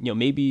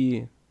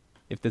 Maybe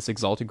if this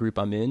Exalted group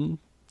I'm in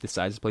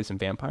decides to play some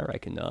Vampire, I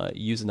can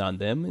use it on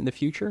them in the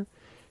future.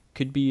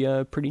 Could be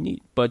pretty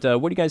neat. But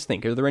what do you guys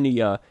think? Are there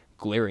any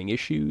glaring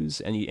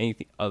issues?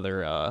 Any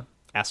other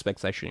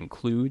aspects I should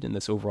include in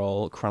this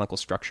overall Chronicle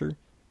structure?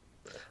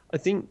 I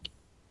think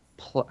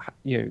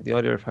the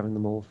idea of having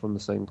them all from the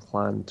same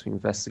clan to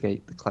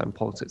investigate the clan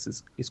politics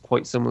is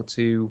quite similar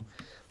to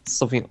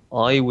something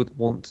I would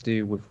want to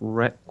do with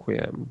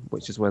Requiem,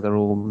 which is where they're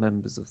all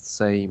members of the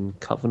same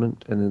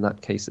covenant, and in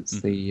that case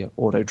it's the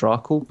Ordo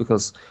Dracal,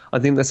 because I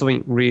think there's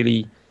something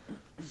really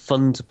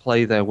fun to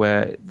play there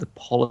where the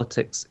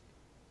politics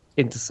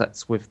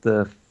intersects with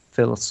the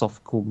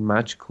philosophical,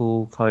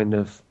 magical kind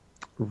of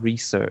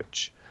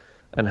research,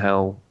 and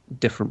how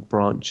different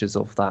branches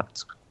of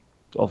that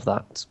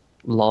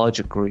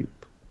larger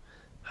group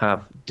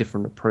have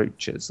different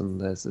approaches,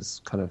 and there's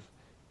this kind of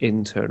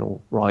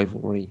internal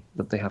rivalry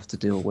that they have to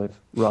deal with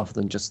rather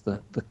than just the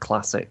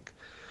classic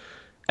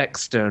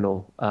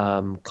external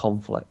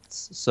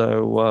conflicts.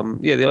 So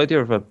the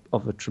idea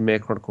of a Tremere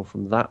Chronicle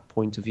from that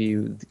point of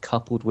view,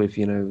 coupled with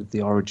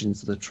the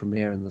origins of the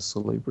Tremere and the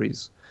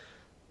Salubris,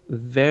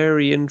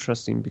 very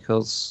interesting,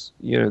 because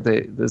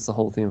there's the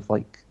whole thing of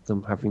like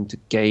them having to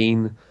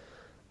gain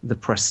the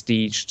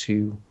prestige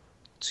to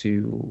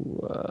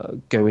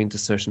go into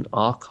certain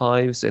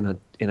archives in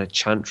a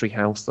chantry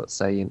house, let's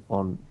say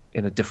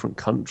in a different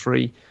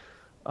country,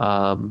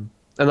 and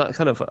that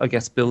kind of, I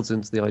guess, builds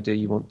into the idea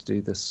you want to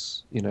do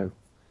this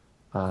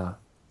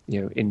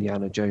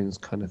Indiana Jones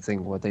kind of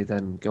thing where they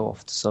then go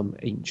off to some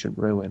ancient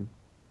ruin.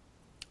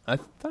 I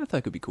thought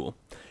that could be cool.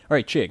 All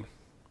right, Chig.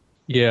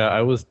 Yeah,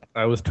 I was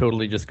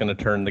totally just going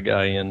to turn the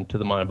guy into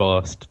the my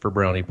boss for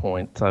brownie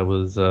points. I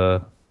was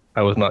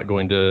not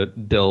going to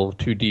delve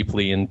too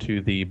deeply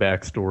into the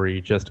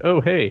backstory. Just,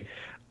 oh, hey,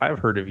 I've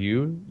heard of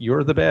you.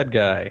 You're the bad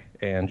guy,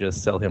 and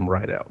just sell him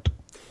right out.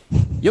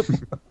 Yep.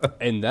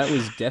 And that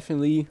was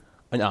definitely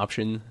an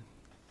option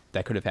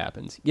that could have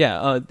happened.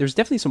 Yeah, there's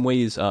definitely some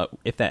ways,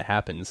 if that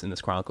happens in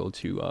this Chronicle,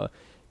 to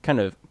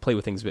kind of play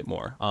with things a bit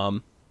more.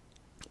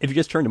 If you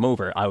just turned him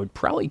over, I would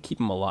probably keep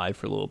him alive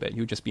for a little bit. He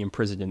would just be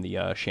imprisoned in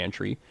the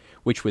Chantry,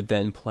 which would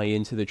then play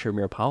into the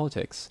Tremere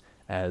politics,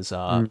 as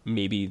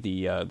maybe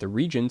the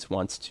regent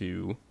wants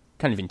to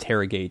kind of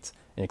interrogate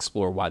and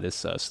explore why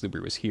this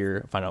Salubri was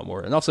here, find out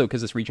more. And also,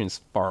 because this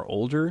regent's far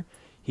older,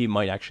 he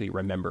might actually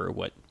remember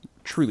what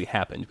truly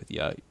happened with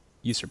the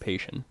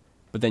usurpation.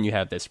 But then you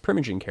have this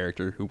Primogen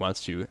character who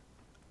wants to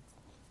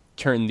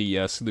turn the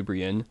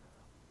Salubri in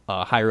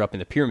higher up in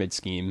the pyramid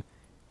scheme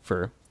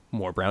for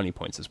more brownie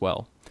points as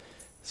well.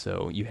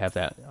 So you have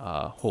that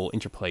whole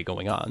interplay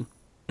going on.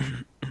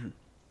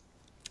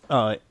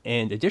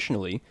 And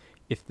additionally,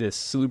 if this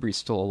Salubri is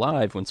still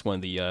alive once one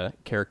of the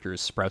characters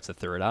sprouts a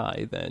third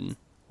eye, then,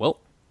 well,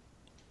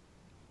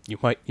 you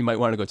might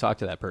want to go talk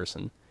to that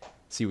person,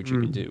 see what you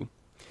can do.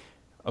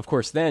 Of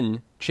course,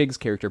 then Chig's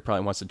character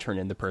probably wants to turn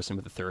in the person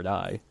with the third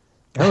eye.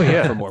 Oh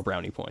yeah, for more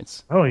brownie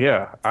points. Oh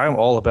yeah, I'm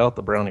all about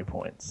the brownie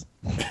points.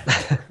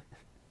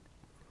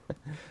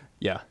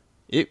 Yeah,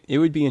 It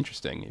would be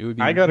interesting. It would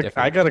be. I gotta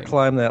interesting.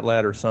 climb that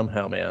ladder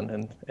somehow,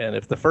 man. And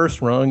if the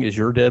first rung is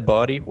your dead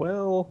body,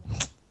 well,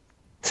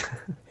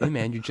 Hey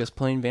man, you're just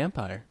playing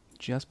vampire.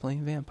 Just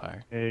playing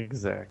vampire.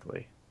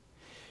 exactly.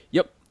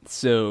 Yep.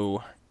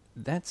 So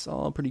that's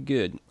all pretty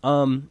good.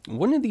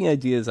 One of the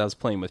ideas I was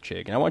playing with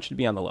Chig, and I want you to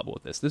be on the level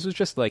with this. This was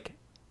just like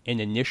an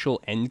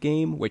initial end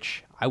game,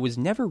 which I was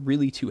never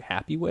really too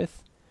happy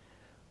with.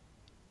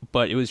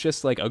 But it was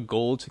just like a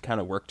goal to kind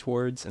of work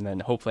towards, and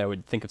then hopefully I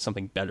would think of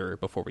something better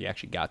before we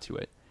actually got to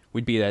it.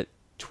 Would be that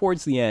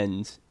towards the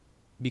end,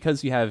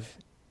 because you have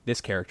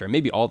this character, and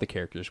maybe all the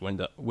characters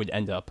would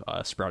end up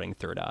sprouting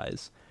third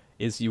eyes,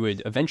 is you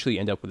would eventually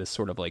end up with this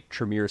sort of like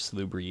Tremere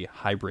Salubri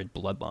hybrid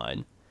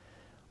bloodline.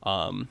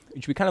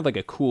 Which would be kind of like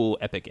a cool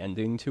epic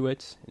ending to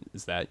it,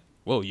 is that,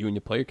 whoa, you and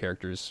your player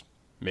characters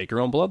make your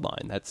own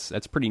bloodline.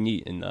 That's pretty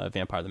neat in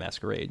Vampire the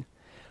Masquerade.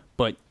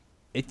 But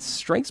it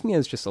strikes me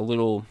as just a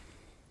little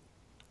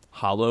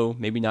hollow,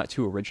 maybe not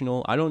too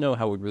original. I don't know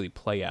how it would really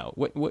play out.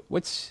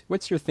 What's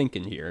your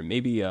thinking here?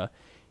 Maybe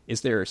is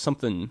there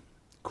something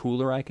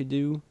cooler I could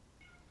do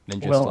than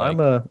just Well,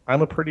 like...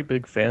 I'm a pretty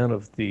big fan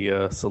of the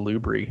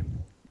Salubri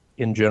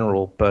in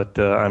general, but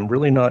I'm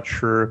really not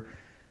sure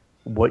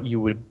what you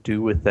would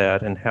do with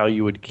that and how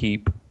you would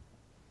keep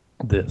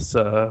this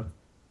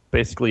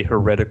basically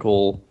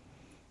heretical,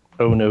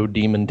 oh no,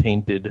 demon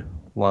tainted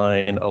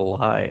line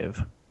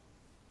alive.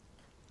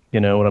 You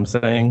know what I'm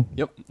saying?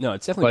 Yep. No,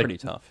 it's definitely Like- pretty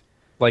tough.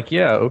 Like,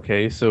 yeah,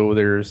 okay, so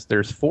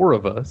there's 4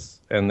 of us,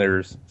 and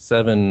there's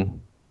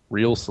 7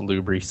 real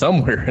Salubri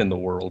somewhere in the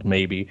world,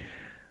 maybe.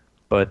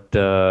 But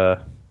I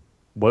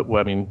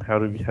mean, how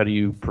do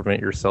you prevent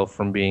yourself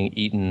from being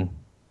eaten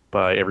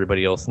by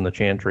everybody else in the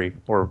Chantry,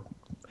 or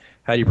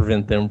how do you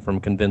prevent them from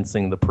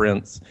convincing the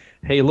prince,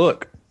 hey,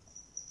 look,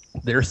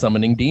 they're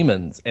summoning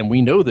demons, and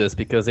we know this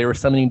because they were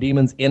summoning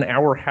demons in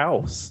our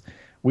house.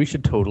 We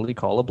should totally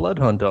call a blood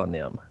hunt on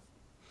them.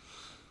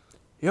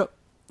 Yep.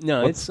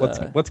 No,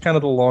 What's kind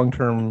of the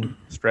long-term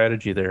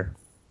strategy there?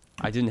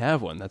 I didn't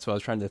have one. That's why I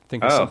was trying to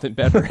think of Oh. something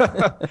better.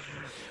 That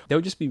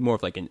would just be more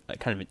of like a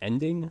kind of an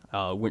ending.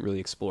 Wouldn't really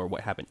explore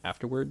what happened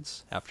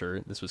afterwards, after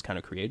this was kind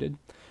of created.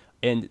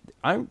 And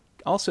I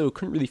also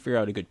couldn't really figure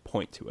out a good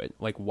point to it.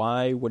 Like,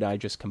 why would I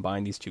just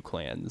combine these two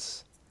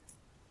clans?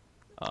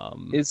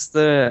 Is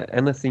there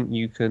anything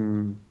you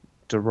can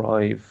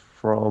derive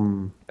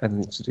from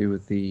anything to do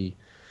with the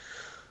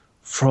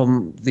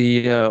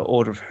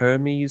Order of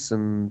Hermes,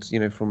 and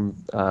from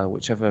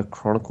whichever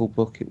chronicle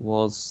book it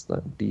was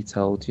that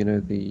detailed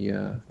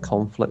the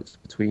conflict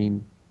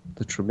between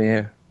the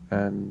Tremere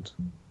and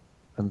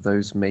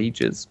those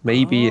mages?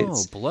 Maybe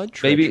it's blood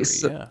treachery. maybe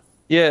it's yeah.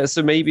 yeah.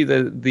 So maybe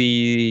the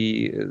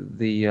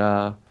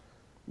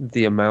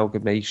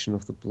amalgamation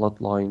of the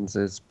bloodlines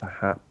is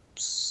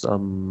perhaps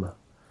some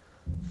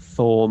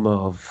form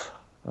of,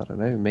 I don't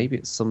know, maybe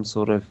it's some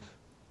sort of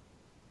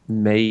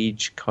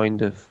mage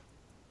kind of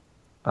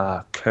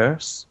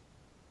curse.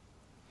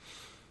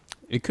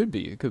 It could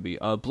be.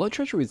 Blood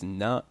Treachery is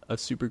not a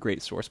super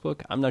great source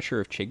book. I'm not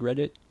sure if Chig read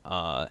it.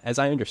 As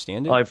I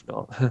understand it, I've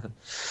not.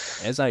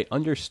 it's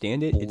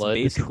Blood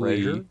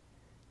basically treasure?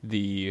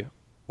 the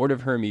Order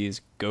of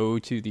Hermes go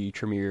to the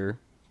Tremere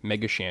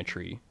Mega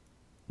Chantry,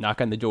 knock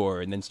on the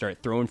door, and then start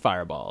throwing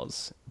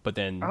fireballs. But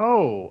then,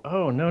 Oh,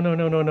 no.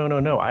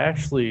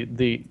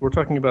 We're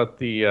talking about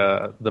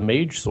the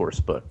Mage source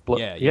book.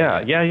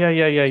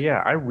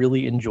 Yeah. I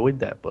really enjoyed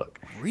that book.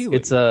 Really?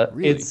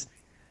 Really?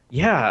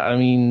 I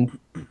mean,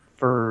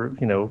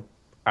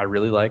 I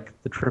really like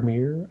the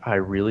Tremere. I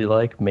really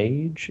like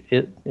Mage.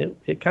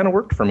 It kind of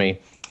worked for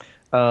me.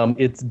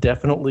 It's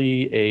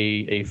definitely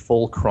a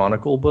full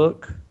chronicle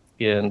book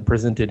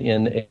presented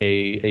in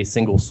a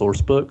single source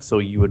book. So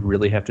you would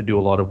really have to do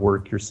a lot of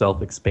work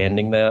yourself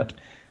expanding that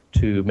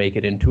to make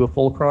it into a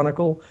full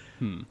chronicle.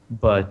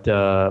 But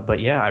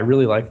yeah, I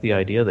really like the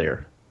idea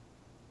there.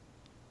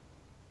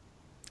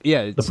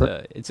 Yeah, it's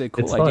a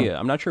cool it's fun. idea.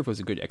 I'm not sure if it was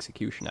a good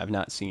execution. I've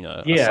not seen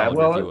a Yeah,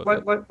 solid review well,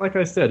 of it. like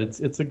I said,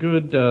 it's a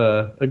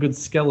good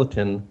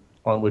skeleton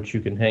on which you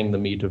can hang the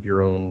meat of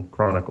your own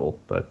chronicle.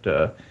 But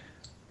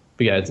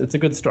yeah, it's a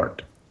good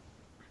start.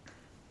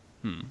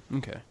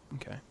 Okay.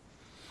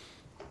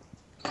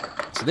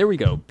 So there we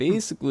go.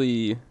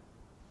 Basically,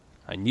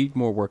 I need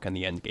more work on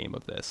the end game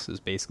of this. Is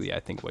basically, I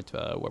think, what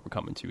we're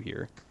coming to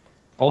here.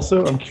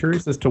 Also, I'm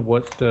curious as to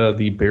what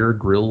the Bear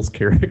Grylls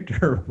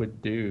character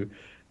would do,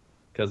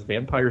 because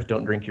vampires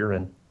don't drink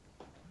urine.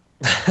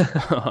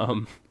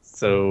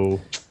 So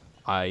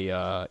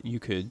You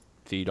could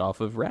feed off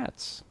of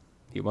rats.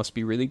 He must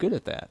be really good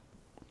at that.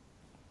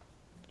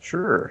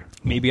 sure,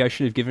 Maybe I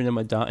should have given him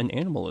a dot in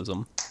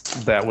animalism.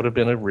 that would have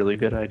been a really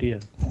good idea.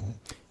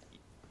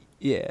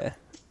 Yeah.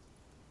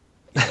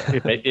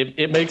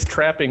 It makes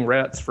trapping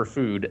rats for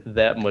food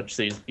that much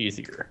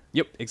easier.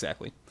 Yep,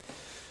 exactly.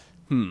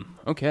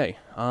 Okay.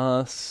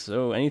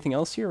 So anything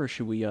else here, or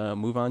should we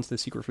move on to the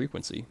secret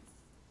frequency?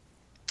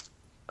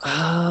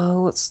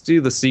 Let's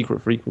do the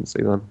secret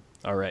frequency then.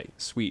 All right,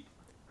 sweet.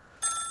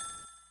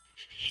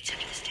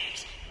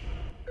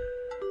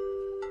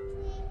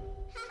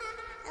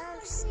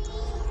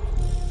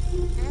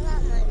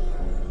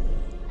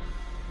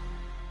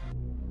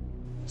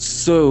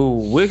 So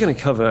we're going to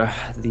cover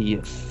the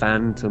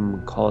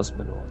Phantom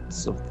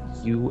Cosmonauts of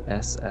the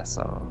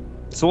USSR.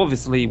 So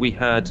obviously we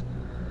had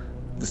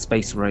the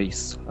space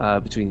race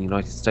between the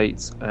United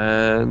States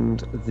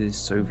and the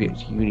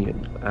Soviet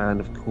Union,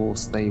 and of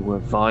course they were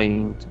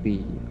vying to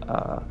be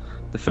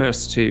the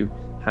first to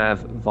have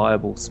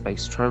viable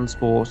space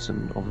transport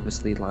and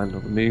obviously land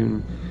on the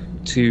moon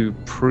to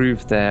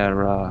prove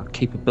their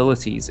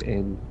capabilities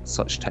in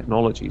such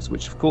technologies,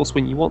 which of course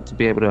when you want to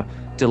be able to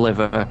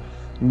deliver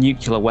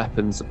nuclear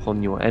weapons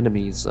upon your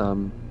enemies,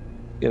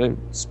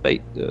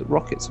 space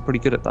rockets are pretty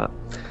good at that.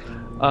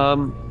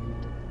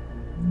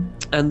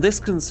 And this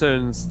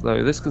concerns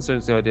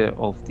the idea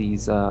of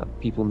these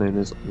people known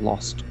as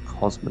lost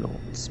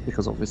cosmonauts,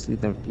 because obviously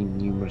there have been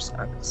numerous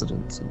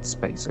accidents in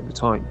space over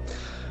time.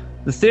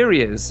 The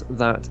theory is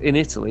that in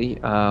Italy,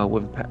 there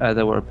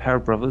were a pair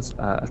of brothers,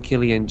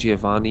 Achille and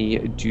Giovanni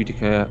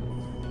Giudica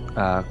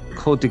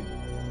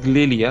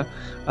Cordiglia.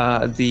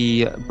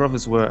 The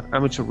brothers were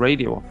amateur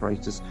radio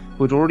operators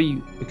who had already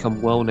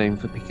become well known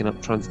for picking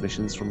up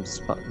transmissions from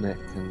Sputnik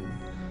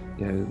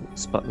and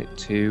Sputnik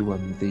 2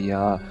 and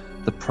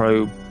the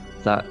probe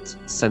that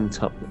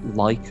sent up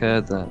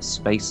Laika, the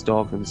space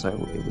dog, and so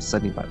it was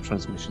sending back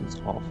transmissions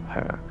of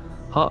her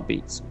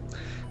heartbeats.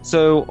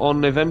 So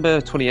on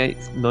November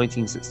 28th,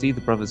 1960,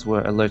 the brothers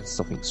were alerted to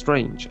something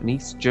strange. An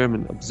East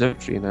German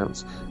observatory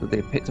announced that they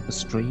had picked up a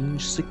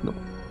strange signal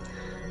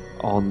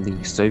on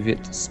the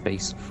Soviet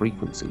space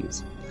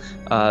frequencies.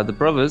 The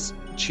brothers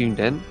tuned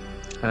in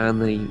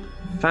and they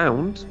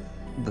found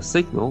the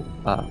signal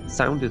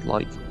sounded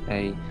like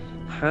a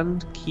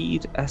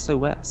hand-keyed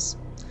SOS.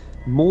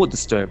 More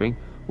disturbing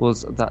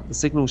was that the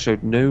signal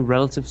showed no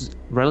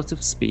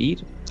relative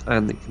speed,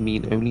 and it can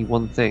mean only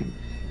one thing: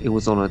 it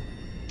was on a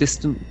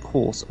distant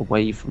course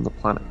away from the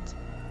planet.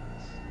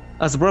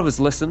 As the brothers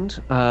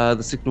listened,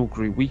 the signal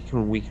grew weaker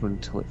and weaker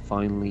until it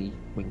finally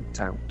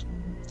winked out.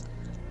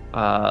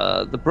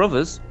 The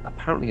brothers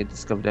apparently had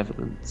discovered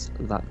evidence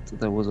that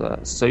there was a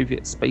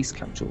Soviet space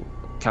capsule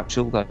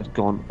that had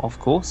gone off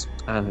course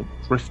and had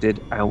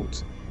drifted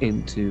out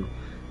into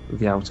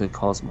the outer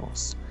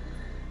cosmos.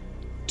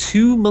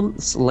 2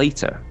 months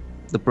later,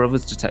 the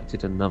brothers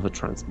detected another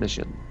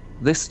transmission.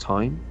 This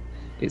time,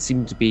 it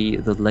seemed to be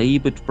the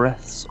laboured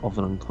breaths of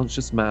an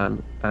unconscious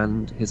man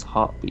and his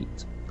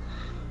heartbeat.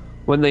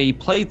 When they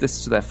played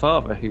this to their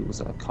father, who was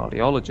a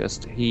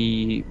cardiologist,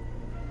 he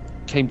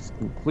came to the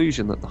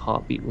conclusion that the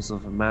heartbeat was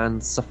of a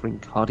man suffering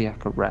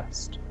cardiac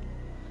arrest.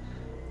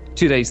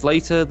 2 days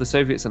later, the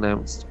Soviets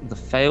announced the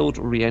failed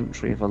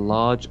re-entry of a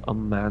large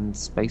unmanned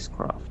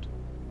spacecraft.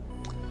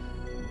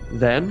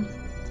 Then,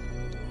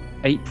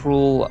 in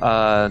April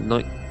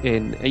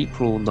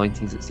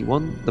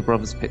 1961, the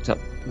brothers picked up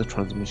the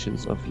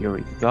transmissions of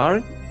Yuri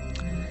Gagarin,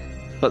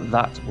 but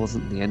that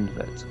wasn't the end of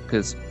it,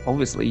 because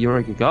obviously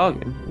Yuri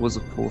Gagarin was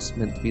of course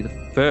meant to be the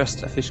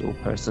first official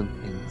person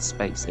in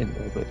space in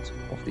orbit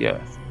of the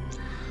Earth.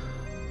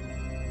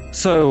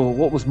 So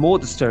what was more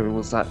disturbing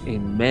was that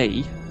in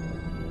May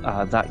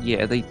that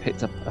year they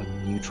picked up a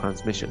new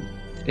transmission.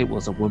 It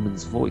was a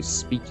woman's voice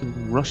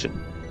speaking Russian.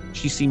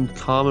 She seemed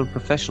calm and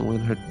professional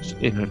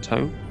in her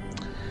tone.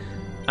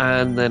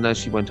 And then as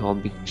she went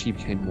on, she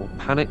became more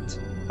panicked,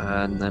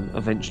 and then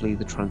eventually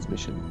the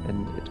transmission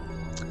ended.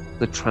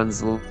 The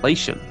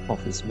translation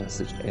of this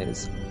message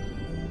is,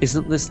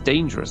 "Isn't this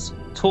dangerous?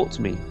 Talk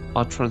to me.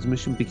 Our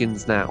transmission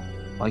begins now.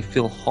 I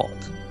feel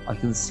hot. I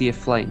can see a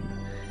flame.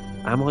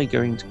 Am I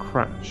going to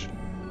crash?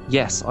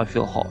 Yes, I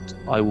feel hot.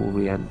 I will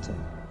re-enter."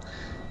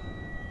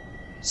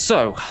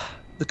 So,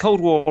 the Cold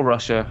War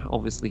Russia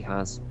obviously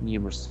has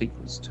numerous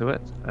secrets to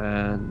it,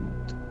 and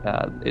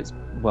it's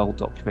well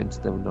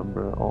documented there were a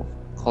number of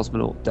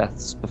cosmonaut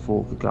deaths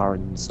before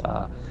Gagarin's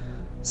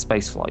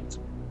spaceflight.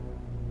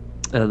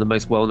 The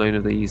most well-known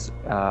of these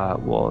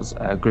was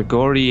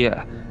Grigory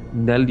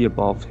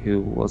Nelyubov,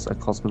 who was a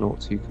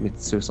cosmonaut who committed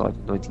suicide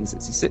in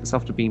 1966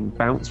 after being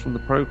bounced from the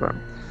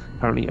program,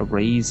 apparently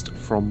erased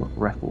from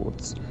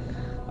records.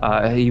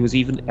 He was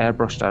even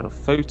airbrushed out of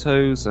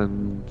photos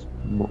and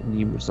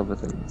numerous other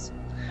things.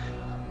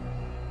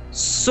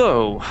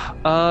 So,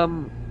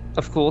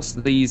 of course,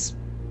 these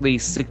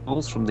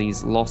signals from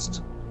these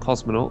lost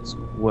cosmonauts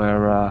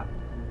were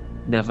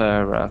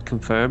never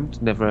confirmed.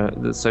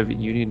 The Soviet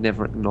Union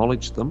never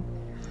acknowledged them.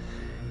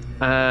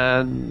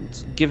 And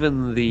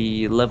given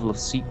the level of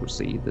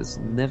secrecy, there's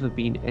never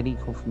been any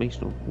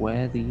confirmation of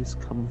where these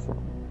come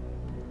from.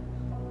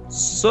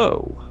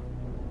 So,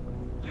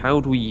 how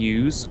do we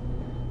use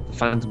the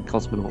Phantom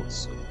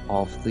Cosmonauts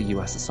of the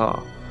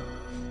USSR?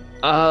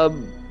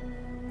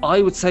 I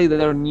would say that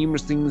there are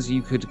numerous things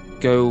you could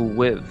go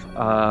with.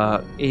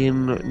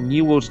 In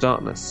New World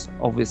Darkness,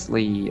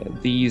 obviously,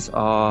 these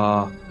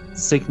are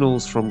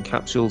signals from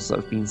capsules that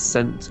have been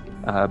sent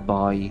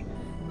by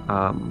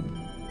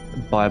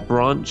a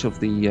branch of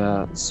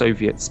the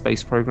Soviet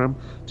space program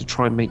to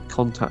try and make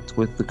contact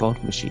with the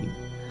God Machine.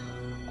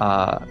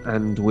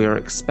 And we're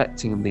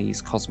expecting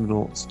these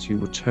cosmonauts to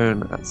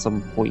return at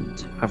some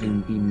point,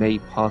 having been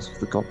made part of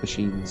the God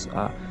Machine's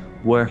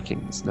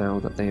workings now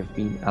that they have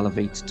been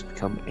elevated to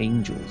become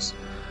angels.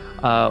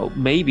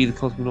 Maybe the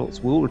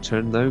cosmonauts will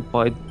return, though,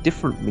 by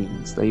different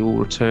means. They will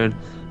return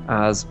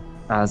as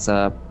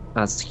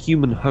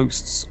human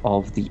hosts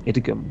of the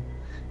Idigum,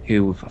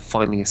 who have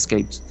finally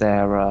escaped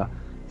their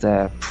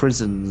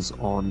prisons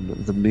on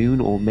the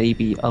moon, or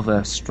maybe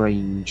other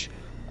strange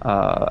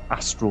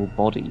astral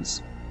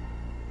bodies.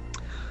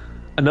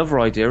 Another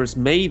idea is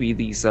maybe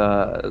these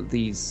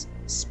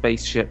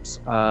spaceships,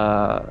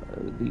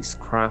 these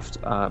craft,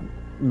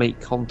 make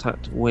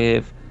contact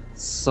with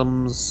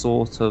some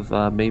sort of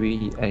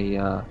maybe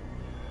a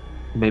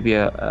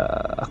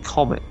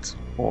comet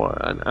or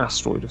an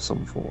asteroid of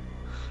some form.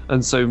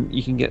 And so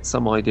you can get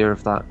some idea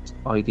of that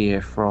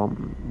idea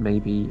from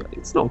maybe,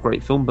 it's not a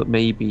great film, but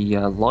maybe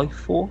Life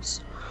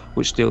Force,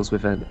 which deals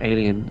with an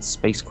alien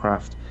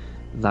spacecraft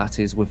that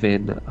is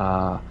within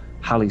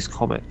Halley's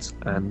Comet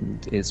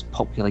and is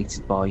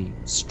populated by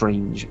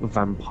strange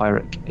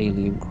vampiric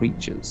alien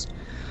creatures.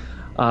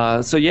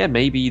 So yeah,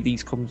 maybe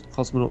these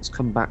cosmonauts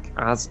come back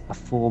as a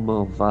form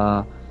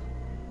of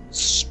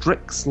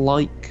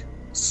Strix-like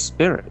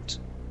spirit,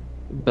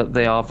 but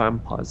they are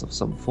vampires of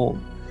some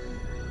form.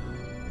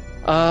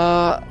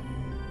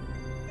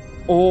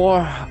 Or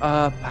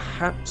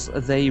perhaps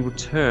they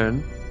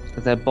return,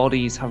 their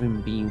bodies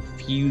having been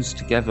fused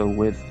together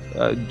with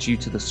due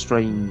to the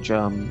strange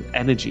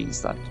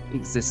energies that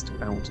exist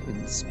out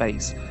in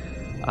space,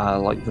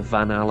 like the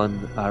Van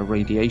Allen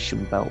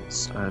radiation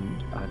belts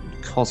and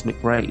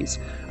cosmic rays,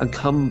 and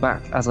come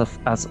back as a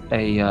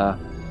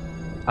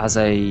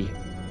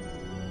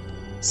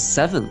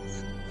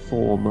seventh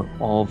form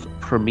of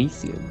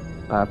Promethean.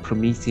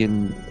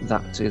 Promethean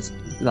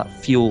that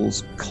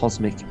fuels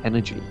cosmic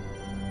energy.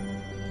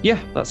 Yeah,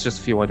 that's just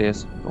a few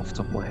ideas off the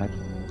top of my head.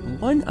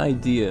 One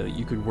idea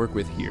you could work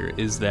with here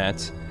is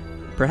that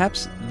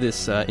perhaps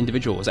this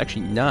individual was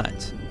actually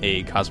not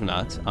a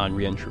cosmonaut on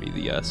reentry.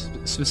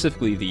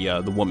 Specifically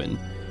the woman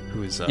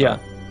who is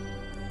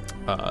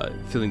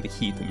feeling the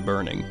heat and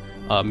burning.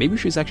 Maybe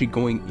she was actually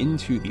going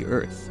into the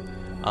Earth.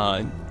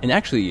 And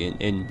actually,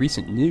 in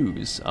recent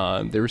news,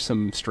 there were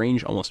some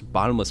strange, almost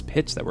bottomless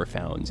pits that were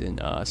found in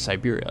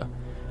Siberia,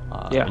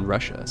 in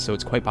Russia. So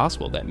it's quite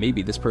possible that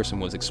maybe this person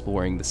was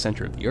exploring the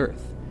center of the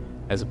Earth,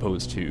 as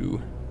opposed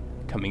to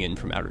coming in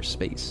from outer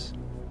space.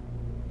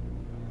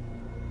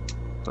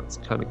 That's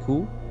kind of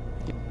cool.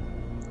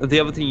 The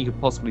other thing you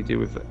could possibly do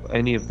with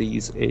any of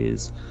these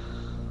is,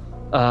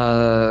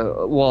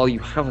 while you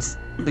have a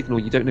signal,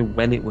 you don't know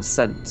when it was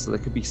sent, so there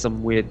could be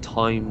some weird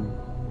time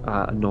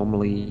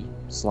anomaly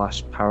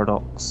 /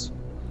 paradox,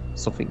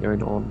 something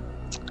going on,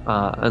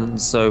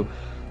 and so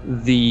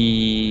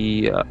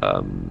the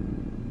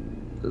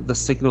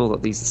signal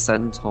that these are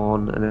sent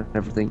on and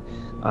everything,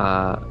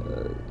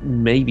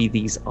 maybe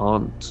these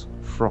aren't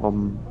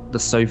from the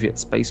Soviet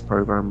space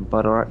program,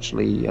 but are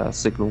actually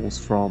signals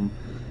from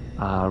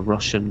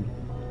Russian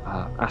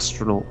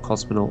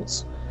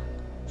cosmonauts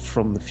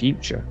from the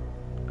future,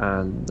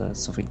 and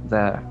something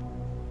there.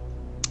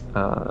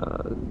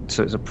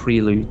 So it's a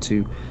prelude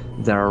to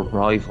their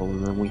arrival,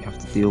 and then we have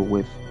to deal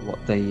with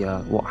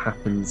what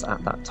happens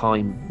at that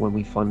time when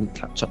we finally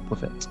catch up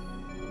with it.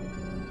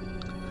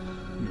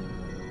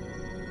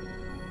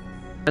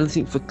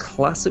 Anything for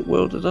classic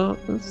World of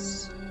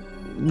Darkness?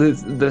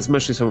 There's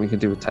mostly something we can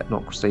do with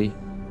technocracy,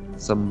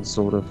 some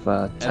sort of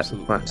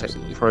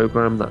technocratic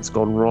program that's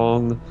gone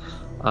wrong.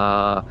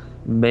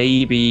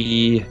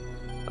 Maybe.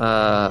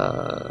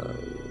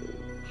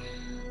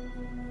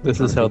 This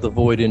is how the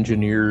Void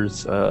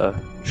Engineers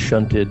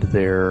shunted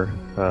their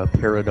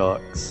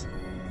paradox.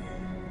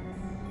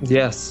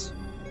 Yes.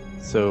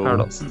 So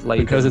paradox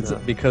because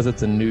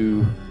it's a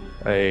new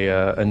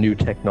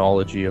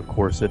technology. Of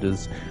course, it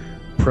is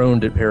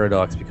prone to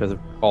paradox because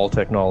all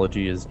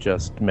technology is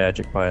just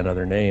magic by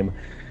another name.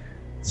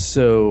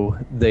 So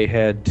they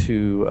had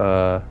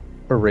to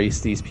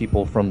erase these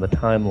people from the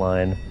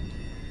timeline,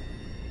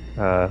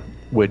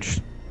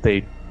 which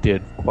they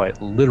did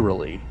quite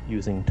literally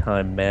using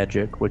time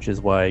magic, which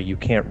is why you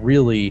can't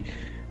really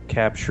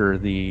capture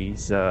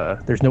these.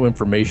 There's no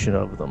information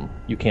of them.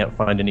 You can't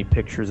find any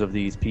pictures of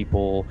these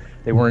people.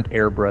 They weren't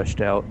airbrushed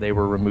out. They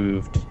were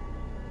removed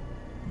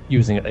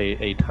using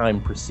a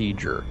time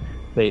procedure.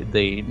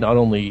 They not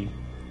only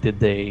did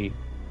they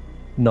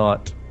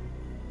not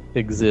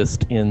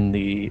exist in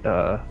the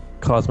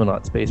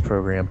cosmonaut space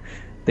program,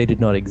 they did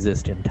not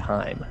exist in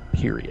time,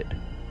 period.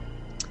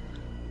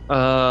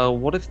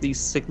 What if these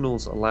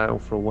signals allow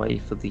for a way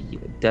for the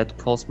dead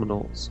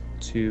cosmonauts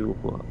to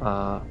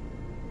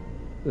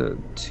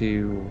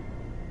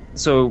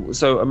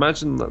so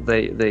imagine that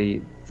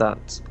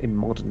that in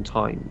modern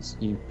times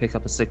you pick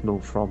up a signal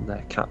from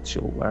their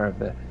capsule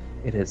wherever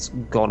it has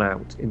gone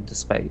out into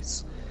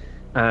space,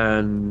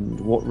 and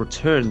what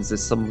returns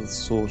is some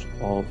sort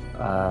of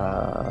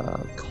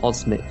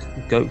cosmic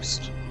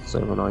ghost. So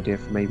an idea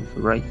for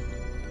Wraith.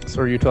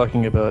 So are you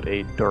talking about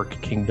a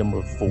dark kingdom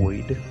of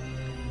void?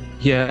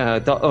 Yeah,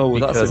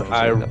 because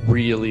I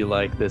really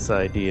like this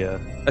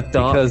idea. A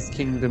dark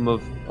kingdom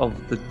of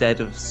the dead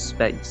of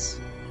space.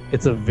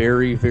 It's a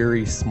very,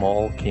 very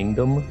small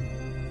kingdom.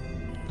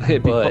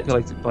 It'd be But-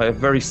 populated by a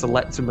very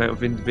select amount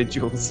of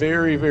individuals.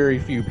 Very, very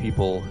few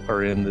people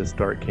are in this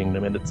Dark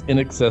Kingdom, and it's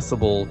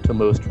inaccessible to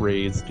most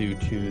raids due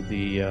to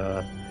the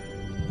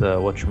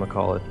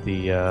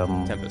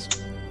whatchamacallit,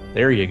 Tempest.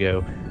 there you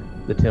go,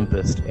 the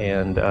Tempest.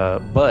 And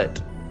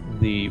but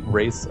the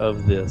race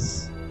of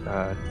this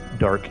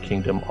Dark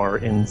Kingdom are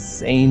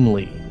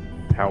insanely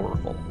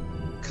powerful.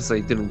 Because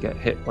they didn't get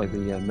hit by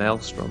the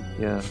Maelstrom.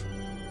 Yeah.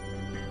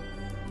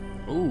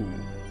 Ooh.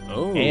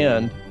 Oh.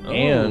 And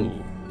Oh.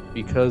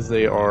 because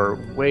they are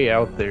way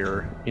out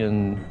there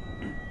and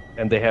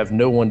they have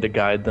no one to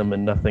guide them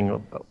and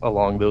nothing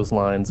along those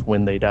lines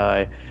when they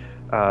die,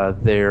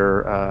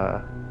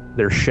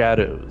 their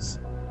shadows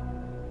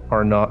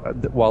are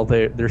not, while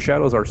their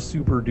shadows are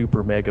super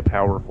duper mega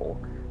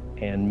powerful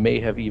and may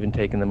have even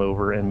taken them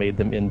over and made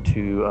them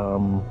into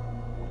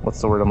what's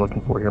the word I'm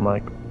looking for here,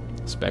 Mike?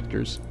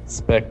 Spectres.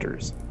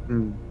 Specters.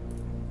 Mm.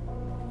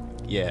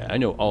 Yeah, I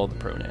know all the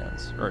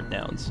pronouns or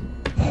nouns,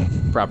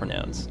 proper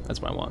nouns.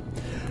 That's what I want.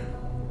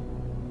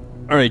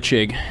 All right,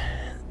 Chig.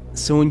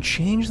 So in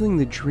Changeling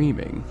the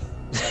Dreaming,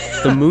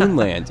 the moon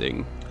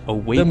landing The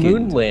awakened.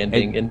 moon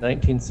landing and- in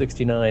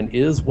 1969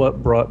 is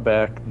what brought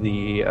back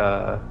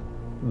the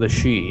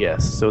She.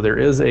 Yes, so there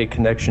is a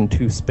connection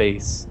to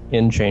space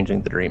in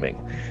Changing the Dreaming.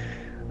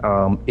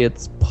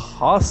 It's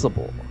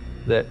possible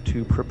that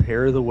to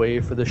prepare the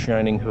way for the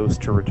Shining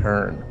Host to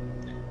return,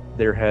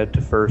 there had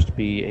to first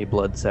be a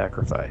blood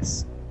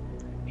sacrifice,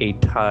 a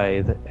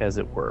tithe, as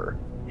it were,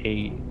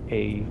 a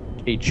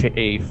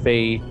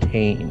Fey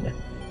Tane,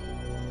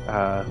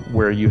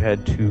 where you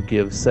had to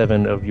give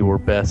 7 of your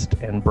best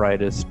and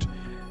brightest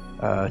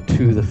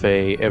to the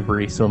Fae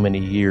every so many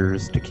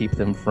years to keep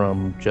them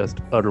from just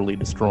utterly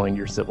destroying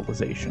your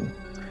civilization.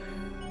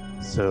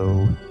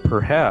 So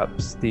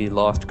perhaps the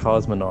lost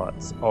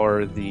cosmonauts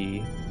are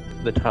the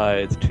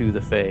tithe to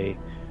the Fae,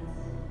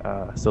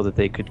 so that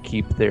they could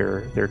keep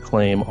their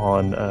claim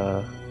on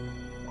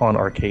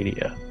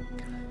Arcadia.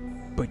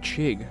 But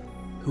Chig,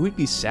 who would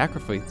be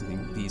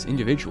sacrificing these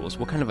individuals?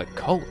 What kind of a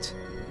cult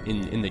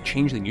in the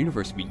Changeling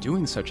universe would be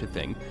doing such a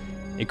thing?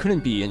 It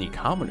couldn't be any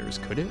commoners,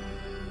 could it?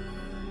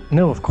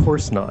 No, of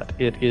course not.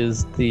 It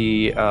is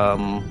the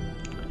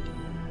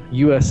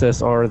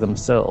USSR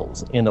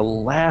themselves in a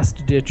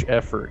last-ditch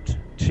effort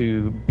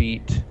to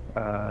beat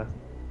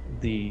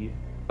the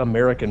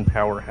American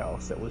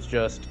powerhouse that was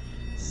just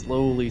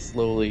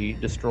slowly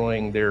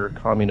destroying their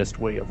communist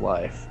way of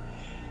life.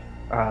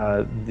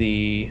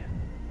 The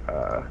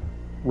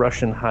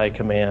Russian High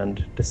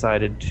Command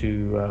decided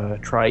to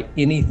try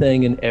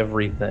anything and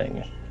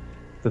everything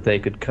that they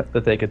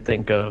could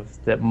think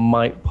of that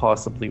might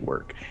possibly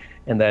work,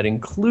 and that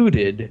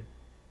included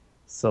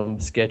some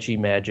sketchy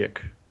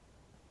magic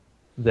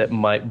that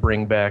might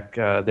bring back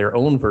their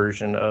own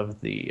version of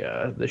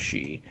the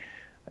She.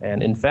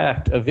 And in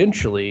fact,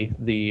 eventually,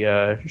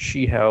 the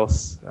She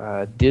House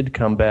did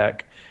come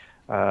back.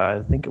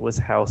 I think it was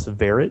House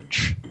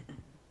Verich.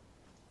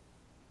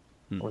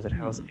 Or was it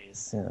House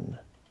Asin?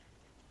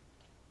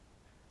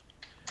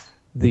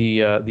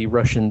 The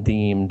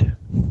Russian-themed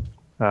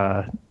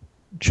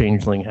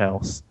Changeling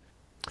House.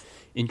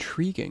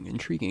 Intriguing.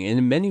 And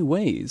in many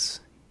ways,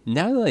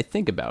 now that I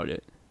think about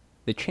it,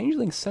 the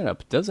Changeling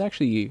setup does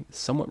actually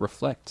somewhat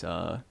reflect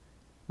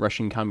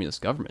Russian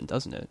communist government,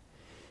 doesn't it?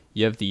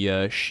 You have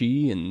the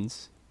She and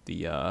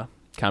the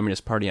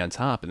Communist Party on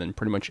top, and then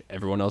pretty much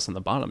everyone else on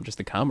the bottom, just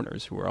the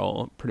commoners, who are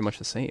all pretty much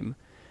the same.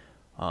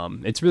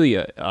 It's really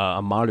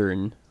a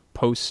modern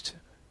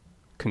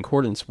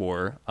post-Concordance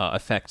War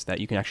effect that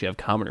you can actually have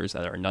commoners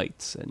that are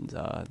knights and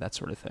that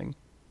sort of thing.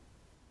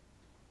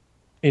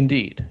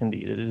 Indeed.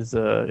 It is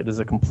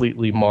a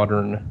completely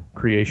modern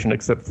creation,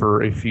 except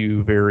for a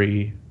few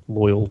very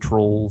loyal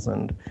trolls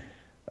and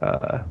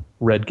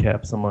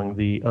redcaps among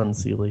the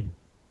unseelie.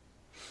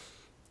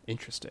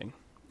 Interesting.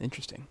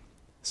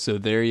 So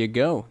there you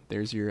go.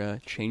 There's your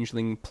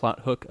Changeling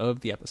plot hook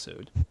of the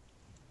episode.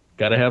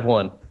 Gotta have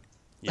one.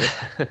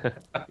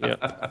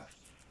 Yep.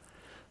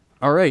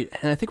 All right,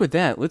 and I think with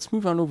that, let's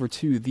move on over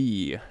to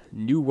the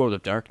New World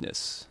of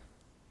Darkness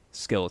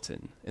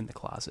skeleton in the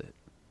closet.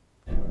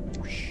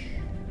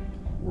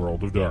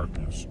 World of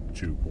Darkness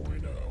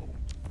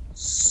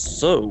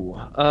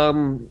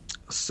 2.0.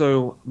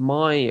 So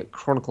my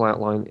chronicle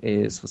outline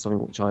is for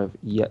something which I have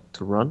yet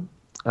to run,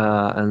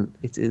 and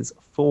it is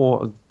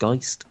for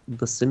Geist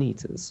the Sin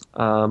Eaters.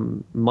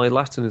 My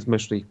Latin is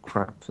mostly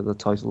crap for the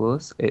title of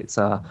this. It's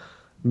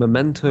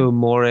Memento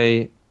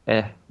Mori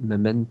e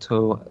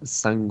Memento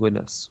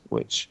Sanguinus,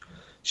 which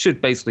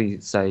should basically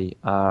say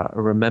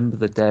remember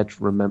the dead,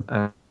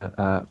 remember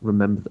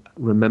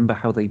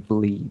how they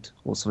bleed,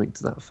 or something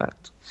to that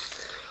effect.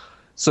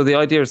 So the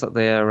idea is that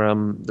they're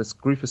this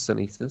group of Sin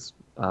Eaters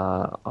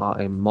are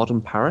in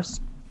modern Paris,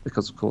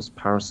 because of course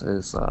Paris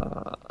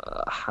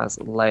has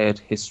layered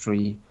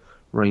history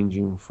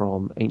ranging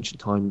from ancient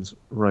times,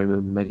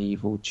 Roman,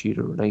 medieval,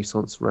 Tudor,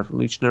 Renaissance,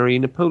 Revolutionary,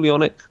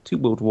 Napoleonic, 2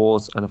 World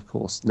Wars, and of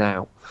course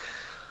now.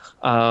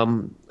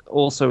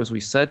 also, as we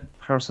said,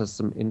 Paris has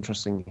some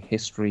interesting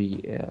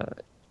history.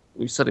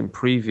 We've said in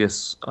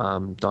previous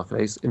Dark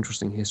Days,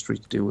 interesting history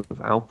to do with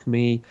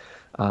alchemy.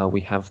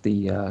 We have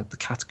the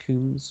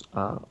catacombs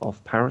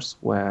of Paris,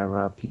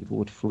 where people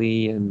would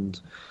flee, and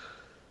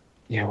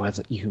where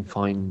you can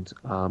find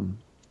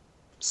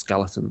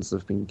skeletons that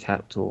have been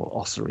kept, or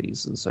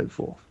ossuaries, and so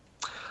forth.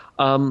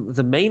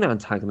 The main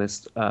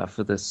antagonist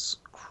for this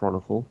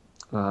chronicle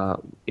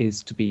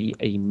is to be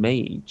a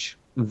mage,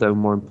 though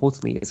more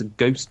importantly, it's a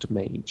ghost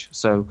mage.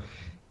 So,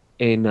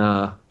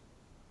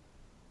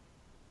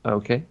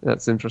 okay,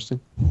 that's interesting.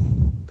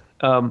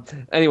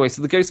 Anyway,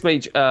 so the ghost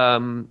mage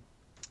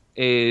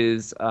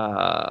is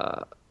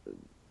to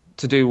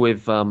do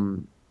with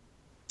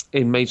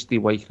in Mage the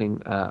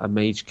Awakening. A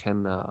mage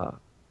can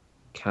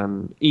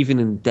even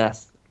in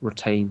death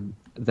retain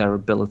their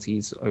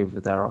abilities over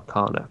their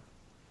arcana.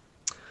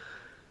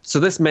 So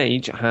this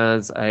mage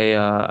has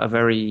a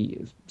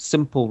very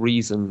simple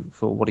reason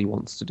for what he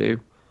wants to do,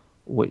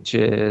 which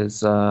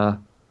is to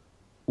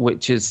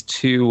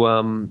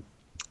I'm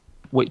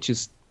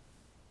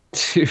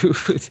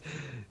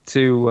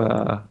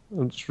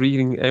just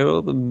reading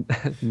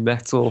the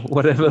metal,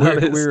 whatever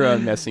that is. We're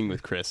messing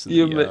with Chris.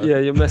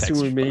 You're messing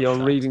with me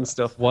on reading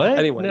stuff. What?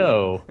 Anyway,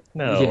 No,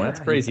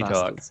 that's crazy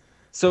talk.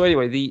 So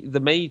anyway,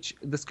 the mage,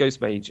 this ghost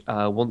mage,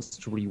 wants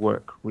to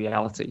rework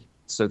reality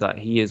so that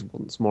he is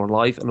once more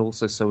alive, and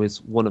also so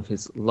is one of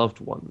his loved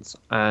ones.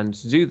 And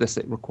to do this,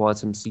 it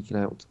requires him seeking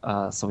out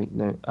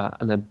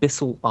an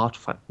abyssal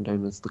artifact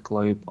known as the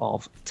Globe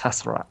of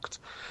Tesseract.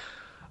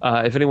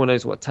 If anyone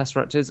knows what a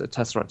Tesseract is a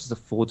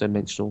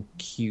 4-dimensional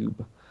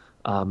cube.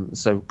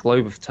 So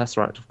Globe of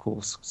Tesseract, of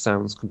course,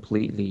 sounds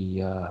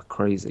completely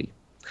crazy.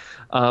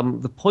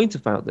 The point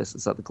about this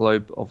is that the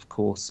globe, of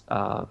course,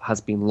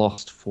 has been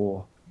lost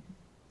for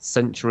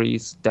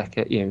centuries,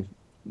 decades,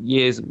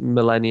 years,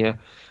 millennia,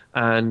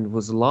 and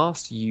was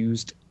last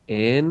used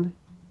in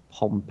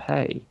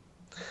Pompeii.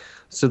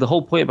 So the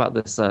whole point about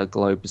this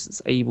globe is it's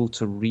able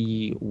to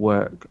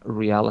rework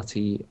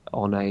reality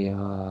in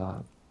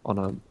a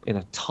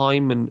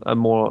time and a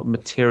more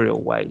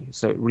material way.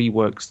 So it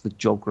reworks the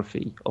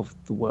geography of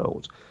the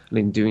world, and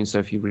in doing so,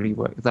 if you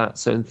rework that,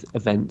 certain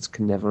events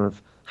can never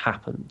have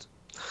happened.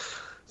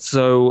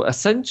 So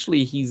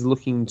essentially, he's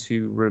looking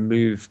to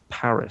remove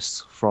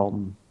Paris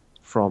from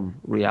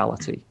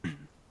reality.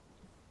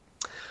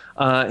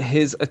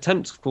 His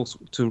attempt, of course,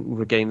 to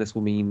regain this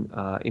will mean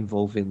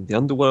involving the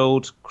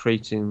underworld,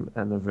 creating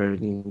an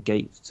Avernian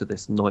gate to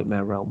this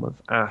nightmare realm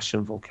of ash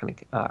and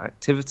volcanic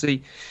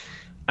activity.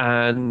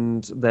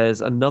 And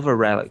there's another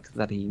relic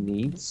that he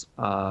needs,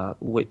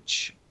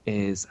 which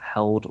is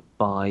held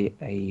by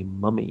a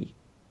mummy.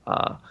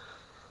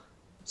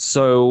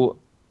 So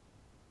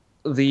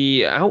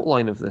the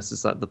outline of this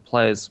is that the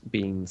players,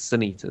 being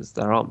Sin Eaters,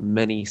 there aren't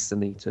many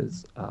Sin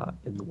Eaters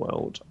in the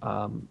world,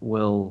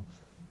 will,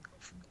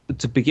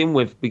 to begin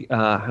with,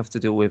 have to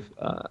deal with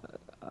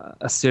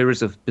a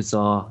series of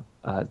bizarre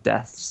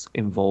deaths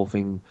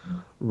involving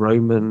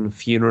Roman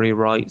funerary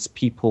rites,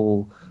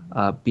 people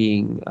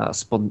being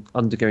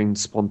undergoing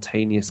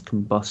spontaneous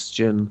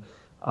combustion,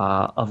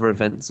 other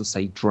events of,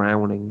 say,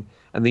 drowning.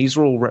 And these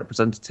are all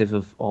representative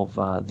of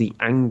the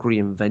angry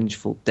and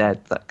vengeful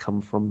dead that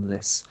come from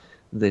this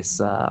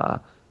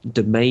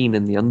domain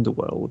in the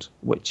underworld,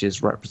 which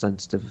is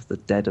representative of the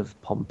dead of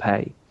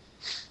Pompeii.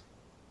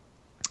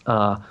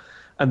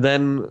 And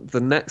then the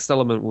next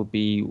element would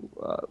be,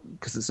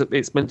 because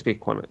it's meant to be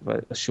quite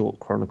a short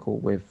chronicle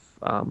with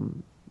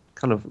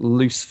kind of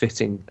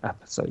loose-fitting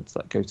episodes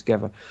that go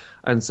together.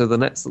 And so the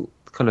next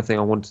kind of thing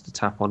I wanted to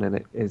tap on in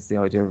it is the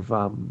idea of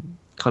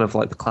kind of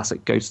like the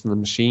classic Ghost in the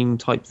Machine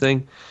type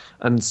thing.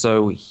 And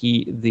so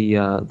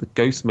the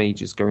Ghost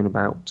Mage is going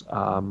about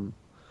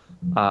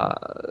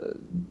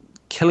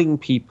killing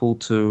people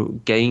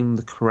to gain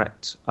the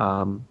correct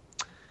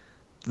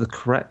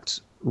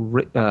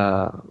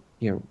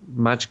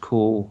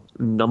magical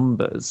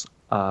numbers,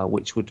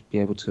 which would be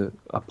able to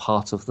a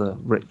part of the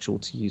ritual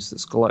to use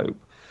this globe.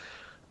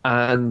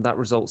 And that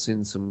results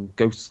in some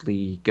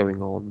ghostly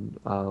going on,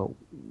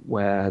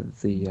 where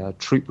the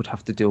troupe would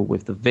have to deal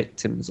with the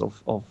victims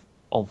of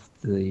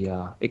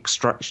the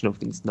extraction of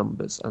these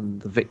numbers,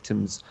 and the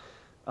victims,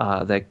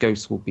 their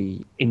ghosts will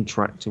be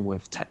interacting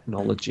with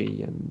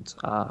technology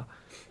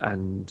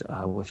and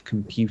with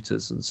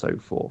computers and so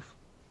forth.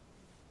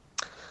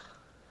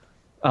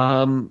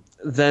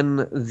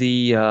 Then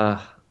the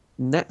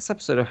next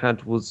episode I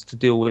had was to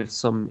deal with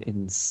some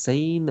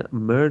insane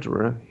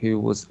murderer who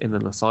was in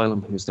an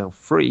asylum who is now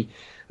free,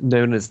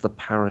 known as the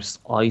Paris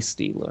Eye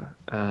Stealer.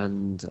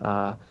 And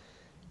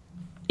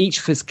each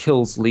of his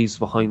kills leaves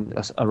behind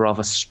a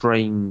rather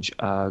strange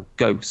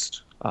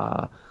ghost,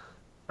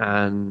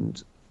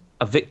 and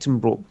a victim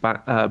brought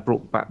back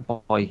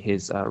by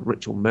his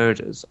ritual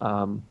murders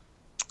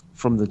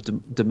from the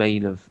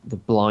domain of the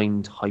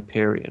blind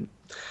Hyperion.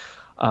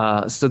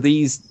 So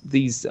these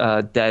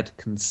dead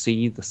can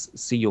see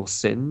your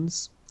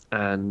sins,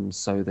 and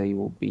so they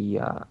will be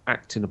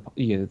acting.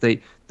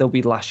 They'll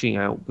be lashing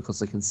out because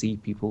they can see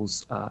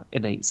people's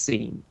innate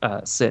sin.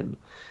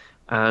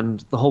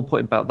 And the whole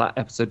point about that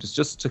episode is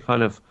just to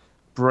kind of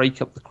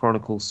break up the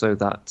Chronicles so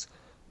that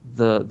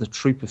the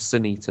troop of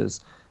Sin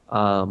Eaters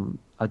are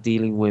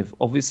dealing with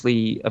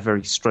obviously a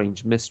very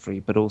strange mystery,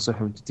 but also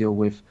having to deal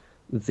with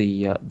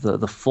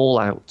the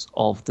fallout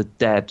of the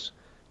dead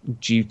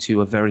due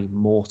to a very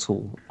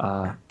mortal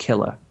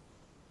killer.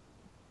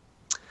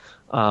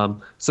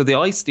 So the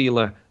Eye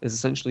Stealer is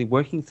essentially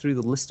working through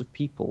the list of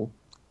people,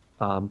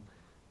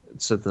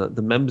 so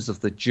the members of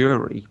the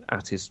jury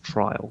at his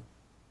trial.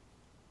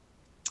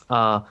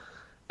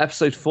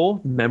 Episode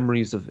 4,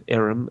 Memories of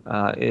Irem,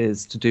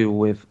 is to do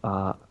with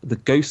the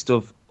ghost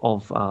of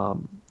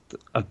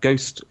a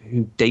ghost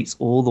who dates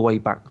all the way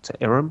back to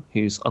Irem,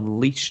 who's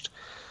unleashed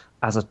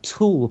as a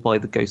tool by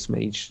the Ghost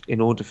Mage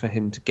in order for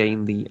him to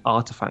gain the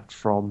artifact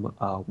from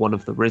one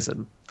of the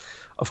Risen.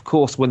 Of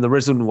course, when the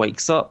Risen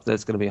wakes up,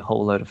 there's going to be a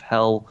whole load of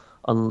hell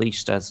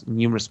unleashed as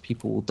numerous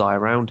people will die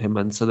around him,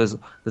 and so there's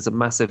a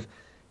massive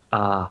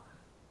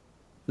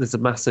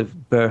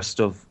burst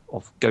of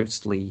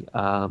ghostly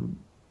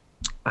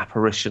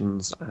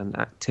apparitions and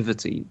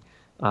activity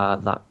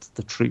that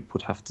the troop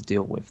would have to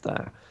deal with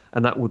there,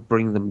 and that would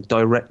bring them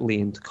directly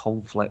into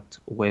conflict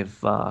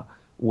with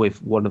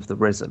one of the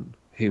Risen,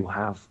 who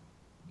have,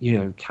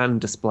 can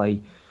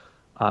display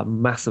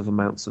massive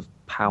amounts of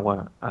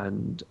power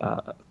and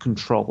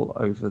control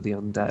over the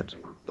undead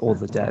or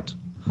the dead.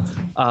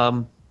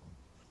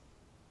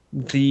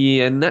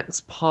 The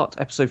next part,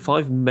 episode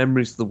 5,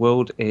 Memories of the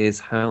World, is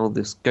how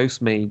this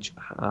Ghost Mage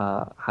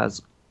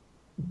has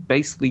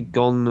basically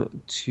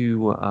gone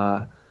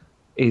to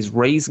is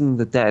raising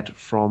the dead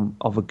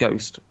of a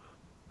ghost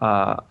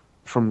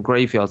from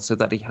graveyards, so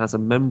that he has a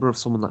member of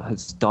someone that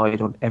has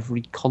died on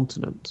every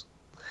continent,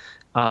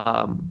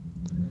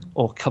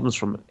 or comes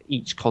from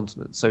each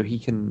continent. So he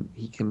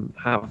can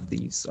have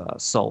these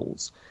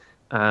souls,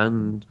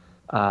 and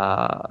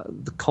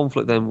the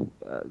conflict then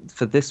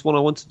for this one, I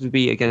wanted to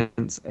be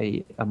against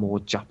a more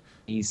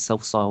Japanese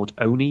self-styled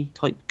Oni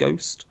type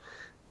ghost,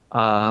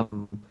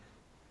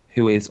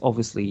 who is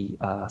obviously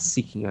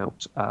seeking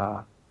out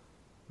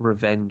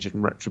revenge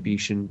and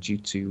retribution due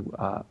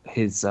to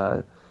his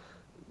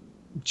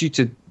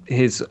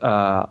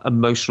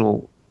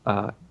emotional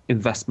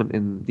investment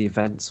in the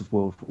events of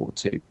World War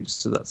II.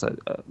 So that's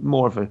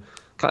more of a,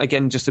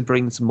 again, just to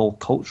bring some more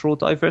cultural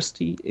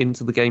diversity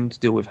into the game to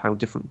deal with how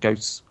different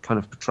ghosts kind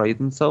of portray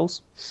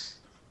themselves.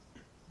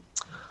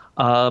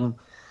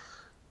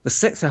 The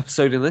 6th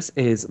episode in this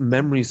is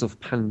Memories of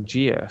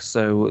Pangaea.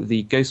 So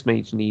the Ghost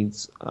Mage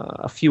needs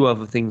a few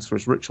other things for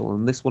his ritual,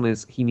 and this one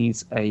is he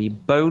needs a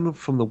bone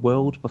from the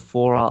world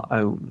before our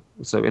own.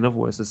 So in other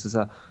words, this is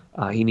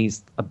he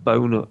needs a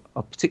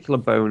particular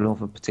bone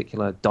of a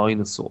particular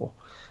dinosaur,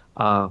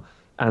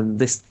 and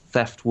this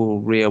theft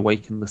will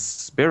reawaken the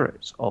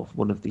spirit of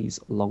one of these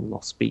long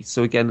lost beasts.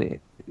 So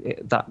again,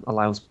 that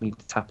allows me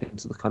to tap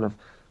into the kind of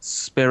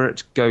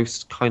spirit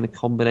ghost kind of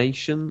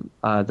combination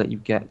that you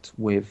get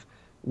with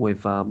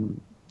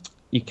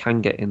you can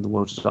get in the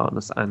World of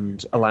Darkness,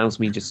 and allows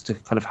me just to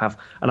kind of have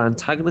an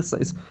antagonist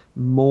that is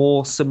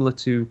more similar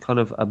to kind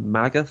of a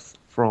Magath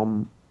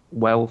from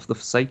Werewolf the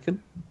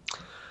Forsaken.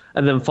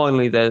 And then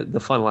finally, the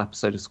final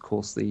episode is, of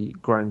course, the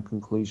grand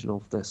conclusion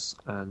of this,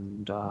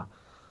 and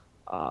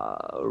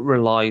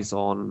relies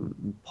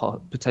on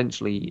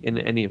potentially in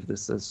any of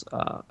this as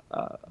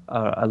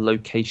a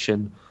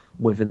location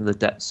within the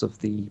depths of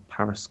the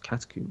Paris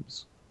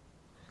catacombs.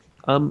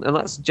 And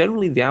that's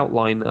generally the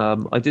outline.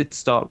 I did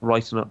start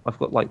writing up. I've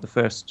got like the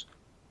first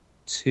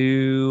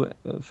two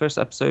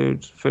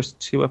episodes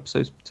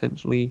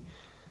potentially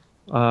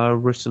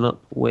written up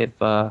with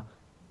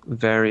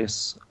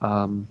various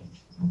kind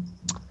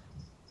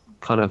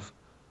of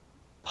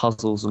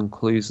puzzles and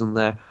clues in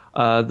there.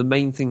 The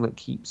main thing that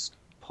keeps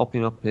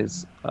popping up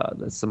is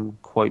there's some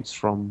quotes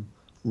from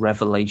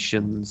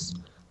Revelations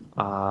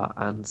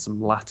and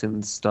some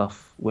Latin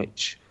stuff,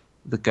 which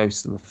the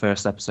ghost in the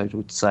first episode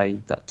would say,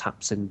 that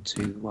taps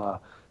into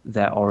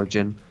their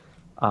origin.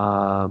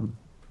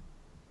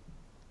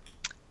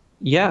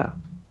 Yeah,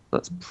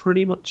 that's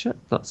pretty much it.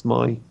 That's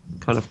my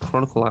kind of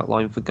chronicle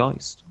outline for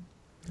Geist.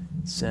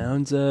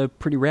 Sounds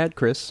pretty rad,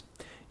 Chris.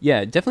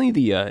 Yeah, definitely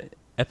the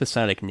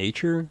episodic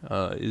nature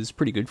is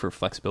pretty good for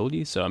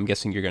flexibility, so I'm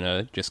guessing you're going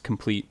to just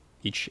complete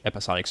each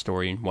episodic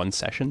story in one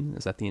session.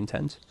 Is that the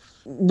intent?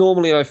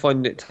 Normally I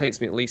find it takes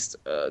me at least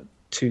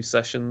 2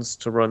 sessions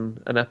to run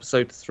an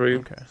episode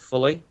through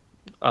fully.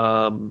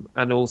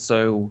 And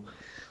also,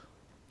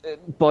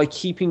 by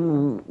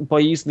using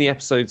the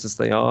episodes as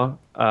they are,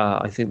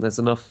 I think there's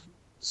enough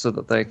so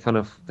that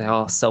they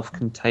are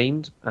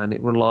self-contained, and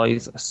it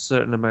relies a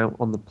certain amount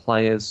on the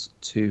players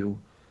to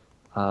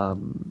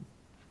kind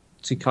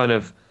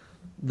of,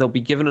 they'll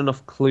be given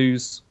enough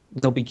clues.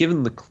 They'll be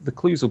given the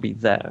clues will be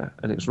there,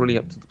 and it's really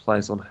up to the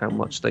players on how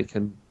much they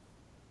can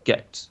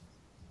get,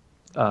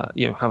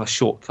 have a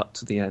shortcut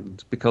to the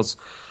end. Because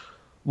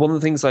one of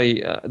the things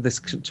this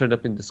turned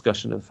up in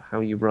discussion of how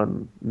you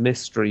run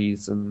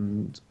mysteries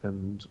and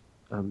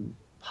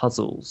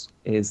puzzles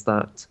is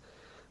that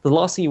the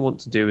last thing you want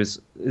to do is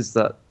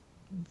that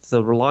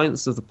the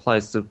reliance of the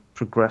players to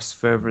progress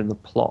further in the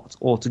plot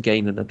or to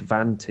gain an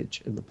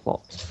advantage in the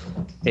plot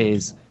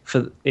is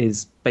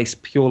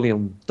based purely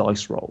on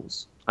dice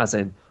rolls. As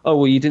in, oh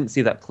well, you didn't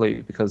see that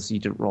clue because you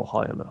didn't roll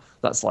high enough.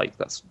 That's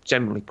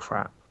generally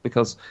crap,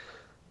 because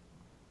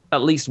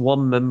at least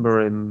one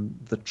member in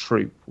the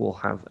troupe will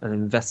have an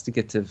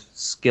investigative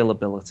skill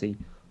ability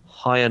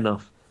high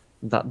enough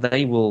that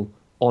they will,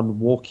 on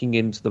walking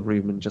into the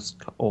room and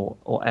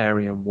or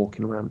area and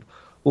walking around,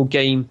 will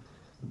gain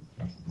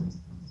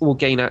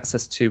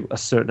access to a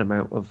certain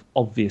amount of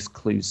obvious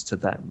clues to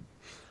them.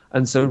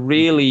 And so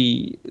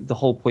really the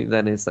whole point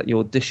then is that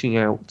you're dishing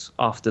out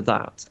after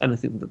that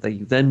anything that they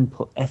then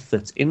put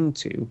effort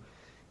into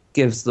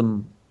gives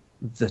them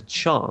the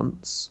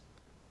chance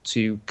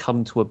to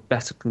come to a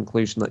better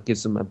conclusion that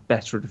gives them a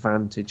better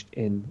advantage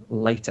in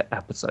later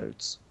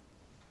episodes.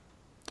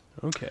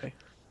 Okay.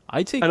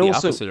 I take And the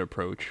also- opposite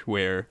approach,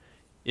 where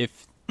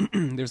if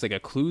there's like a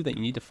clue that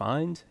you need to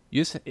find,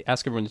 you just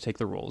ask everyone to take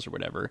the rolls or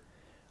whatever.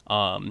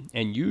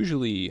 And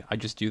usually I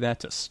just do that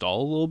to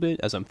stall a little bit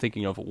as I'm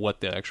thinking of what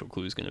the actual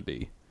clue is going to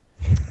be.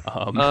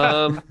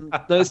 No,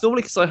 it's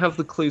normally because I have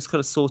the clues kind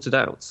of sorted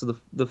out. So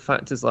the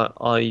fact is that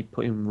I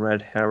put in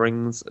red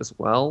herrings as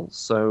well.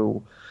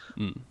 So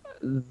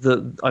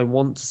I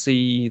want to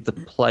see the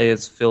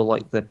players feel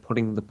like they're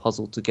putting the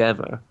puzzle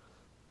together,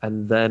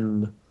 and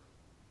then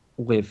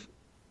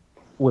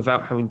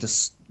without having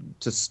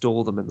to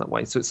store them in that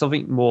way. So it's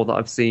something more that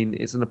I've seen.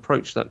 It's an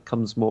approach that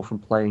comes more from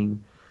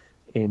playing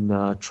in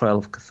Trail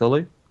of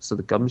Cthulhu, so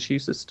the gumshoe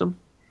system.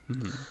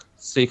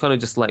 So you're kind of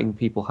just letting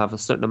people have a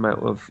certain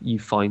amount of you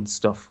find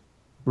stuff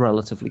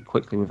relatively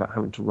quickly without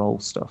having to roll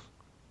stuff.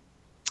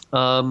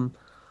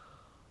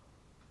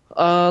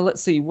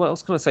 Let's see, what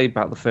else can I say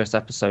about the first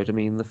episode? I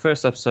mean, the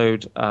first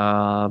episode,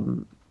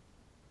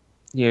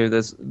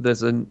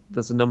 there's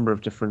a number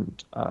of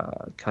different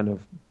kind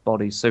of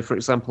bodies. So, for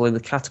example, in the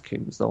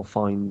catacombs, they'll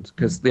find,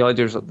 because the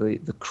idea is that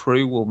the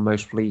crew will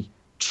mostly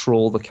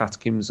trawl the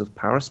catacombs of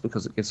Paris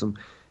because it gives them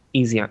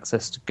easy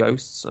access to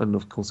ghosts, and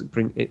of course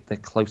they're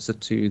closer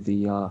to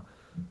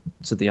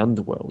the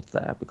underworld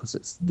there, because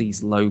it's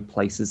these low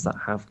places that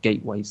have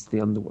gateways to the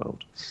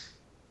underworld.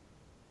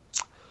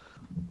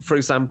 For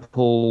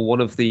example, one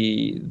of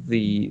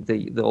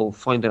they'll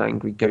find an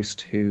angry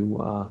ghost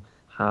who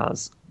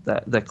has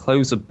their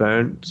clothes are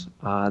burnt.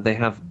 They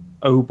have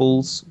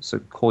obols, so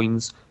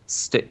coins,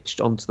 stitched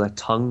onto their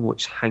tongue,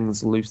 which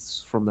hangs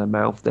loose from their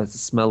mouth. There's a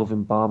smell of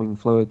embalming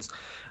fluids,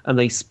 and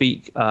they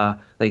speak.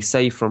 They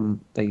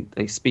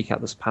speak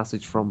out this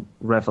passage from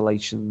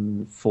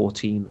Revelation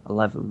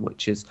 14:11,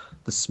 which is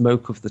the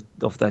smoke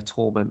of their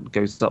torment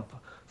goes up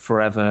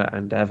forever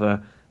and ever,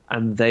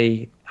 and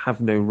they have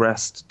no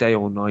rest day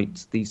or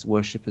night, these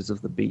worshippers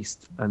of the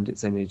beast and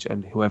its image,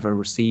 and whoever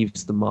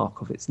receives the mark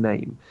of its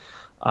name.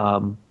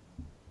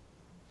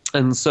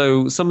 And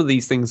so some of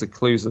these things are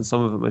clues, and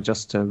some of them are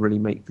just to really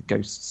make the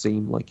ghost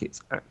seem like it's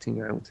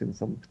acting out in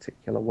some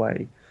particular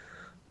way.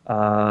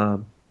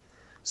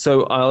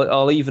 So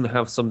I'll even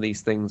have some of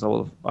these things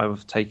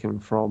I've taken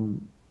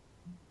from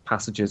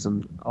passages,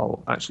 and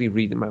I'll actually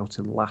read them out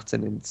in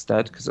Latin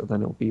instead, because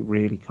then it'll be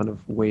really kind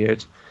of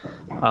weird.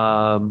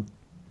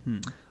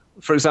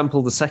 For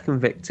example, the second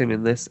victim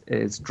in this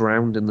is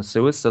drowned in the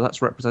sewers, so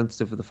that's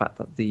representative of the fact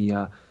that these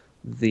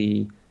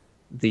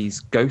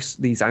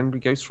angry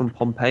ghosts from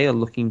Pompeii are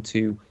looking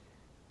to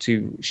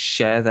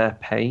share their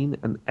pain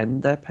and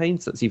end their pain.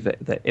 So it's either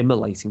they're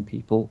immolating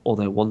people or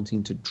they're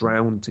wanting to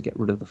drown to get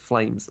rid of the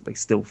flames that they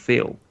still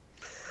feel.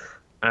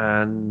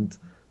 And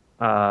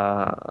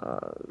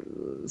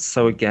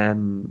so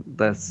again,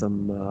 there's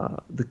some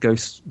the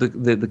ghost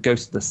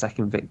of the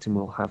second victim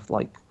will have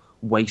like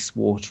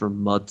wastewater and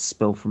mud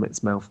spill from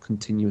its mouth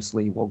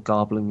continuously while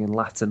garbling in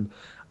Latin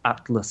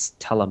Atlas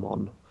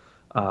Telemon,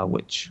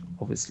 which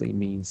obviously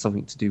means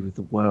something to do with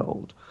the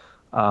world.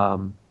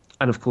 And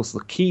of course,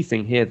 the key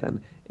thing here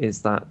then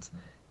is that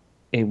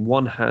in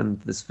one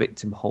hand, this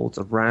victim holds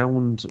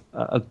around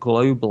a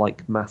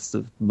globe-like mass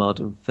of mud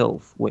and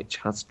filth, which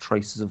has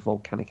traces of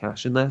volcanic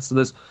ash in there. So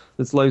there's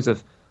loads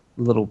of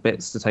little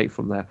bits to take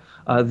from there.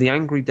 The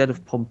angry dead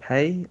of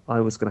Pompeii,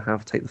 I was going to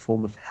have take the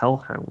form of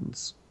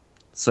hellhounds.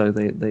 So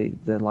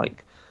they're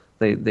like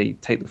they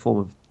take the form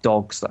of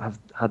dogs that have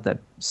had their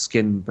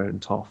skin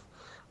burnt off,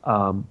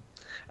 and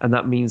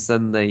that means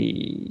then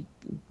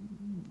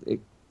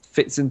it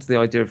fits into the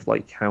idea of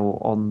like how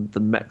on the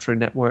metro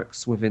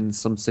networks within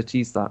some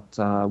cities that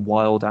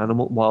wild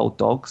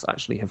dogs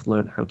actually have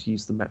learned how to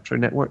use the metro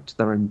network to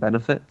their own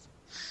benefit.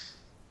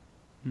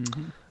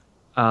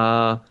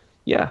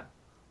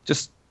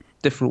 Just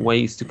different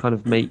ways to kind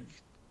of make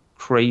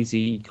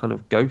crazy kind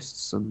of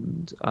ghosts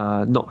and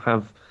not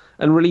have.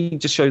 And really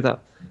just show that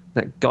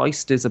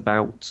Geist is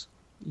about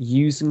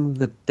using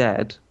the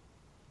dead,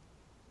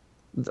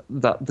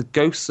 that the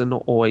ghosts are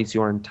not always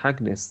your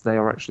antagonists. They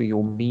are actually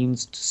your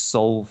means to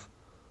solve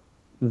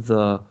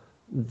the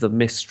the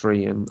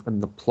mystery and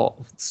the plot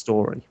of the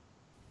story.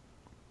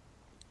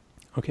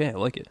 Okay, I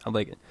like it. I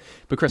like it.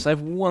 But Chris, I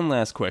have one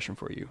last question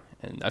for you,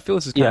 and I feel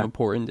this is kind of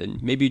important,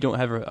 and maybe you don't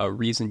have a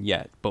reason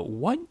yet. But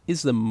what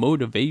is the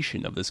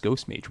motivation of this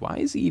ghost mage? Why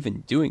is he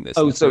even doing this?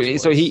 So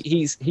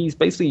he's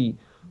basically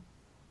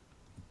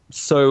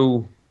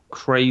so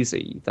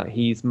crazy that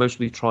he's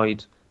mostly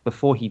tried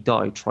before he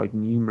died. Tried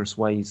numerous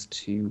ways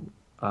to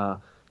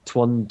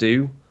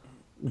undo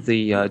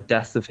the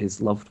death of his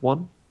loved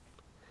one,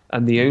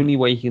 and the only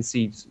way he can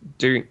see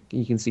doing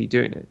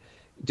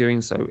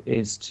so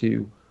is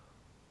to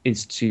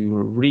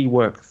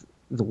rework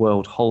the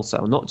world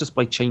wholesale, not just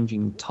by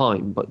changing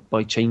time, but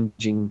by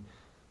changing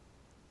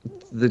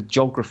the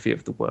geography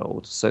of the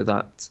world, so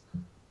that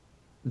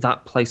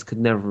that place could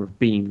never have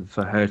been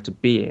for her to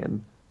be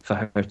in, for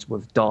her to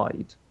have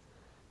died.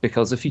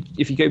 Because if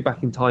you go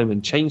back in time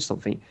and change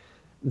something,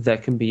 there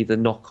can be the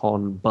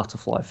knock-on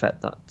butterfly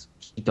effect that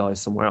he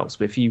dies somewhere else.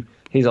 But if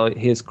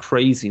his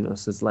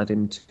craziness has led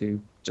him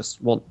to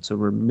just want to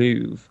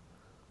remove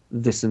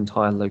this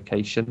entire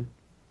location.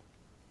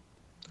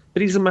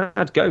 But he's a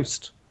mad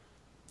ghost.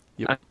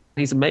 Yep. And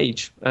he's a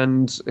mage,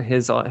 and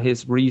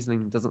his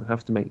reasoning doesn't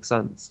have to make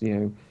sense,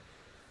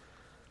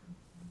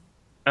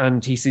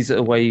 And he sees it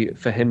a way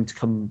for him to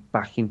come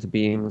back into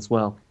being as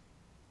well.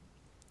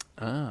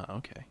 Ah,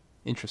 okay.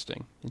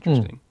 Interesting.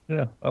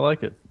 Yeah, I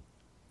like it.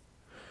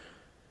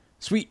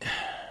 Sweet.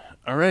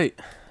 All right.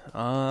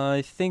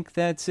 I think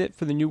that's it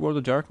for the New World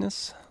of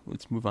Darkness.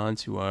 Let's move on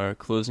to our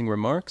closing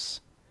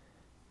remarks.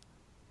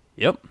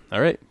 Yep.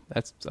 All right.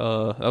 That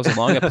was a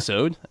long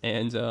episode,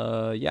 and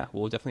yeah,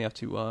 we'll definitely have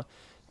to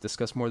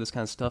discuss more of this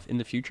kind of stuff in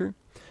the future.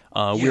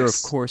 We are,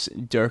 of course,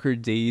 Darker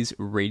Days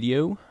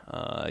Radio.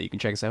 You can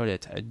check us out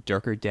at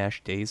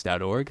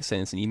darker-days.org.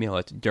 Send us an email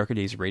at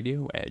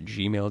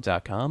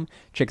darkerdaysradio@gmail.com.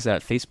 Check us out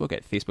at Facebook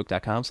at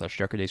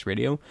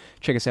facebook.com/darkerdaysradio.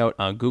 Check us out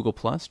on Google+.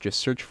 Just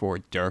search for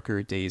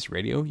Darker Days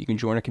Radio. You can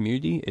join our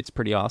community. It's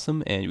pretty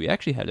awesome, and we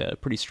actually had a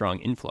pretty strong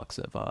influx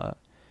of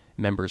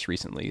members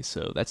recently,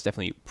 so that's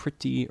definitely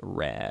pretty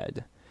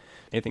rad.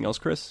 Anything else,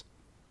 Chris?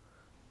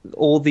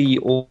 All the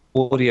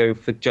audio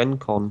for Gen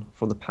Con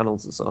from the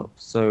panels is up,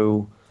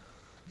 so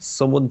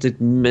someone did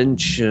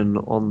mention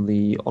on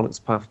the Onyx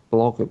Path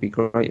blog it'd be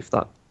great if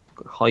that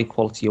high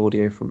quality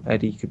audio from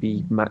Eddie could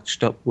be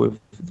matched up with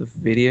the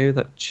video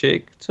that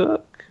Chig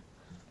took.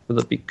 But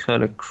that'd be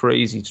kind of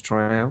crazy to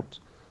try out.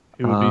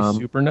 It would be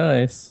super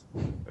nice.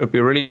 It'd be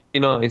really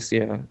nice,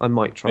 yeah. I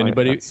might try If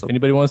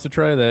anybody wants to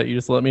try that, you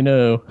just let me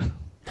know.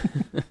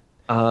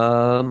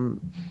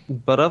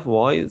 But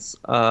otherwise,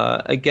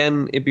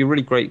 again, it'd be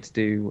really great to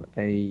do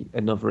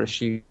another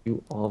issue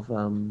of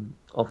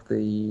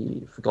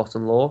the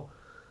Forgotten Lore.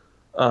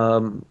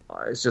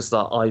 It's just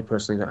that I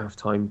personally don't have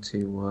time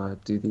to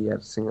do the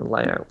editing and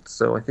layout,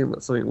 so I think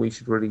that's something we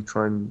should really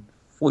try and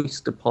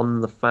foist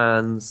upon the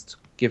fans to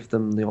give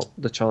them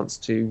the chance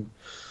to,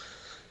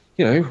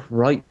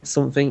 write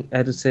something,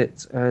 edit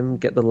it, and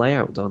get the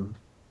layout done.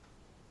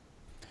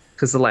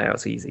 Because the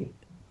layout's easy.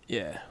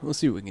 Yeah, we'll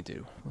see what we can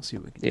do.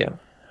 Yeah.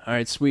 All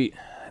right, sweet.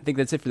 I think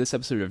that's it for this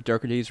episode of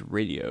Darker Days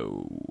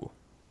Radio.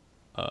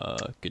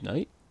 Good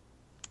night.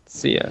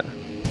 See ya.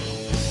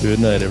 Good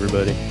night,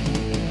 everybody.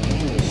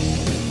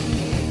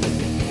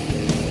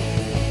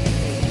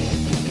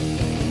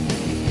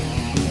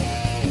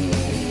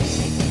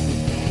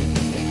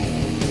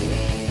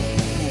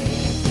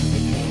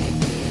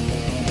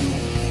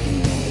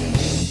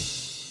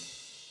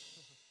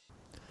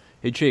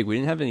 Hey, Jake, we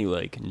didn't have any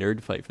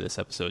nerd fight for this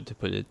episode to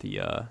put at the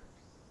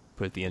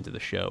end of the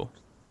show,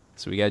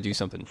 so we gotta do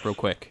something real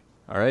quick.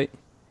 All right,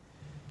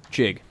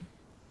 Jig.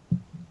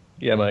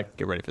 Yeah, Mike.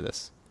 Get ready for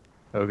this.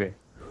 Okay.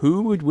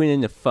 Who would win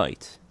in a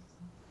fight?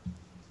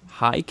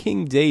 High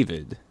King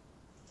David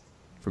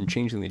from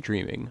Changeling the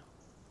Dreaming,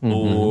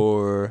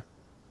 or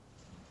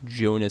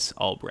Jonas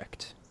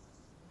Albrecht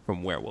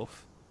from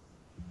Werewolf?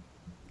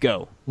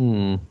 Go.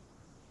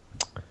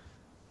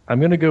 I'm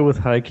going to go with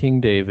High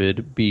King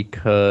David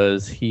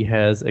because he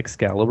has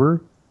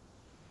Excalibur.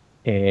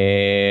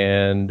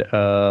 And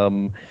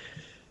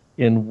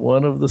in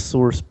one of the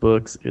source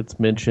books, it's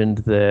mentioned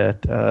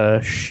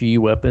that she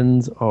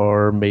weapons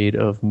are made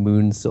of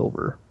moon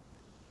silver.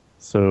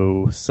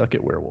 So suck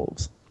it,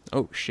 werewolves.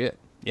 Oh, shit.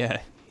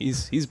 Yeah,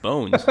 he's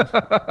boned.